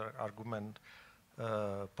takes as an argument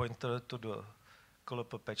pointer to the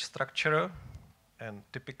KLP patch structure, and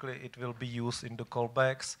typically it will be used in the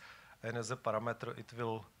callbacks, and as a parameter it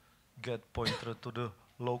will get pointer to the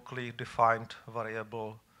locally defined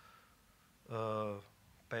variable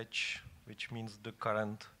patch, which means the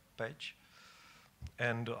current patch,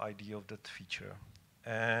 and the ID of that feature.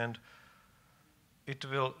 And it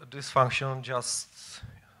will, this function just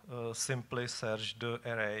simply search the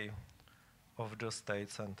array of the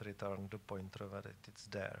states and return the pointer where it's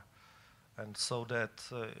there. And so that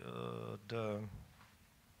the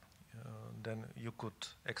then you could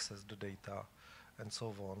access the data and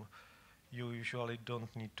so on. You usually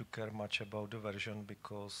don't need to care much about the version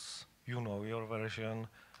because you know your version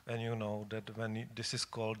and you know that when this is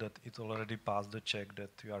called that it already passed the check that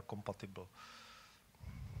you are compatible.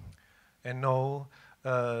 And now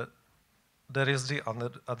there is the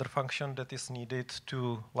other function that is needed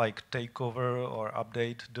to like take over or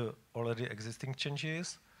update the already existing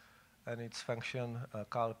changes. And its function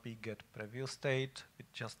callp get preview state. It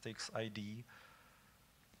just takes ID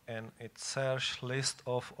and it search list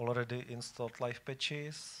of already installed live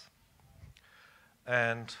patches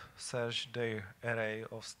and search the array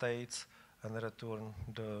of states and return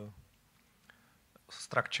the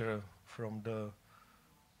structure from the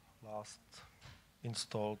last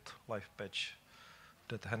installed live patch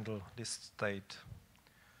that handle this state.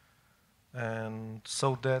 And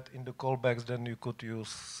so that in the callbacks then you could use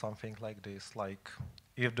something like this, like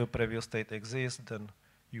if the previous state exists, then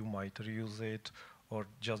you might reuse it or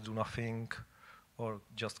just do nothing or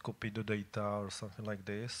just copy the data or something like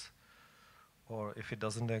this. Or if it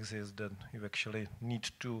doesn't exist, then you actually need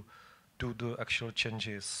to do the actual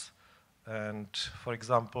changes. And for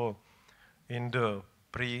example, in the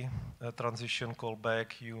pre-transition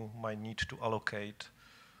callback, you might need to allocate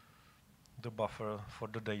the buffer for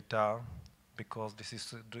the data because this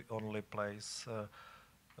is the only place,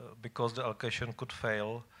 because the allocation could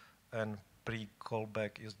fail and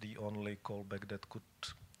pre-callback is the only callback that could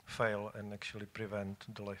fail and actually prevent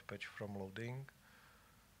the live patch from loading.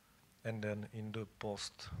 And then in the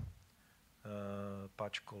post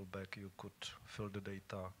patch callback, you could fill the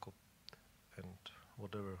data and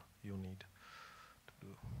whatever you need to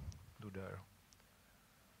do there.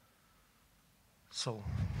 So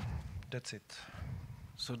that's it.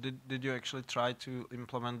 So did you actually try to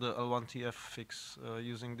implement the L1TF fix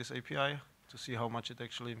using this API to see how much it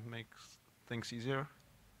actually makes things easier?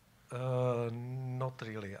 Not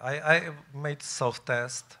really. I made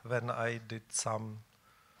self-test when I did some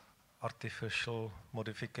artificial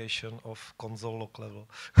modification of console log level.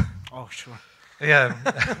 Oh, sure. Yeah.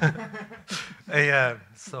 Yeah.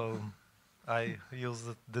 So I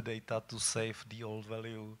used the data to save the old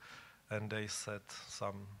value, and they set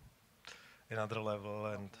some another level,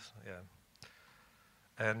 and yeah.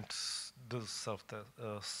 And the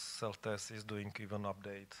self-test is doing even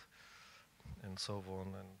update and so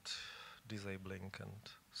on, and disabling, and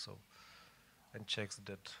so, and checks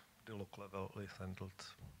that the log level is handled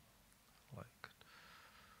like.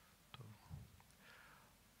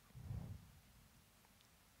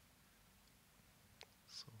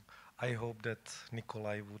 So I hope that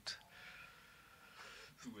Nikolai would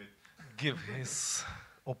give his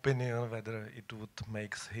opinion whether it would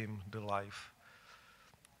make him the life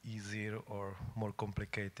easier or more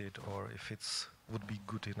complicated, or if it's would be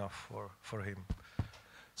good enough for him.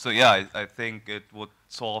 So yeah, I think it would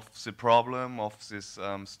solve the problem of this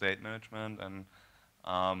state management, and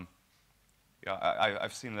yeah,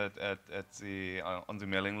 I've seen it at the on the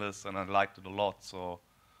mailing list, and I liked it a lot. So,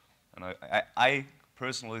 and I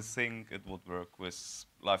personally think it would work with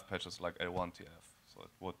live patches like L1TF. So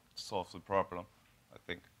it would solve the problem, I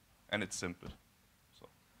think, and it's simple. So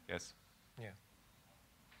yes. Yeah.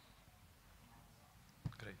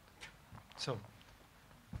 Great. So,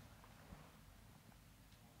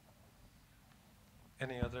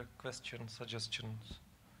 any other questions, suggestions?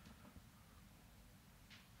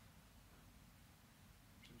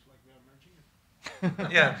 Seems like we are merging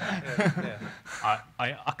it. Yeah. I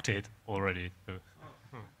acted already. So.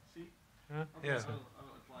 Oh, see? Yeah. Okay, Yeah. so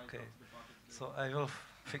I'll apply Okay. it to the bucket. So I will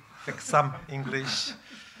fix some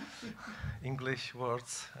English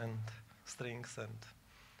words and strings and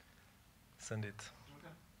send it.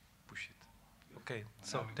 Okay. Push it. Okay.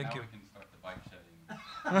 So thank you. Now we can start the bike shedding.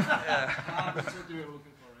 Ah, that's what we were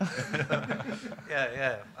looking for.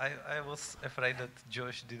 Yeah. I was afraid that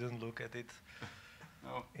Josh didn't look at it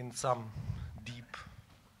in some deep.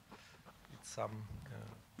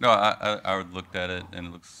 No, I looked at it and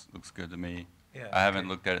it looks good to me. Yeah, I haven't okay.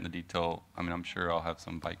 looked at it in the detail. I mean, I'm sure I'll have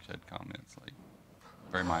some bike shed comments, like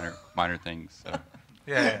very minor things. So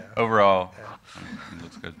Yeah. overall, Yeah. it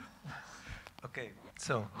looks good. Okay.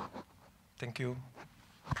 So thank you.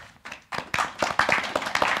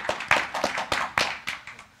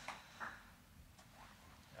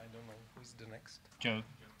 I don't know who's the next. Joe.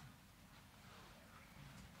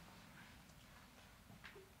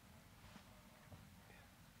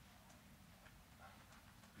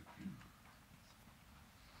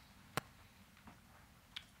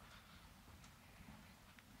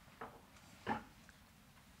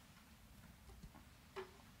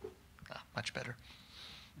 Much better.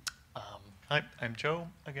 Hi, I'm Joe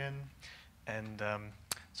again, and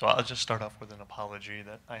So I'll just start off with an apology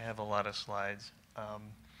that I have a lot of slides. I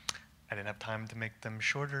didn't have time to make them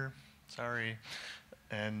shorter, sorry.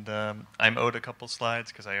 And I'm owed a couple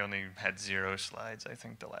slides because I only had 0 slides, I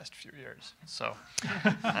think, the last few years. So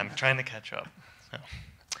I'm trying to catch up.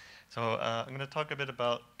 So I'm going to talk a bit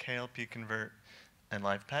about KLP convert and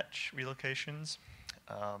live patch relocations.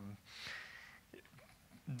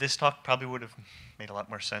 This talk probably would have made a lot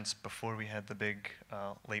more sense before we had the big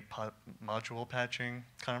late module patching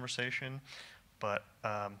conversation, but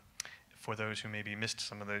for those who maybe missed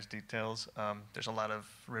some of those details, there's a lot of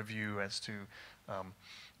review as to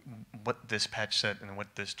what this patch set and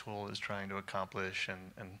what this tool is trying to accomplish,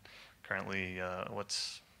 and currently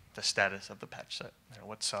what's the status of the patch set,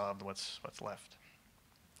 what's solved, what's left.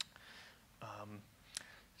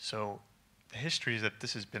 So the history is that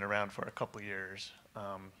this has been around for a couple of years.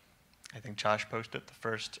 I think Josh posted the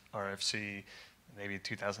first RFC maybe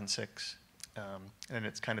 2006, and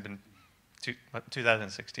it's kind of been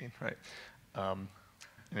 2016, right? And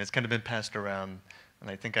it's kind of been passed around, and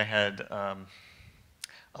I think I had a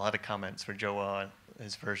lot of comments for Joa,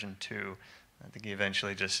 his version 2. I think he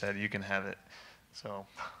eventually just said, "You can have it." So,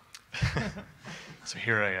 so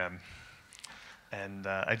here I am. And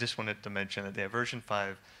I just wanted to mention that the version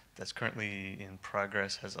 5 that's currently in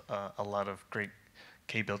progress has a lot of great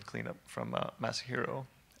K-build cleanup from Masahiro,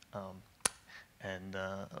 and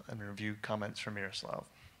review comments from Miroslav.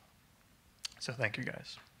 So thank you,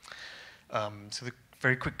 guys. So the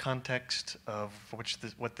very quick context of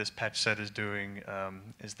what this patch set is doing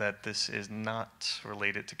is that this is not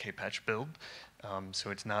related to K-patch build.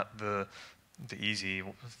 So it's not the easy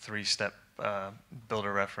 3-step build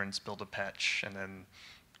a reference, build a patch, and then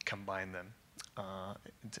combine them.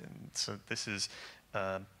 So this is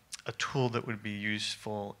a tool that would be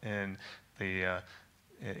useful in the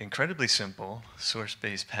incredibly simple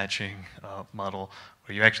source-based patching model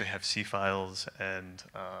where you actually have C files and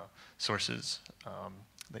sources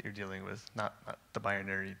that you're dealing with, not the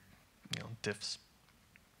binary diffs.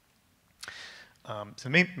 So the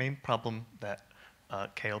main problem that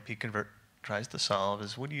KLP convert tries to solve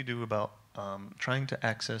is, what do you do about trying to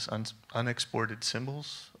access unexported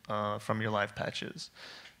symbols from your live patches?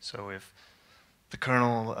 So if the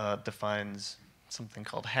kernel defines something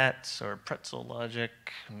called hats or pretzel logic,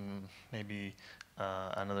 and maybe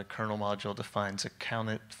another kernel module defines a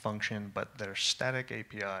countit function, but they're static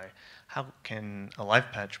API, how can a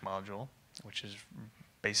live patch module, which is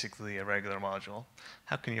basically a regular module,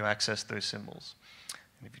 how can you access those symbols?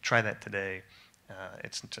 And if you try that today,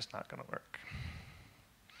 it's just not going to work.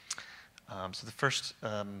 So the first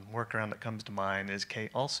workaround that comes to mind is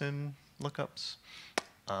k-alsyn lookups,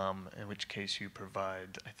 in which case you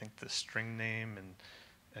provide, I think, the string name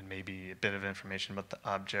and maybe a bit of information about the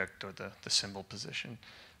object or the symbol position.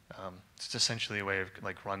 It's essentially a way of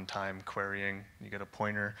like runtime querying. You get a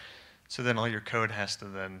pointer. So then all your code has to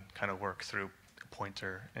then kind of work through a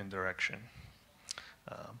pointer in direction.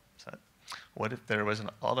 So what if there was an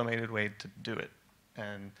automated way to do it?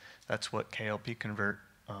 And that's what KLP convert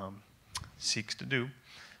seeks to do.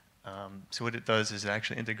 So what it does is it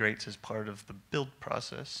actually integrates as part of the build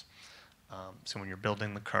process. So when you're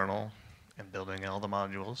building the kernel and building all the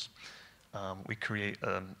modules, we create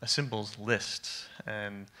a symbols list,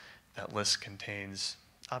 and that list contains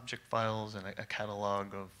object files and a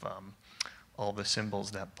catalog of all the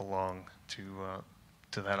symbols that belong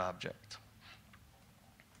to that object.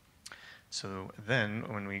 So then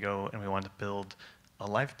when we go and we want to build a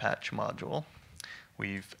live patch module,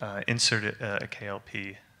 we've inserted a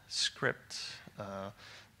KLP script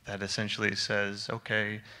that essentially says,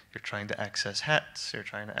 okay, you're trying to access hats, you're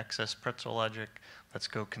trying to access pretzel logic, let's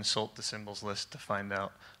go consult the symbols list to find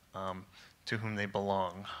out to whom they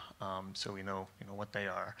belong, so we know what they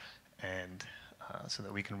are, and so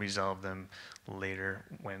that we can resolve them later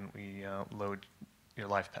when we load your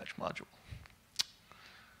live patch module.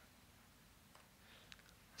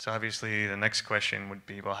 So obviously the next question would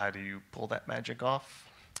be, well, how do you pull that magic off?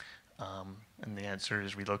 And the answer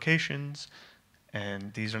is relocations.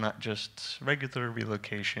 And these are not just regular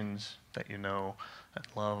relocations that you know and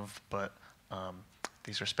love, but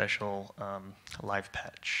these are special live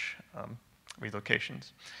patch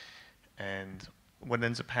relocations. And what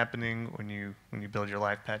ends up happening when you build your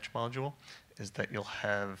live patch module is that you'll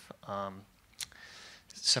have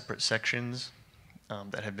separate sections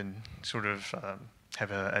that have been sort of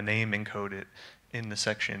have a name encoded in the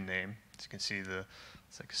section name. As you can see,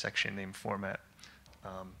 it's like a section name format.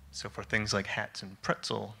 So for things like hats and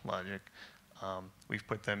pretzel logic, we've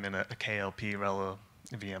put them in a KLP rel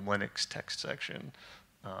VM Linux text section.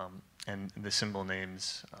 and the symbol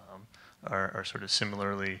names are sort of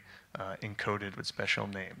similarly encoded with special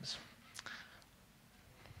names.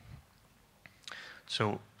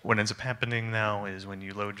 So what ends up happening now is when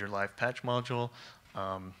you load your live patch module,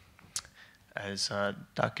 as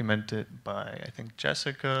documented by, I think,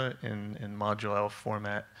 Jessica in module L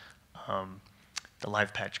format, the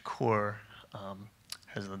live patch core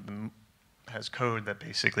has code that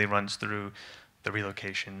basically runs through the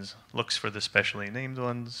relocations, looks for the specially named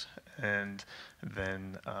ones, and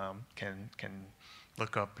then can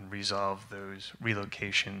look up and resolve those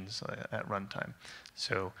relocations at runtime.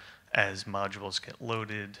 So as modules get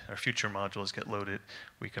loaded, or future modules get loaded,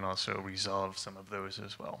 we can also resolve some of those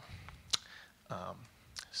as well.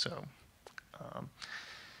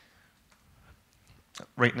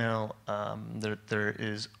 Right now, there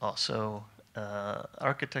is also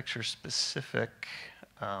architecture-specific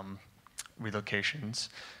relocations,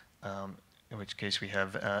 in which case we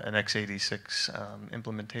have an x86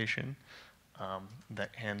 implementation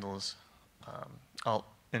that handles alt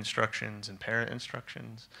instructions and parent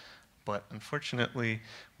instructions, but unfortunately,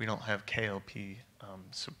 we don't have KLP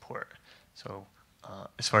support. So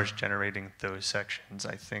as far as generating those sections,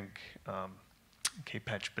 I think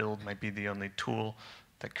kpatch build might be the only tool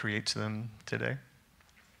that creates them today.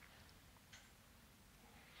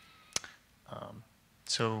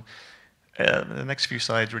 The next few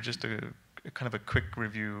slides were just a kind of a quick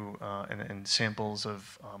review and samples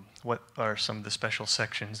of what are some of the special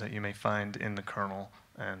sections that you may find in the kernel,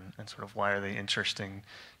 and sort of why are they interesting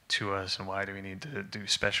to us, and why do we need to do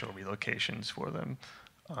special relocations for them.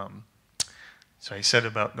 So I said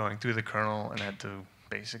about going through the kernel and had to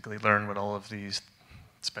basically learn what all of these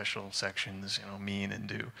special sections, mean and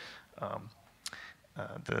do.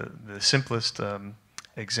 The simplest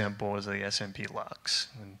example is the SMP locks.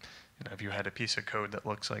 And if you had a piece of code that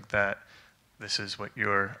looks like that, this is what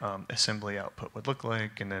your assembly output would look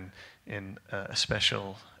like. And then in a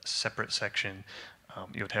special separate section,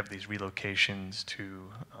 you would have these relocations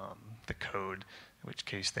to the code, in which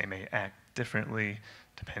case they may act differently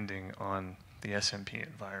depending on the SMP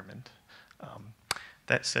environment.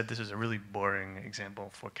 That said, this is a really boring example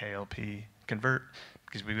for KLP convert,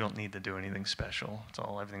 because we don't need to do anything special.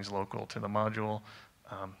 Everything's local to the module.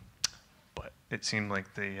 But it seemed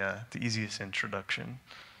like the easiest introduction.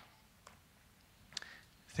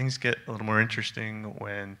 Things get a little more interesting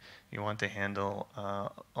when you want to handle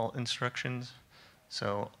alt instructions.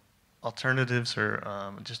 So alternatives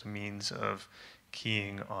are just a means of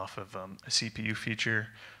keying off of a CPU feature,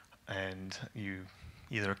 and you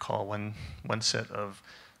either call one set of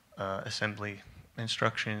assembly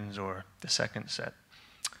instructions or the second set.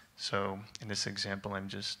 So in this example, I'm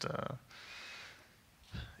just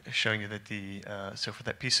showing you that so for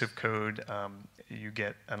that piece of code, you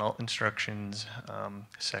get an alt instructions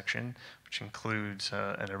section, which includes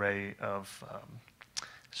an array of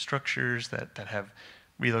structures that have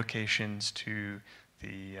relocations to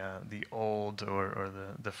the old or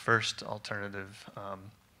the first alternative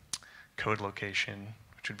code location,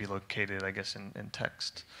 which would be located, I guess, in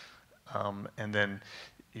text. And then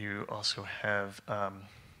you also have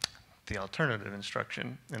the alternative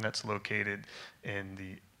instruction, and that's located in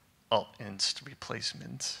the alt-inst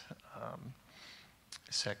replacement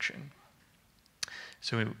section.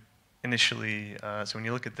 So initially, so when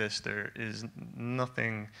you look at this, there is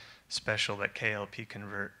nothing special that KLP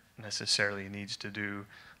convert necessarily needs to do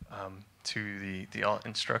to the alt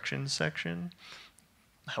instructions section.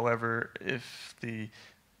 However, if the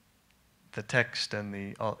text and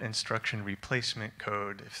the alt instruction replacement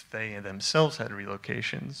code, if they themselves had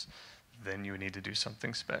relocations, then you would need to do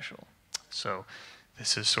something special. So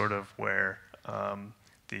this is sort of where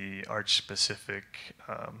the arch-specific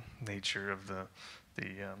nature of the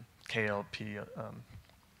KLP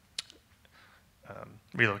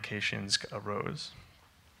relocations arose.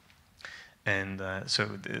 And so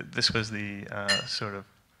this was the sort of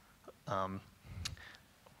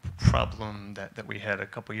problem that we had a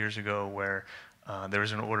couple years ago, where there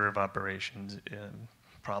was an order of operations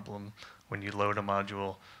problem. When you load a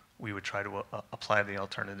module, we would try to apply the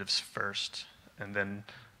alternatives first, and then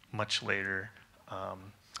much later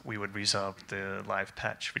we would resolve the live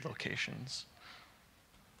patch relocations.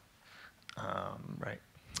 Right.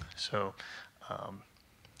 So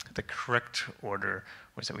the correct order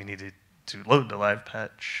was that we needed to load the live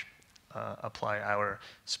patch, apply our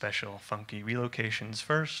special funky relocations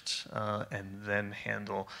first, and then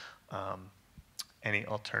handle any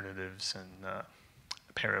alternatives and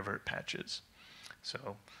paravert patches.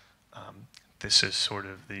 So this is sort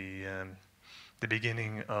of the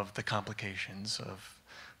beginning of the complications of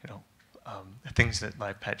things that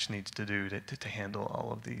live patch needs to do to handle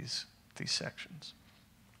all of these sections.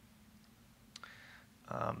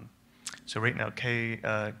 So right now,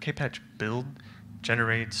 Kpatch build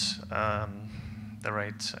generates the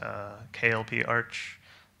right KLP arch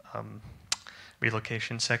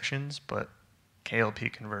relocation sections, but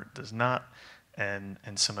KLP convert does not, and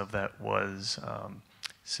some of that was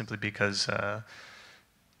simply because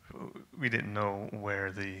we didn't know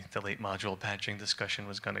where the late module patching discussion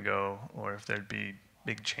was going to go, or if there'd be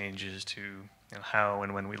big changes to how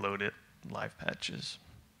and when we load it live patches.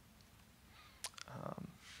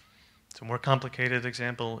 So a more complicated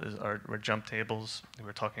example is our jump tables. We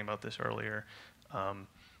were talking about this earlier.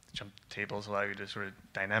 Jump tables allow you to sort of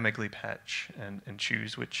dynamically patch and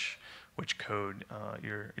choose which code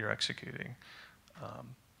you're executing.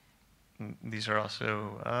 These are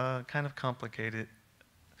also kind of complicated.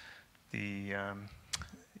 When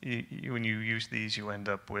you use these, you end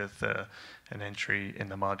up with an entry in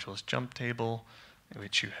the module's jump table, in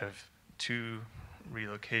which you have 2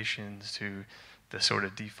 relocations to the sort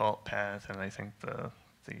of default path, and I think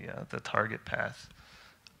the target path.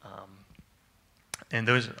 And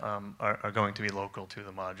those are going to be local to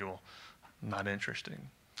the module, not interesting.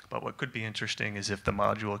 But what could be interesting is if the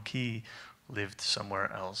module key lived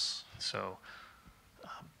somewhere else. So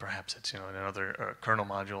perhaps it's in another kernel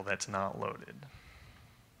module that's not loaded.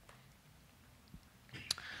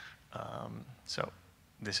 So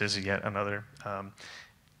this is yet another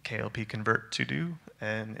KLP convert to do,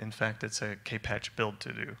 and in fact it's a Kpatch build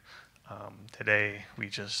to do. Today we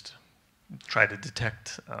just try to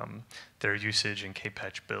detect their usage in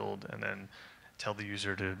Kpatch build and then tell the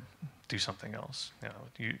user to do something else.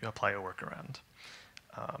 You apply a workaround.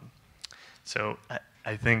 So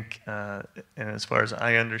I think, and as far as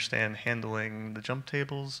I understand handling the jump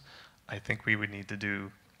tables, I think we would need to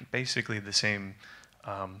do basically the same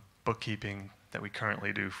bookkeeping that we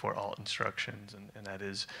currently do for alt instructions, and that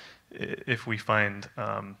is, if we find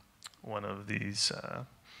one of these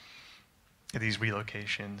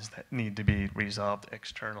relocations that need to be resolved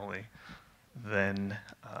externally, then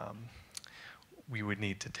we would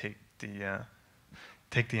need to take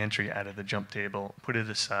the entry out of the jump table, put it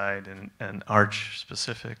aside in an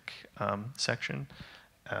arch-specific section,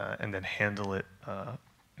 and then handle it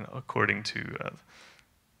according to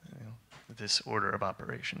this order of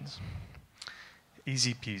operations.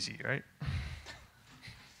 Easy peasy, right?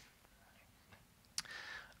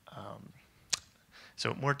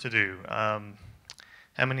 So more to do. How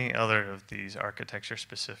many other of these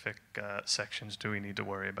architecture-specific sections do we need to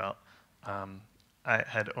worry about? I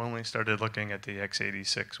had only started looking at the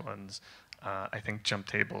x86 ones. I think jump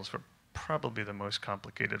tables were probably the most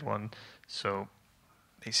complicated one. So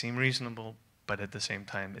they seem reasonable, but at the same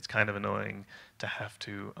time, it's kind of annoying to have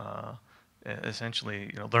to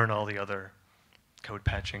essentially learn all the other code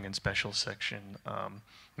patching and special section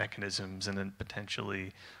mechanisms, and then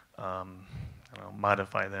potentially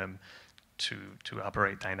modify them to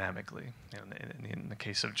operate dynamically. In the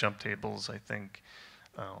case of jump tables, I think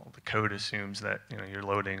the code assumes that you're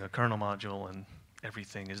loading a kernel module and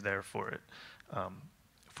everything is there for it.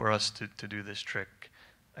 For us to do this trick,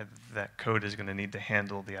 that code is going to need to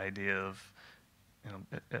handle the idea of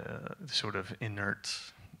sort of inert,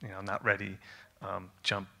 not ready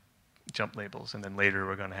jump labels, and then later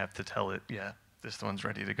we're going to have to tell it, yeah, this one's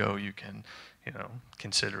ready to go. You can,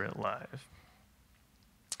 consider it live.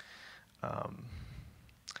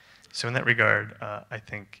 So in that regard, I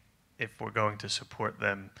think if we're going to support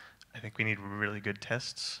them, I think we need really good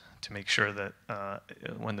tests to make sure that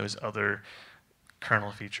when those other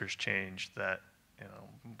kernel features change, that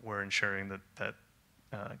we're ensuring that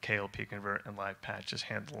KLP convert and live patch is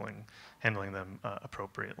handling them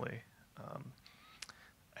appropriately.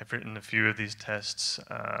 I've written a few of these tests,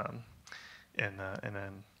 and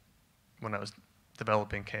then when I was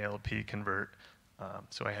developing KLP convert,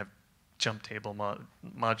 so I have jump table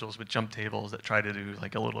modules with jump tables that try to do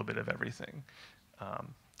like a little bit of everything.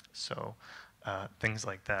 So things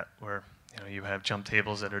like that, where you have jump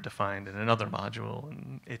tables that are defined in another module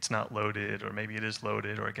and it's not loaded, or maybe it is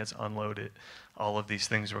loaded or it gets unloaded. All of these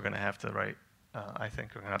things we're going to have to write. I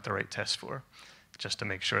think we're going to have to write tests for, just to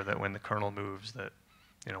make sure that when the kernel moves, that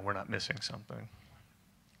we're not missing something.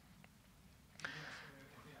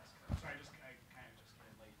 Sorry, I kind of just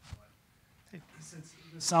came late. But Since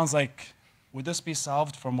this sounds like, would this be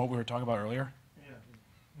solved from what we were talking about earlier? Yeah.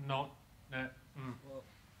 Not.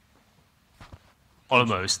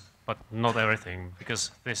 Almost, but not everything,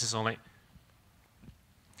 because this is only.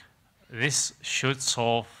 This should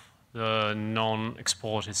solve the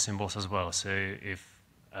non-exported symbols as well. So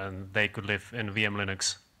and they could live in VM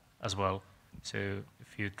Linux as well. So if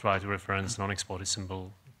if you try to reference non-exported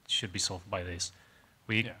symbol, it should be solved by this.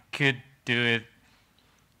 We Yeah. could do it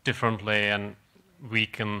differently and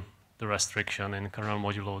weaken the restriction in kernel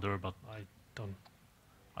module loader, but I don't.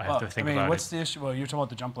 I have to think I mean, about what's it. the issue? Well, you're talking about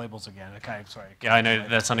the jump labels again. Okay, sorry. Yeah, I know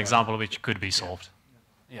that's an example which could be solved.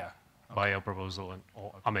 Yeah. By a proposal and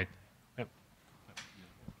or I mean, yep.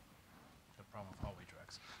 The problem with hallway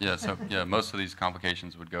tracks. Yeah, so yeah, most of these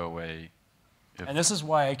complications would go away if And this is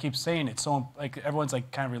why I keep saying it's so, like, everyone's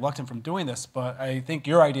like kind of reluctant from doing this, but I think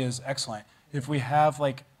your idea is excellent. If we have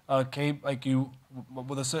like a cable, like you,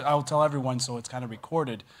 with this, I'll tell everyone so it's kind of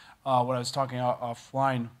recorded. What I was talking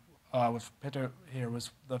offline with Peter here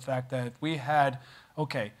was the fact that if we had,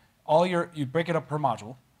 okay, you break it up per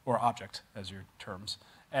module or object as your terms,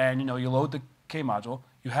 and you load the K module.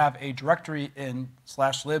 You have a directory in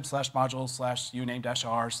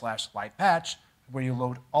 /lib/module/uname-r/live patch where you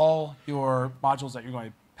load all your modules that you're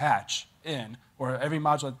going to patch in, or every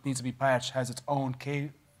module that needs to be patched has its own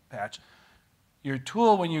K patch. Your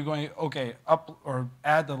tool, when you're going, okay, up or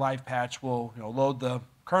add the live patch, will load the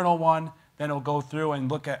kernel one, then it'll go through and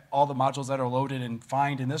look at all the modules that are loaded and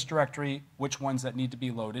find in this directory which ones that need to be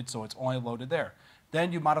loaded, so it's only loaded there.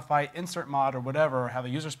 Then you modify insert mod or whatever, or have a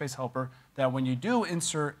user space helper that when you do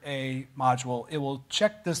insert a module, it will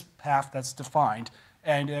check this path that's defined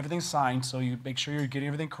and everything's signed, so you make sure you're getting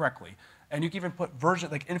everything correctly. And you can even put version,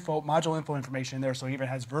 like module info information in there, so it even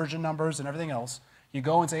has version numbers and everything else. You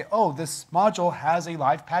go and say, oh, this module has a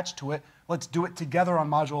live patch to it. Let's do it together on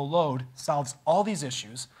module load. Solves all these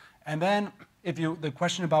issues. And then if the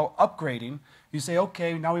question about upgrading, you say,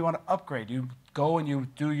 okay, now we want to upgrade. You go and you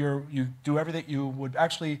do everything. You would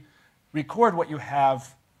actually record what you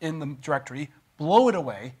have in the directory, blow it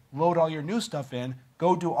away, load all your new stuff in,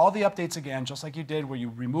 go do all the updates again, just like you did where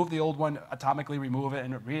you remove the old one, atomically remove it,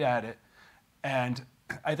 and re-add it. And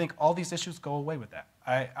I think all these issues go away with that.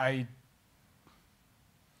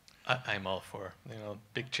 I'm all for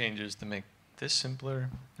big changes to make this simpler,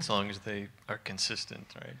 as long as they are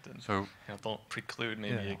consistent, right? And So don't preclude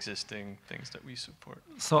maybe existing things that we support.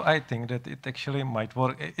 So I think that it actually might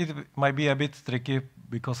work. It might be a bit tricky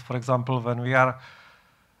because, for example, when we are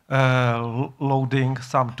loading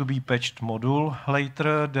some to be patched module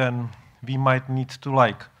later, then we might need to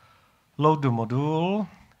load the module,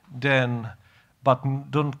 then but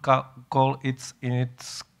don't call it in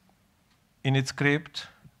its script.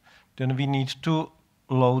 Then we need to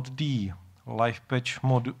load the live patch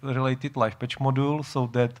related live patch module so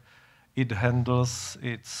that it handles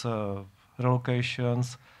its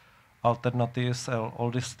relocations, alternatives, all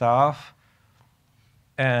this stuff,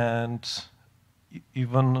 and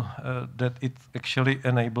even that it actually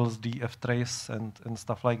enables the ftrace and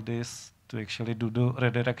stuff like this to actually do the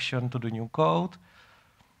redirection to the new code.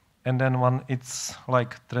 And then when it's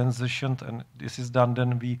transitioned and this is done,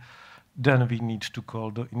 then we need to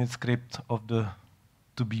call the init script of the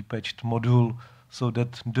to be patched module so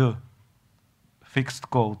that the fixed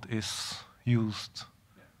code is used.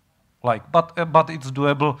 But it's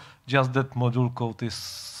doable. Just that module code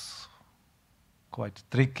is quite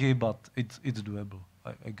tricky, but it's doable,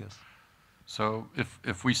 I guess. So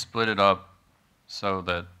if we split it up so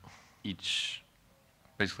that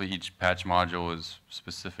basically each patch module is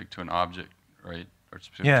specific to an object, right, or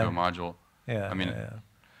specific to a module. Yeah. I mean, yeah.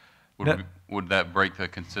 would that break the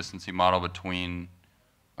consistency model between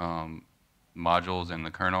modules and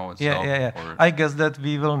the kernel itself? Yeah. Or? I guess that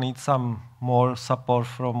we will need some more support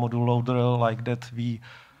from module loader, like that we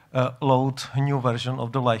load a new version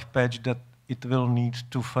of the live patch, that it will need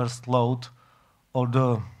to first load all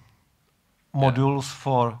the modules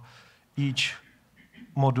for each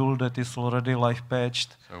module that is already live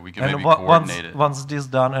patched. So we can maybe coordinate it. Once this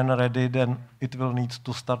done and ready, then it will need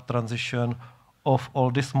to start transition of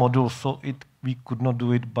all these modules. So we could not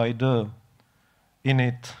do it by the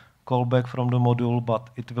init callback from the module, but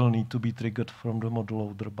it will need to be triggered from the module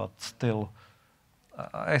loader. But still,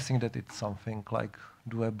 I think that it's something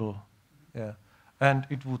doable. Yeah, and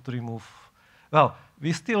it would remove. Well,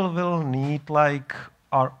 we still will need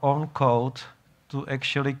our own code to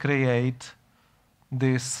actually create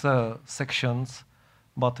these sections,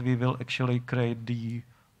 but we will actually create the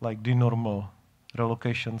normal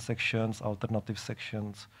relocation sections, alternative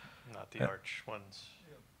sections. Not the Arch ones.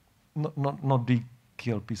 Not the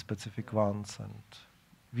KLP specific ones, and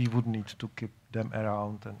we would need to keep them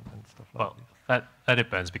around and stuff like this. Well, that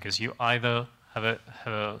depends, because you either have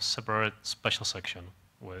a separate special section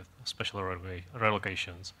with special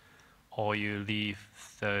relocations, or you leave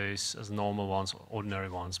those as normal ones, or ordinary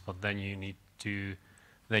ones, but then you need to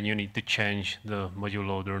change the module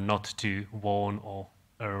loader not to warn or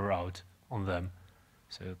error out on them.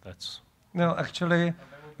 So that's No, actually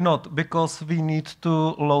not, because we need to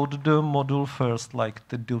load the module first, like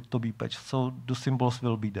the to be patched, so the symbols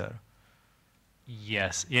will be there.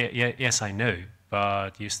 Yes, yes, I know,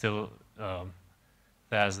 but you still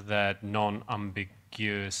there's that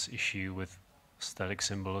non-ambiguous issue with static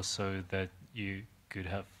symbols, so that you could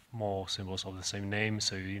have more symbols of the same name.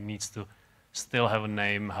 So you need to still have a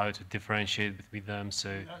name, how to differentiate between them. So,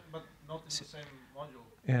 but not in the same module.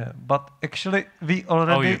 Yeah, but actually we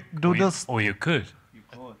already do this. Or you could. You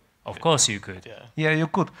could. Of course you could. Yeah. Yeah, you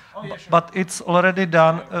could. Oh, yeah, sure. But it's already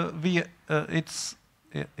done. But it.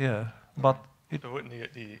 But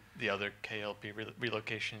wouldn't the other KLP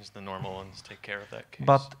relocations, the normal ones, take care of that case?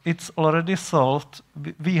 But it's already solved.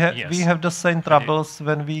 We Yes. have the same troubles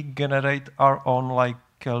when we generate our own like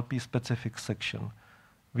KLP specific section.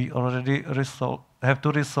 We already have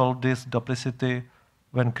to resolve this duplicity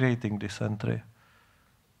when creating this entry.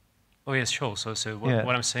 Oh yes, sure. So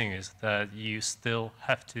what I'm saying is that you still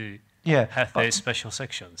have to have those special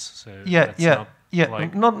sections. So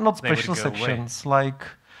not special sections. Like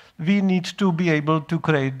we need to be able to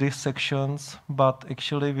create these sections, but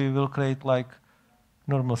actually we will create like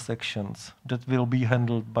normal sections that will be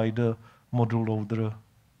handled by the module loader.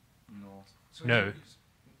 No.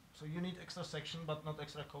 So you need extra section, but not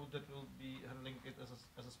extra code that will be handling it as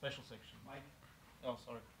a special section. Oh,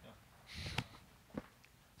 sorry. Yeah.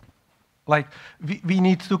 Like we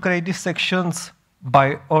need to create these sections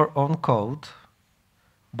by our own code,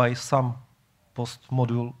 by some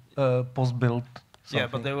post-module, post-build. Yeah,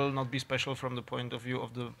 but they will not be special from the point of view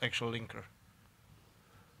of the actual linker.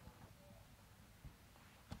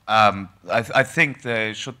 I think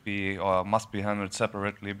they should be or must be handled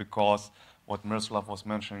separately, because what Miroslav was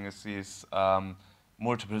mentioning is these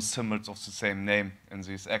multiple symbols of the same name, and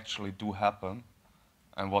these actually do happen.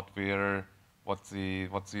 And what these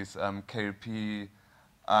KLP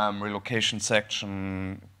relocation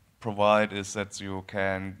section provide is that you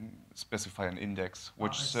can specify an index,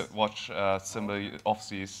 which symbol of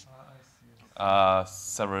these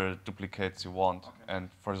several duplicates you want, and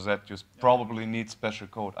for that you probably need special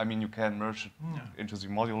code. I mean, you can merge it into the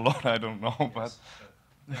module load. I don't know, but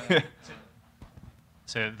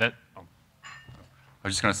so that. I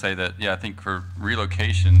was just going to say that, yeah, I think for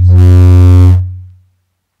relocations,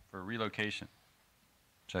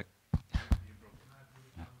 check.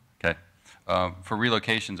 Okay. For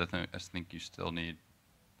relocations, I think you still need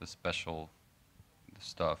the special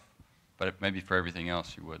stuff, but maybe for everything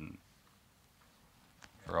else you wouldn't.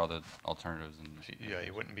 For all the alternatives. Yeah,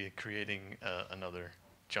 you wouldn't be creating another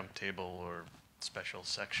jump table or special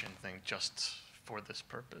section thing just for this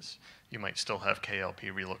purpose. You might still have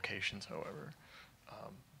KLP relocations, however,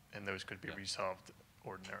 and those could be resolved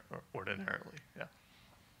ordinarily. Yeah.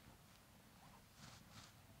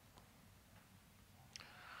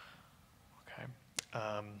 Okay.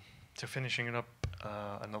 So finishing it up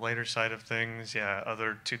on the lighter side of things, yeah,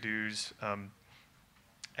 other to-dos.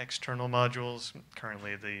 External modules,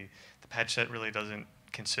 currently the patch set really doesn't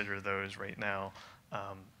consider those right now.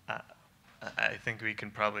 I think we can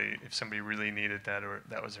probably, if somebody really needed that or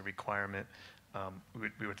that was a requirement, we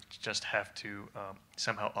would just have to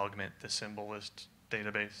somehow augment the symbol list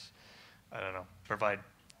database. I don't know, provide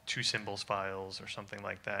 2 symbols files or something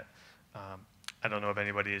like that. I don't know if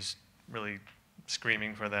anybody is really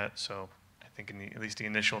screaming for that, so I think in at least the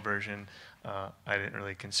initial version, I didn't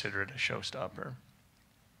really consider it a showstopper.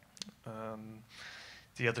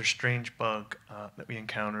 The other strange bug that we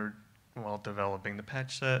encountered while developing the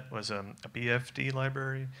patch set was a BFD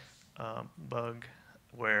library bug,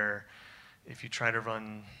 where if you try to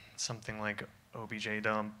run something like obj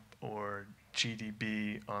dump or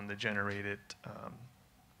GDB on the generated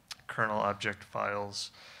kernel object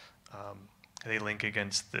files, they link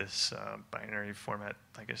against this binary format,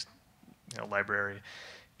 I guess, library.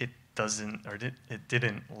 It doesn't, or it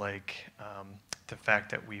didn't like the fact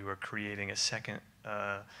that we were creating a second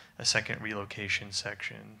relocation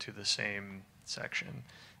section to the same section.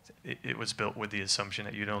 It was built with the assumption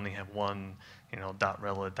that you'd only have one,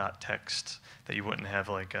 .rela.text, that you wouldn't have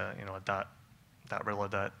like a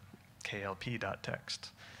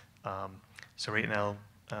 .rela.klp.text. So right now,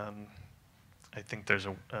 I think there's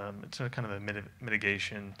it's a kind of a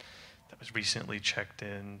mitigation that was recently checked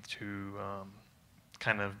in to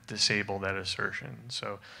kind of disable that assertion.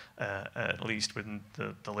 So at least within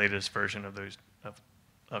the latest version of those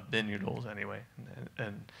of bin-utils anyway,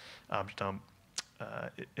 and objdump,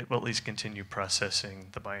 it will at least continue processing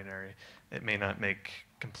the binary. It may not make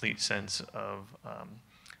complete sense of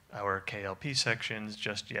our KLP sections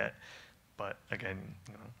just yet, but again,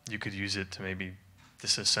 you could use it to maybe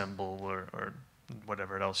disassemble or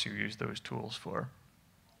whatever else you use those tools for.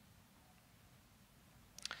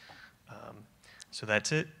 So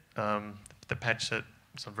that's it. The patch set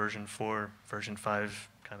is on version 4, version 5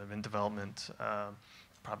 kind of in development.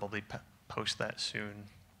 Probably post that soon.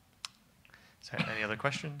 Is there any other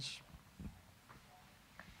questions?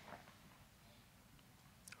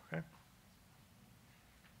 Okay.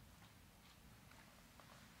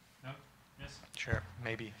 No? Yes? Sure,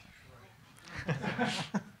 maybe.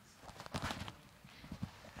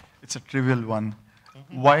 It's a trivial one.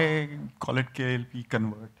 Why call it KLP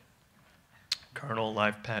convert? Kernel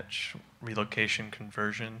live patch relocation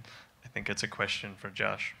conversion. I think it's a question for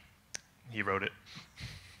Josh. He wrote it.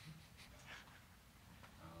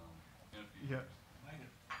 Yeah.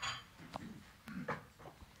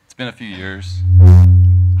 It's been a few years.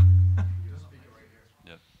 Yep,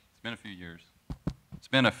 it's been a few years. It's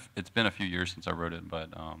been a few years since I wrote it, but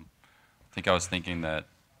I think I was thinking that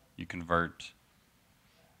you convert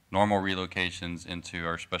normal relocations into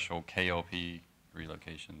our special KLP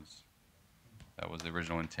relocations. That was the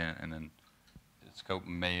original intent, and then the scope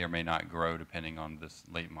may or may not grow depending on this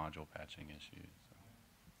late module patching issue. So.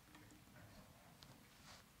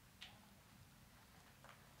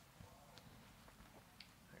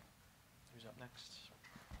 Who's up next?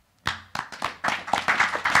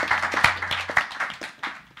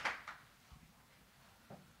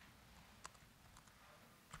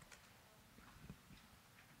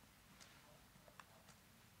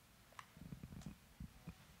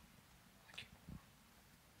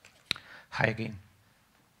 Hi again.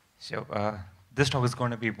 So this talk is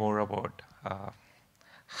going to be more about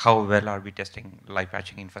how well are we testing live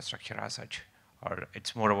patching infrastructure as such, or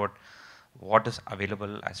it's more about what is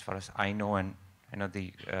available as far as I know, and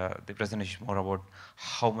the presentation is more about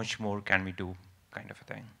how much more can we do, kind of a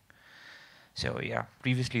thing. So yeah,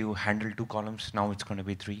 previously you handled 2 columns, now it's going to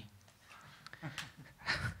be 3.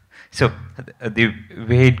 So the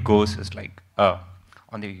way it goes is like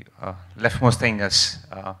on the leftmost thing is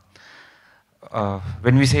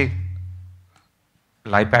when we say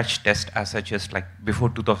live patch test as such is like before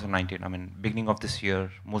 2019, I mean beginning of this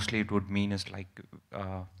year, mostly it would mean is like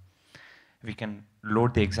we can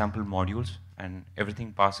load the example modules and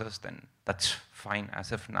everything passes, then that's fine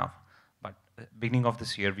as of now. But beginning of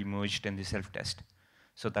this year, we merged in the self-test.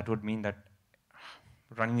 So that would mean that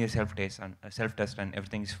running a self-test and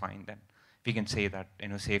everything is fine, then we can say that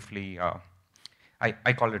safely.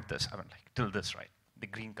 I call it this. I mean like till this, right? The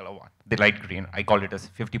green color one, the light green. I call it as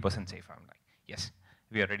 50% safe. I'm like, yes,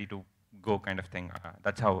 we are ready to go, kind of thing.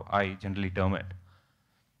 That's how I generally term it.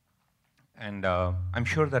 And I'm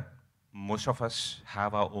sure that most of us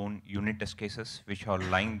have our own unit test cases which are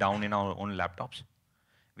lying down in our own laptops,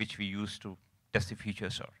 which we use to test the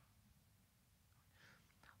features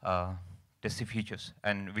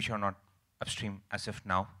and which are not upstream as of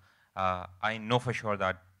now. I know for sure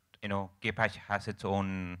that Kpatch has its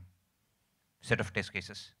own set of test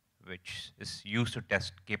cases which is used to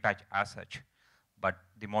test Kpatch as such, but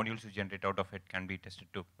the modules you generate out of it can be tested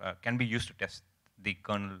to can be used to test the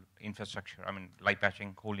kernel infrastructure. I mean, live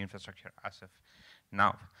patching whole infrastructure as of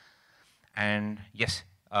now. And yes,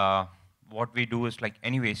 what we do is like,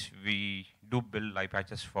 anyways, we do build live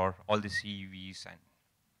patches for all the CEVs and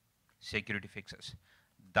security fixes.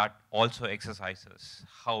 That also exercises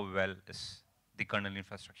how well is the kernel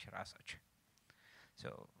infrastructure as such.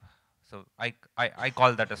 So I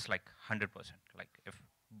call that as like 100%. Like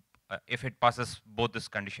if it passes both this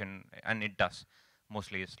condition, and it does,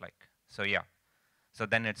 mostly it's like, so yeah. So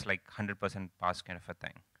then it's like 100% pass kind of a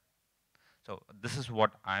thing. So this is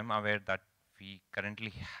what I'm aware that we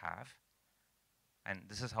currently have, and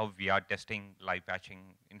this is how we are testing live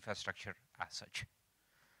patching infrastructure as such.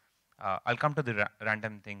 I'll come to the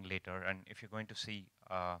random thing later, and if you're going to see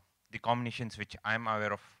the combinations which I'm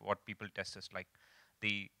aware of what people test is like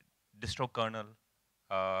the distro kernel,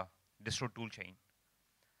 distro toolchain,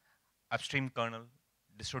 upstream kernel,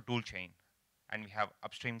 distro toolchain, and we have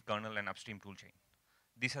upstream kernel and upstream toolchain.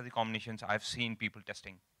 These are the combinations I've seen people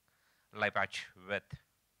testing live patch with.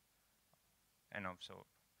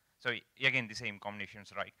 So again, the same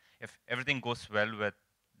combinations, right? If everything goes well with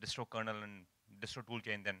distro kernel and distro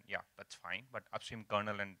toolchain, then yeah, that's fine. But upstream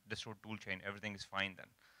kernel and distro toolchain, everything is fine, then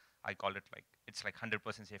I call it like, it's like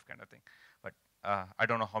 100% safe kind of thing. But I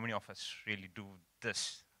don't know how many of us really do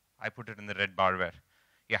this. I put it in the red bar where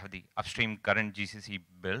you have the upstream current GCC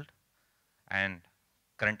build and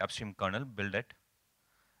current upstream kernel, build it.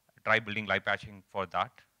 Try building live patching for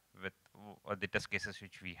that with the test cases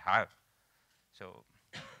which we have. So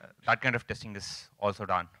that kind of testing is also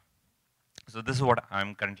done. So this is what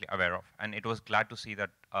I'm currently aware of. And it was glad to see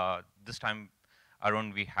that this time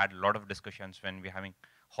around we had a lot of discussions when we're having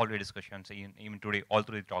hallway discussions, even today, all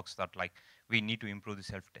through the talks, that like we need to improve the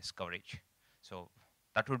self-test coverage. So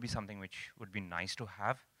that would be something which would be nice to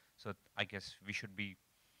have. So I guess we should be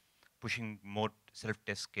pushing more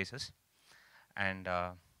self-test cases. And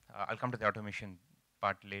I'll come to the automation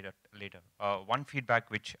part later. One feedback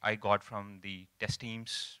which I got from the test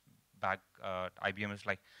teams back at IBM is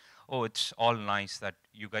like, oh, it's all nice that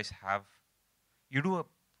you guys you do a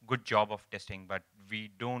good job of testing, but we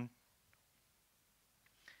don't.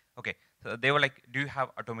 Okay, so they were like, do you have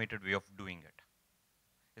automated way of doing it?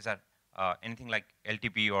 Is that anything like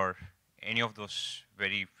LTP or any of those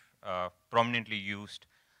very prominently used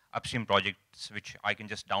upstream projects which I can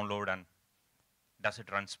just download and does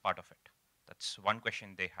it runs part of it? That's one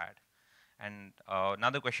question they had. And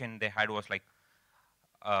another question they had was like,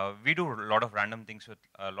 we do a lot of random things with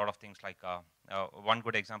a lot of things like, one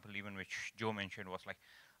good example even which Joe mentioned was like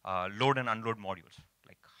load and unload modules,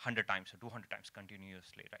 like 100 times or 200 times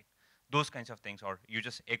continuously, right? Those kinds of things, or you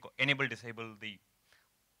just enable, disable the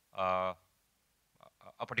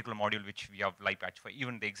a particular module which we have live patch for.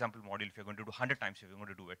 Even the example module, if you're going to do 100 times, if you're going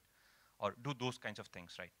to do it, or do those kinds of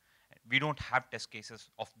things, right? We don't have test cases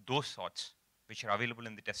of those sorts which are available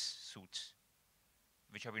in the test suites,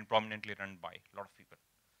 which have been prominently run by a lot of people.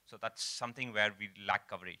 So that's something where we lack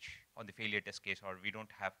coverage on the failure test case, or we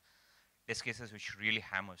don't have test cases which really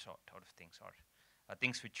hammers out of things, or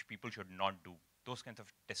things which people should not do. Those kinds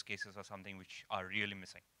of test cases are something which are really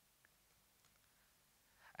missing.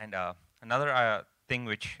 And another thing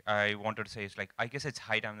which I wanted to say is like, I guess it's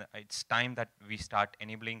time that we start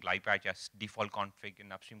enabling live patch as default config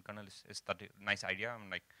in upstream kernel. Is that a nice idea? I'm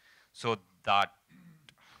like, so that,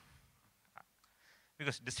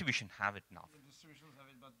 because distribution have it now. The distributions have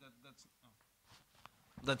it, but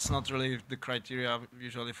that's not really the criteria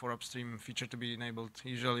usually for upstream feature to be enabled.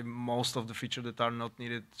 Usually most of the features that are not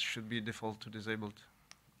needed should be default to disabled.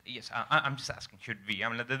 Yes, I'm just asking, should we? I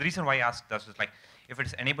mean, the reason why I asked this is like, if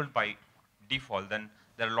it's enabled by default, then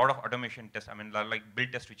there are a lot of automation tests. I mean, like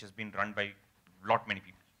build test which has been run by many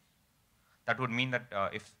people. That would mean that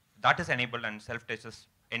if that is enabled and self-test is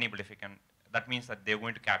enabled, if you can, that means that they're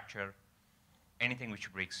going to capture anything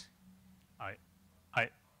which breaks.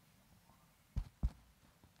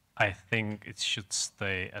 I think it should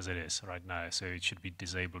stay as it is right now. So it should be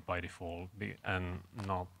disabled by default, and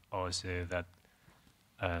not also that,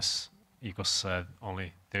 as Igor said,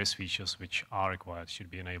 only those features which are required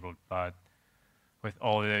should be enabled. But with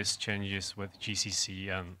all those changes with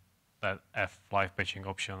GCC and that F live patching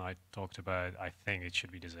option I talked about, I think it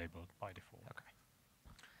should be disabled by default. Okay.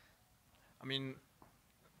 I mean,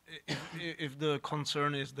 if the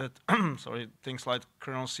concern is that, sorry, things like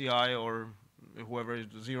kernel CI or whoever is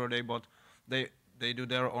the zero-day bot, they do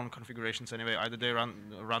their own configurations anyway. Either they run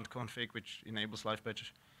config, which enables live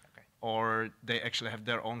patches, or they actually have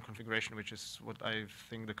their own configuration, which is what I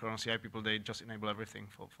think the kernel CI people, they just enable everything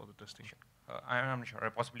for the testing. Sure. I'm not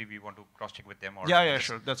sure. Possibly we want to cross-check with them. Or yeah,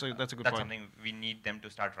 sure. That's a good point. That's something we need them to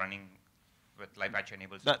start running with live patch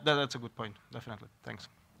enables. That's a good point, definitely. Thanks.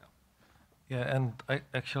 Yeah, and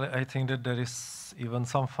I think that there is even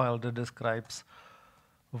some file that describes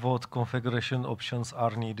what configuration options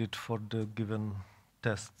are needed for the given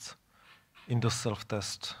tests in the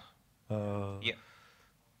self-test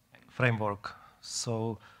framework.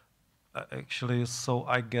 So so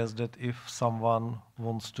I guess that if someone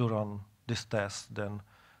wants to run this test, then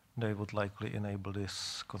they would likely enable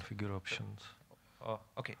these configure options.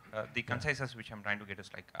 Okay, the conciseness which I'm trying to get is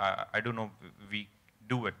like, I don't know we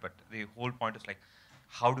do it, but the whole point is like,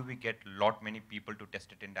 how do we get many people to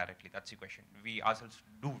test it indirectly? That's the question. We ourselves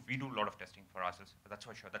do a lot of testing for ourselves. That's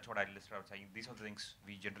for sure. That's what I listed out saying. These are the things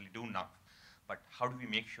we generally do now. But how do we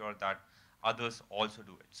make sure that others also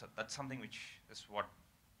do it? So that's something which is what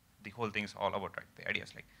the whole thing is all about, right? The idea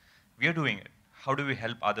is like, we are doing it. How do we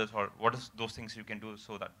help others, or what is those things you can do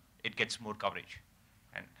so that it gets more coverage?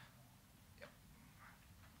 And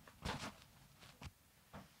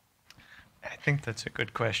I think that's a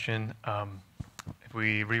good question. If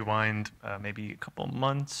we rewind maybe a couple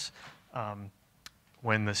months,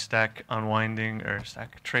 when the stack unwinding or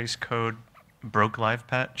stack trace code broke live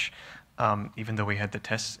patch, even though we had the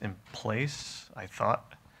tests in place, I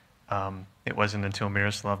thought it wasn't until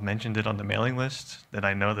Miroslav mentioned it on the mailing list that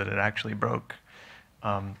I know that it actually broke.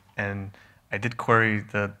 And I did query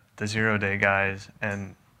the 0-day guys,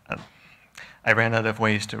 and I ran out of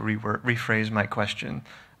ways to rephrase my question.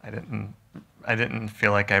 I didn't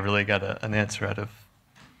feel like I really got an answer out of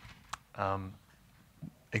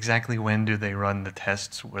exactly when do they run the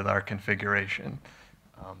tests with our configuration.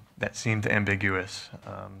 That seemed ambiguous.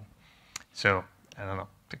 So I don't know.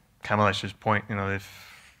 To Kamalesh's point, if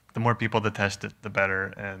the more people that test it, the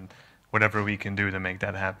better, and whatever we can do to make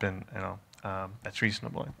that happen, that's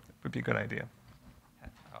reasonable. It would be a good idea.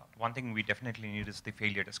 One thing we definitely need is the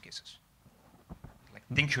failure test cases. Like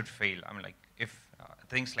things should fail. I mean, like if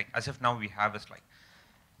things like as if now we have is like,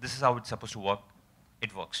 this is how it's supposed to work,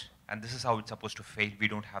 it works, and this is how it's supposed to fail. We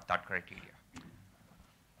don't have that criteria.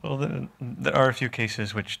 Well, there are a few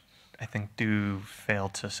cases which I think do fail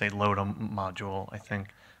to say load a module. I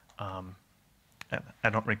think I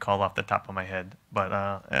don't recall off the top of my head, but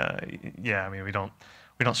yeah, I mean we don't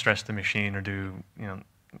stress the machine or do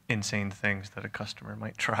insane things that a customer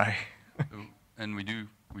might try. And we do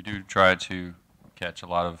try to catch a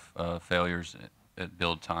lot of failures at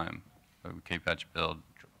build time. K-patch build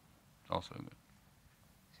also good.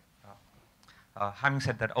 Having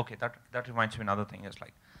said that, okay, that reminds me another thing is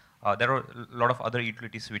like there are a lot of other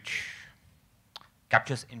utilities which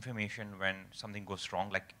captures information when something goes wrong,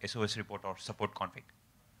 like SOS report or support config.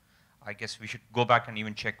 I guess we should go back and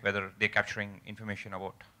even check whether they're capturing information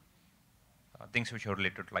about things which are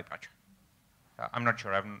related to live patch. I'm not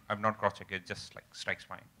sure. I've not cross-checked. It just like strikes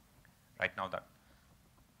mine right now that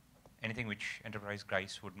anything which enterprise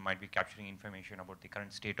guys might be capturing information about the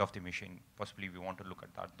current state of the machine. Possibly we want to look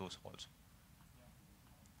at those also.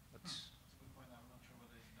 That's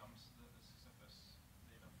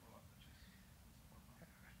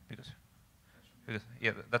because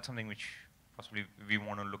yeah, that's something which possibly we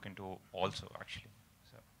want to look into also actually.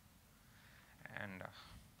 So, and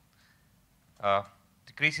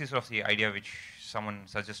the craziest of the idea which someone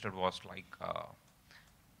suggested was like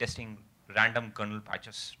testing random kernel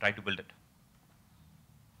patches, try to build it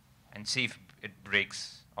and see if it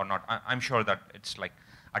breaks or not. I'm sure that it's like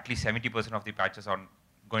at least 70% of the patches are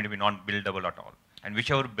going to be non-buildable at all. And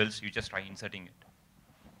whichever builds, you just try inserting it.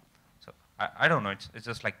 So I don't know, it's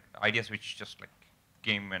just like ideas which just like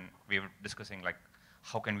came when we were discussing like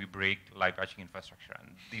how can we break live patching infrastructure,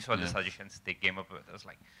 and these were the suggestions they came up with. It was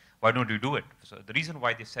like, why don't you do it? So the reason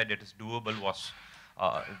why they said it is doable was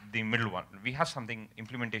the middle one. We have something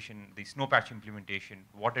implementation, the snow patch implementation.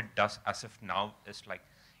 What it does as of now is like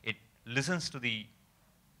it listens to the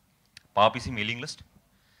PowerPC mailing list.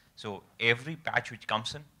 So every patch which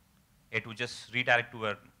comes in, it would just redirect to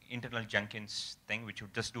an internal Jenkins thing, which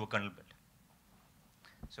would just do a kernel build.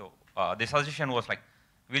 So the suggestion was like,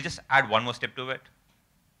 we'll just add one more step to it.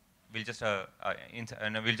 We'll just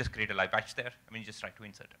we'll just create a live patch there, and we'll just try to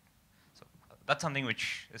insert it. So that's something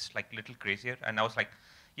which is like a little crazier. And I was like,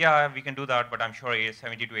 yeah, we can do that, but I'm sure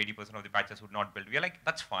 70 to 80% of the patches would not build. We're like,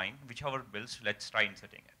 that's fine. Whichever builds, let's try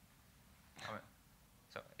inserting it.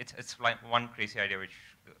 So it's like one crazy idea which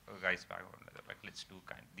guys back on, like let's do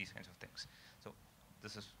these kinds of things. So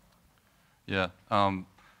this is. Yeah,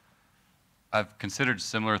 I've considered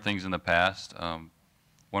similar things in the past.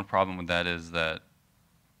 One problem with that is that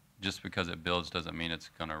just because it builds doesn't mean it's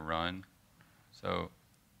going to run. So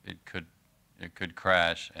it could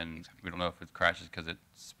crash, and we don't know if it crashes because it's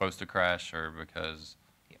supposed to crash or because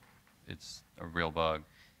it's a real bug.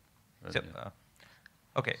 But, so,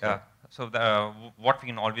 okay, so what we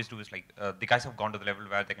can always do is like the guys have gone to the level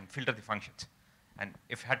where they can filter the functions, and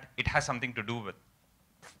if it has something to do with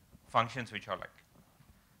functions which are like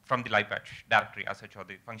from the live patch directory as such, or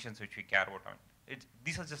the functions which we care about.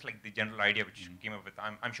 These are just like the general idea which came up with.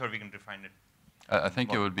 I'm sure we can refine it. I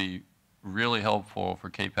think it would be really helpful for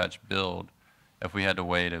K-patch build if we had a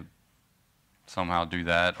way to somehow do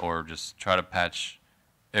that, or just try to patch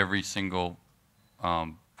every single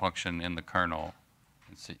function in the kernel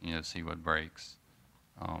and see what breaks.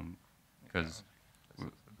 Because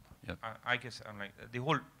I guess I'm like the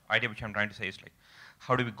whole idea which I'm trying to say is like,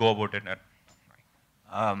 how do we go about it?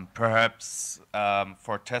 Perhaps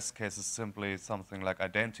for test cases, simply something like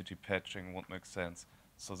identity patching would make sense,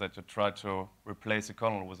 so that you try to replace the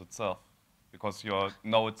kernel with itself, because you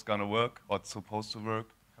know it's going to work or it's supposed to work,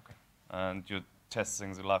 and you're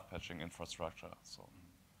testing the live patching infrastructure. So.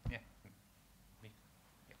 Yeah.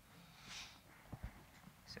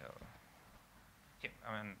 So,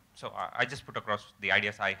 yeah, so I just put across the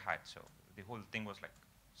ideas I had. So the whole thing was like,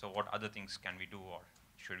 so what other things can we do, or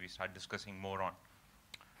should we start discussing more on?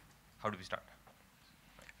 How do we start?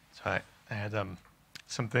 So I had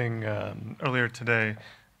something earlier today.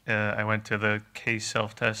 I went to the K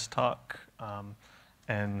self-test talk,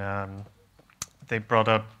 and they brought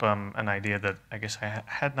up an idea that I guess I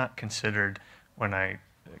had not considered when I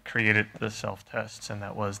created the self-tests, and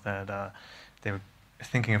that was that they were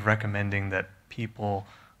thinking of recommending that people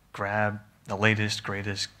grab the latest,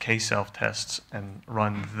 greatest K self-tests and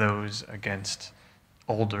run those against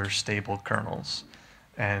older, stable kernels.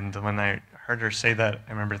 And when I heard her say that,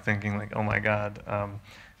 I remember thinking like, oh my God,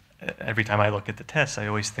 every time I look at the tests, I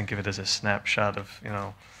always think of it as a snapshot of, you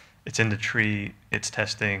know, it's in the tree, it's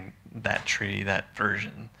testing that tree, that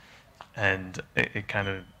version. And it kind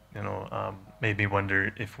of, you know, made me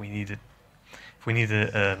wonder if we needed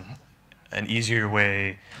an easier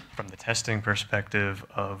way from the testing perspective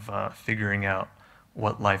of figuring out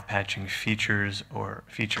what live patching features or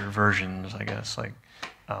feature versions, I guess, like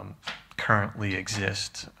currently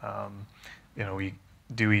exist. You know,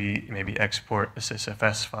 do we maybe export a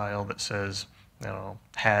sysfs file that says, you know,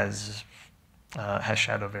 has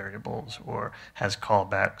shadow variables or has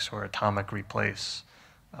callbacks or atomic replace.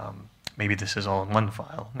 Maybe this is all in one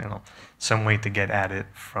file. You know, some way to get at it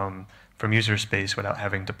from user space without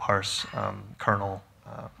having to parse kernel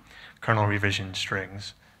revision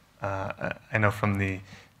strings. I know from the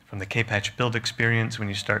Kpatch build experience, when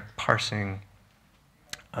you start parsing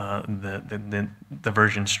the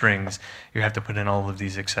version strings, you have to put in all of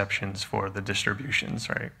these exceptions for the distributions,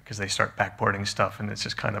 right? Because they start backporting stuff, and it's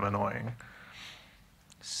just kind of annoying.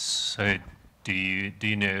 So, do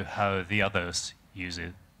you know how the others use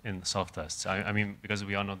it in the self-tests? I mean, because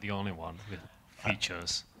we are not the only one with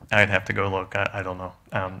features. I'd have to go look. I don't know.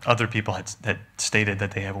 Other people had stated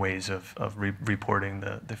that they have ways of reporting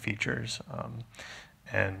the features,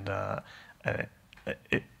 and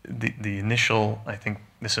the initial, I think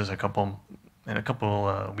this is a couple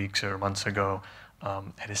weeks or months ago,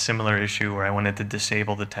 had a similar issue where I wanted to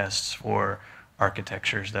disable the tests for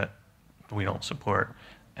architectures that we don't support,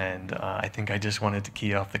 and I think I just wanted to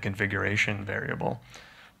key off the configuration variable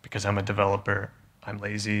because I'm a developer. I'm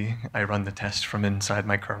lazy. I run the test from inside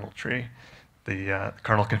my kernel tree. The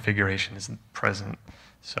kernel configuration isn't present,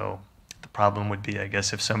 so the problem would be, I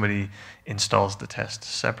guess, if somebody installs the test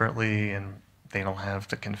separately and they don't have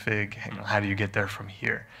the config, you know, how do you get there from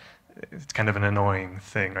here? It's kind of an annoying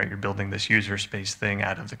thing, right? You're building this user space thing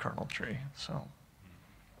out of the kernel tree. So,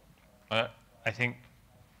 I think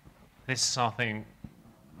this is something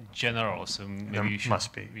general, so maybe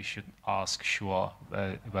we should ask Shua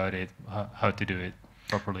about it, how to do it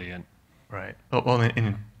properly. And right. Well,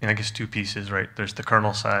 in I guess two pieces, right? There's the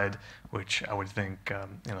kernel side, which I would think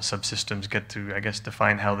you know, subsystems get to, I guess,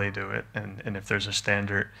 define how they do it, and if there's a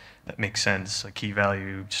standard that makes sense, a key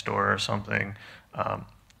value store or something,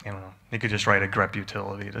 you know, you could just write a grep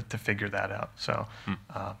utility to figure that out. So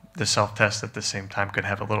the self-test at the same time could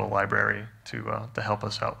have a little library to help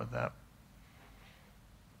us out with that.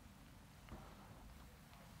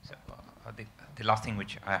 So the last thing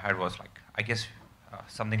which I had was like, I guess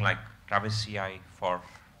something like Travis CI for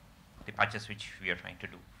the patches which we are trying to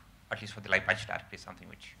do, at least for the live patch directory, is something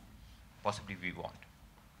which possibly we want.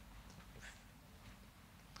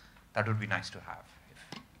 That would be nice to have.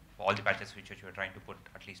 If all the patches which you are trying to put,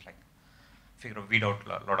 at least like weed out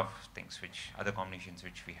a lot of things, which other combinations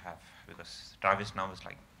which we have, because Travis now is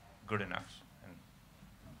like good enough, and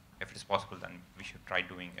if it is possible, then we should try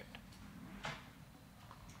doing it.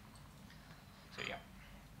 So yeah,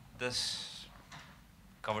 this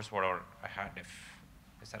covers whatever I had.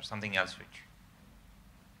 Is there something else which?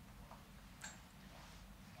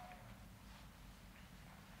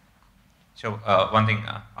 So one thing,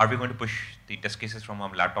 are we going to push the test cases from our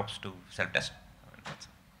laptops to self-test?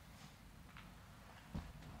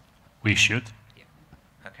 We should. Yeah.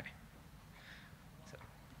 Okay. So.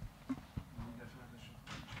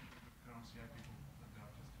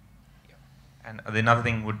 Yeah. And another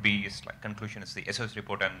thing would be is like conclusion is the SOS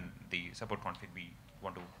report and the support config we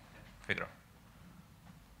want to figure out.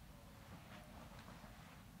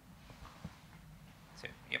 So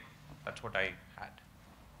yep, that's what I had.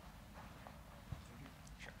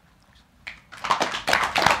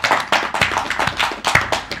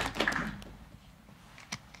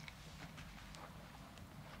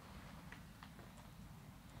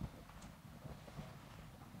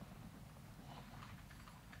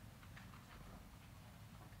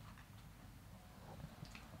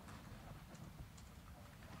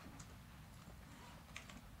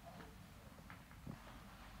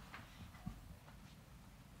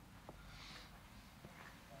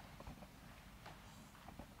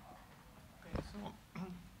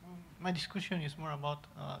 My discussion is more about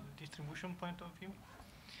the distribution point of view,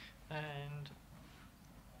 and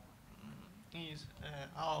is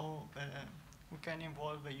how we can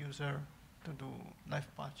involve a user to do live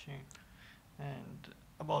patching, and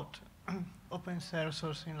about open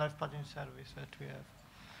source in live patching service that we have.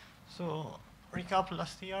 So recap,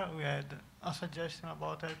 last year we had a suggestion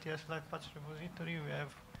about LTS live patch repository. We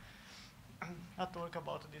have a talk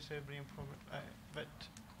about disabling but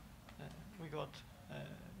we got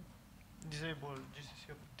disable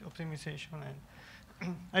GCC optimization,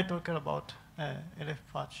 and I talked about LF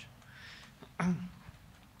patch.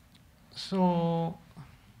 So,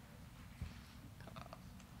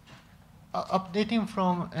 updating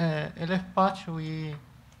from LF patch, we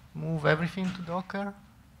move everything to Docker,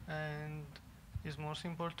 and it's more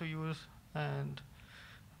simple to use. And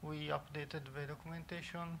we updated the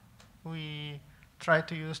documentation. We tried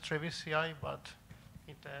to use Travis CI, but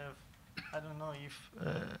it have, I don't know if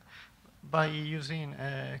by using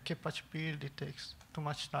a kpatch build, it takes too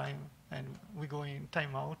much time, and we go in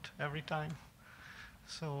timeout every time.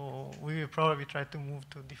 So we will probably try to move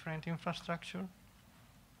to different infrastructure.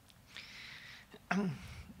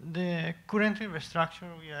 The current infrastructure,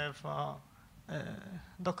 we have a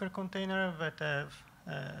Docker container that have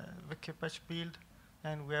the kpatch build,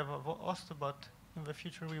 and we have a host, but in the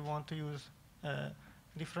future we want to use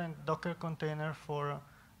different Docker container for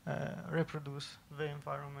reproduce the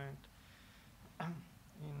environment in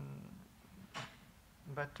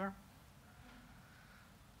better.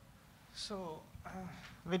 So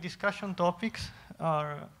the discussion topics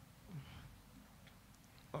are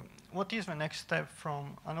what is the next step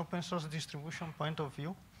from an open source distribution point of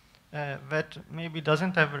view that maybe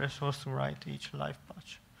doesn't have a resource to write each live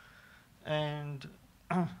patch? And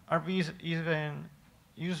are these even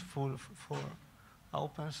useful for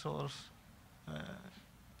open source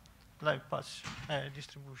live patch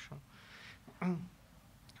distribution?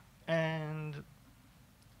 And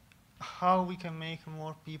how we can make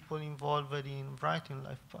more people involved in writing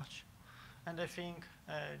live patch? And I think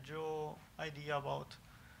Joe's idea about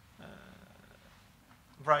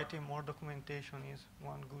writing more documentation is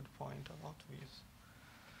one good point about this.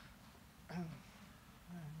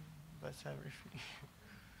 That's everything.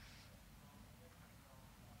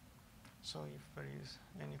 So if there is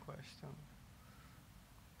any question,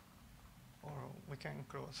 or we can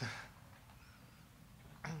close.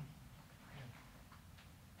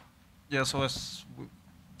 Yeah, so as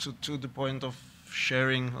to the point of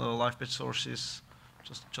sharing live patch sources,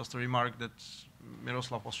 just a remark that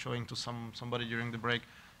Miroslav was showing to somebody during the break,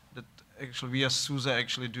 that actually we as SUSE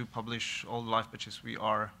actually do publish all the live patches we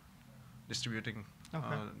are distributing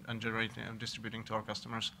and generating and distributing to our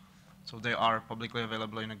customers. So they are publicly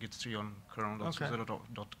available in a Git tree on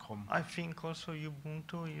kernel.suse.com. I think also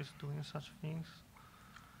Ubuntu is doing such things.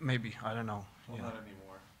 Maybe, I don't know. Well, not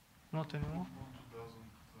anymore. Not anymore? Ubuntu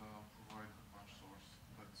doesn't provide a patch source.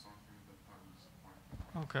 That's something that I'm disappointed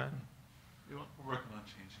about. Okay. We're working on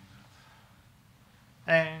changing that.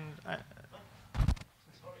 And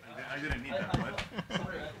I didn't need that, but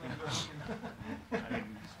I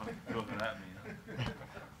didn't just want to throw that at me.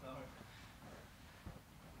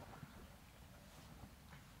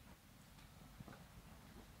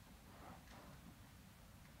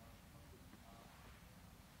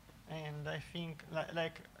 And I think,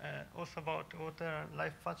 also about other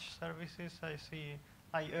live patch services,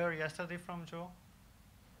 I heard yesterday from Joe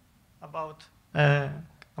about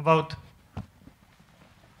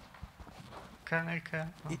kernel care.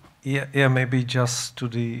 Yeah, maybe just to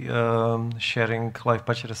the sharing live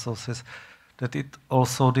patch resources, that it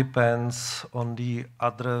also depends on the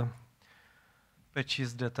other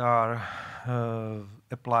patches that are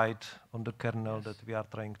applied on the kernel that we are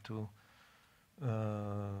trying to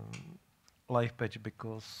live patch,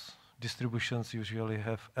 because distributions usually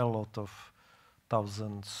have a lot of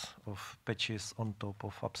thousands of patches on top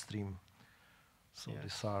of upstream. So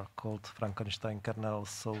these are called Frankenstein kernels.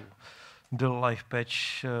 So the live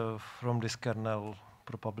patch from this kernel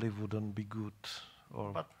probably wouldn't be good,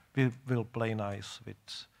 or will play nice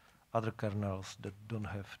with other kernels that don't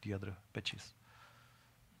have the other patches.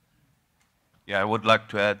 Yeah, I would like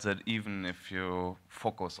to add that even if you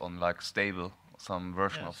focus on like stable, some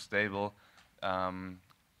version of stable,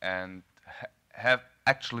 and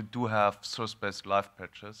actually do have source-based live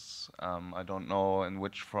patches. I don't know in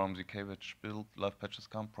which from the KVH build live patches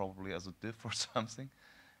come, probably as a diff or something.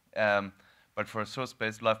 But for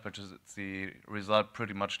source-based live patches, the result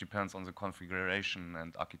pretty much depends on the configuration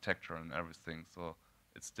and architecture and everything. So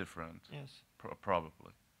it's different. Yes.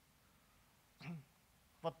 Probably.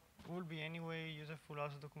 But will be anyway useful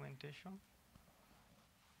as documentation?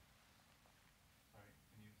 Sorry,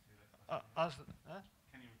 can you say that question?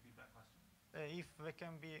 Can you repeat that question? If they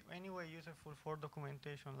can be anyway useful for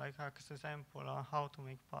documentation, like as example on how to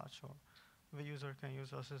make patch, or the user can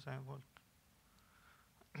use as example.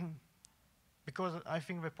 Because I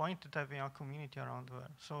think the point is having a community around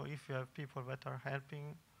there. So if you have people that are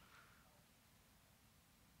helping,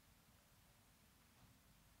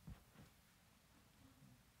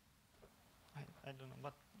 I don't know,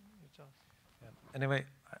 but it's just. Yeah. Anyway,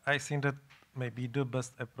 I think that maybe the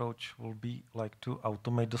best approach will be like to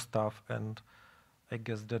automate the stuff, and I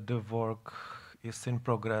guess that the work is in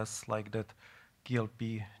progress, like that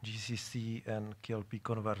KLP GCC and KLP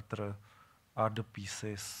converter are the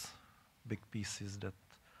pieces, big pieces that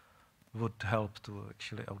would help to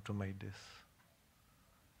actually automate this.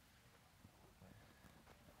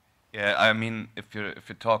 Yeah, I mean, if you're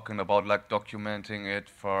talking about like documenting it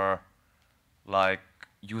for like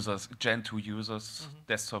users, Gen 2 users,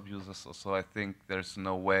 desktop users, so I think there's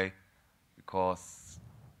no way, because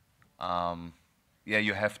yeah,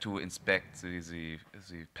 you have to inspect the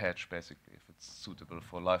patch basically if it's suitable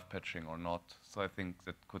for live patching or not. So I think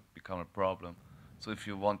that could become a problem. So if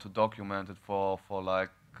you want to document it for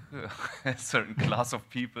like a certain class of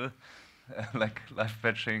people, like live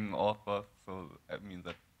patching authors, so I mean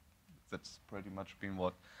that's pretty much been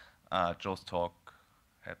what Joe's talk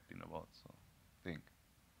had been about. So I think.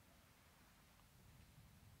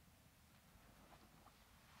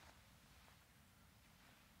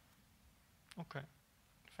 Okay,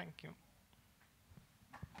 thank you.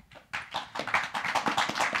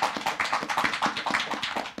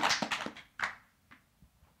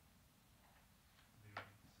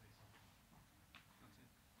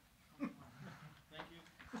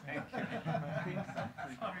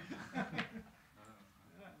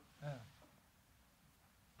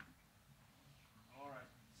 All right.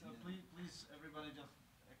 So please, everybody, just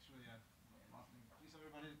actually, last thing. Please,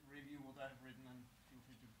 everybody, review what I've written and feel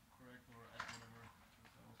free to correct or add whatever.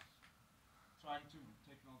 I was trying to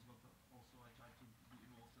take notes, but also I tried to be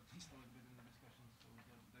involved at least a little bit in the discussion. So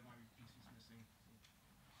there might be pieces missing. So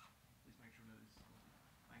please make sure that it's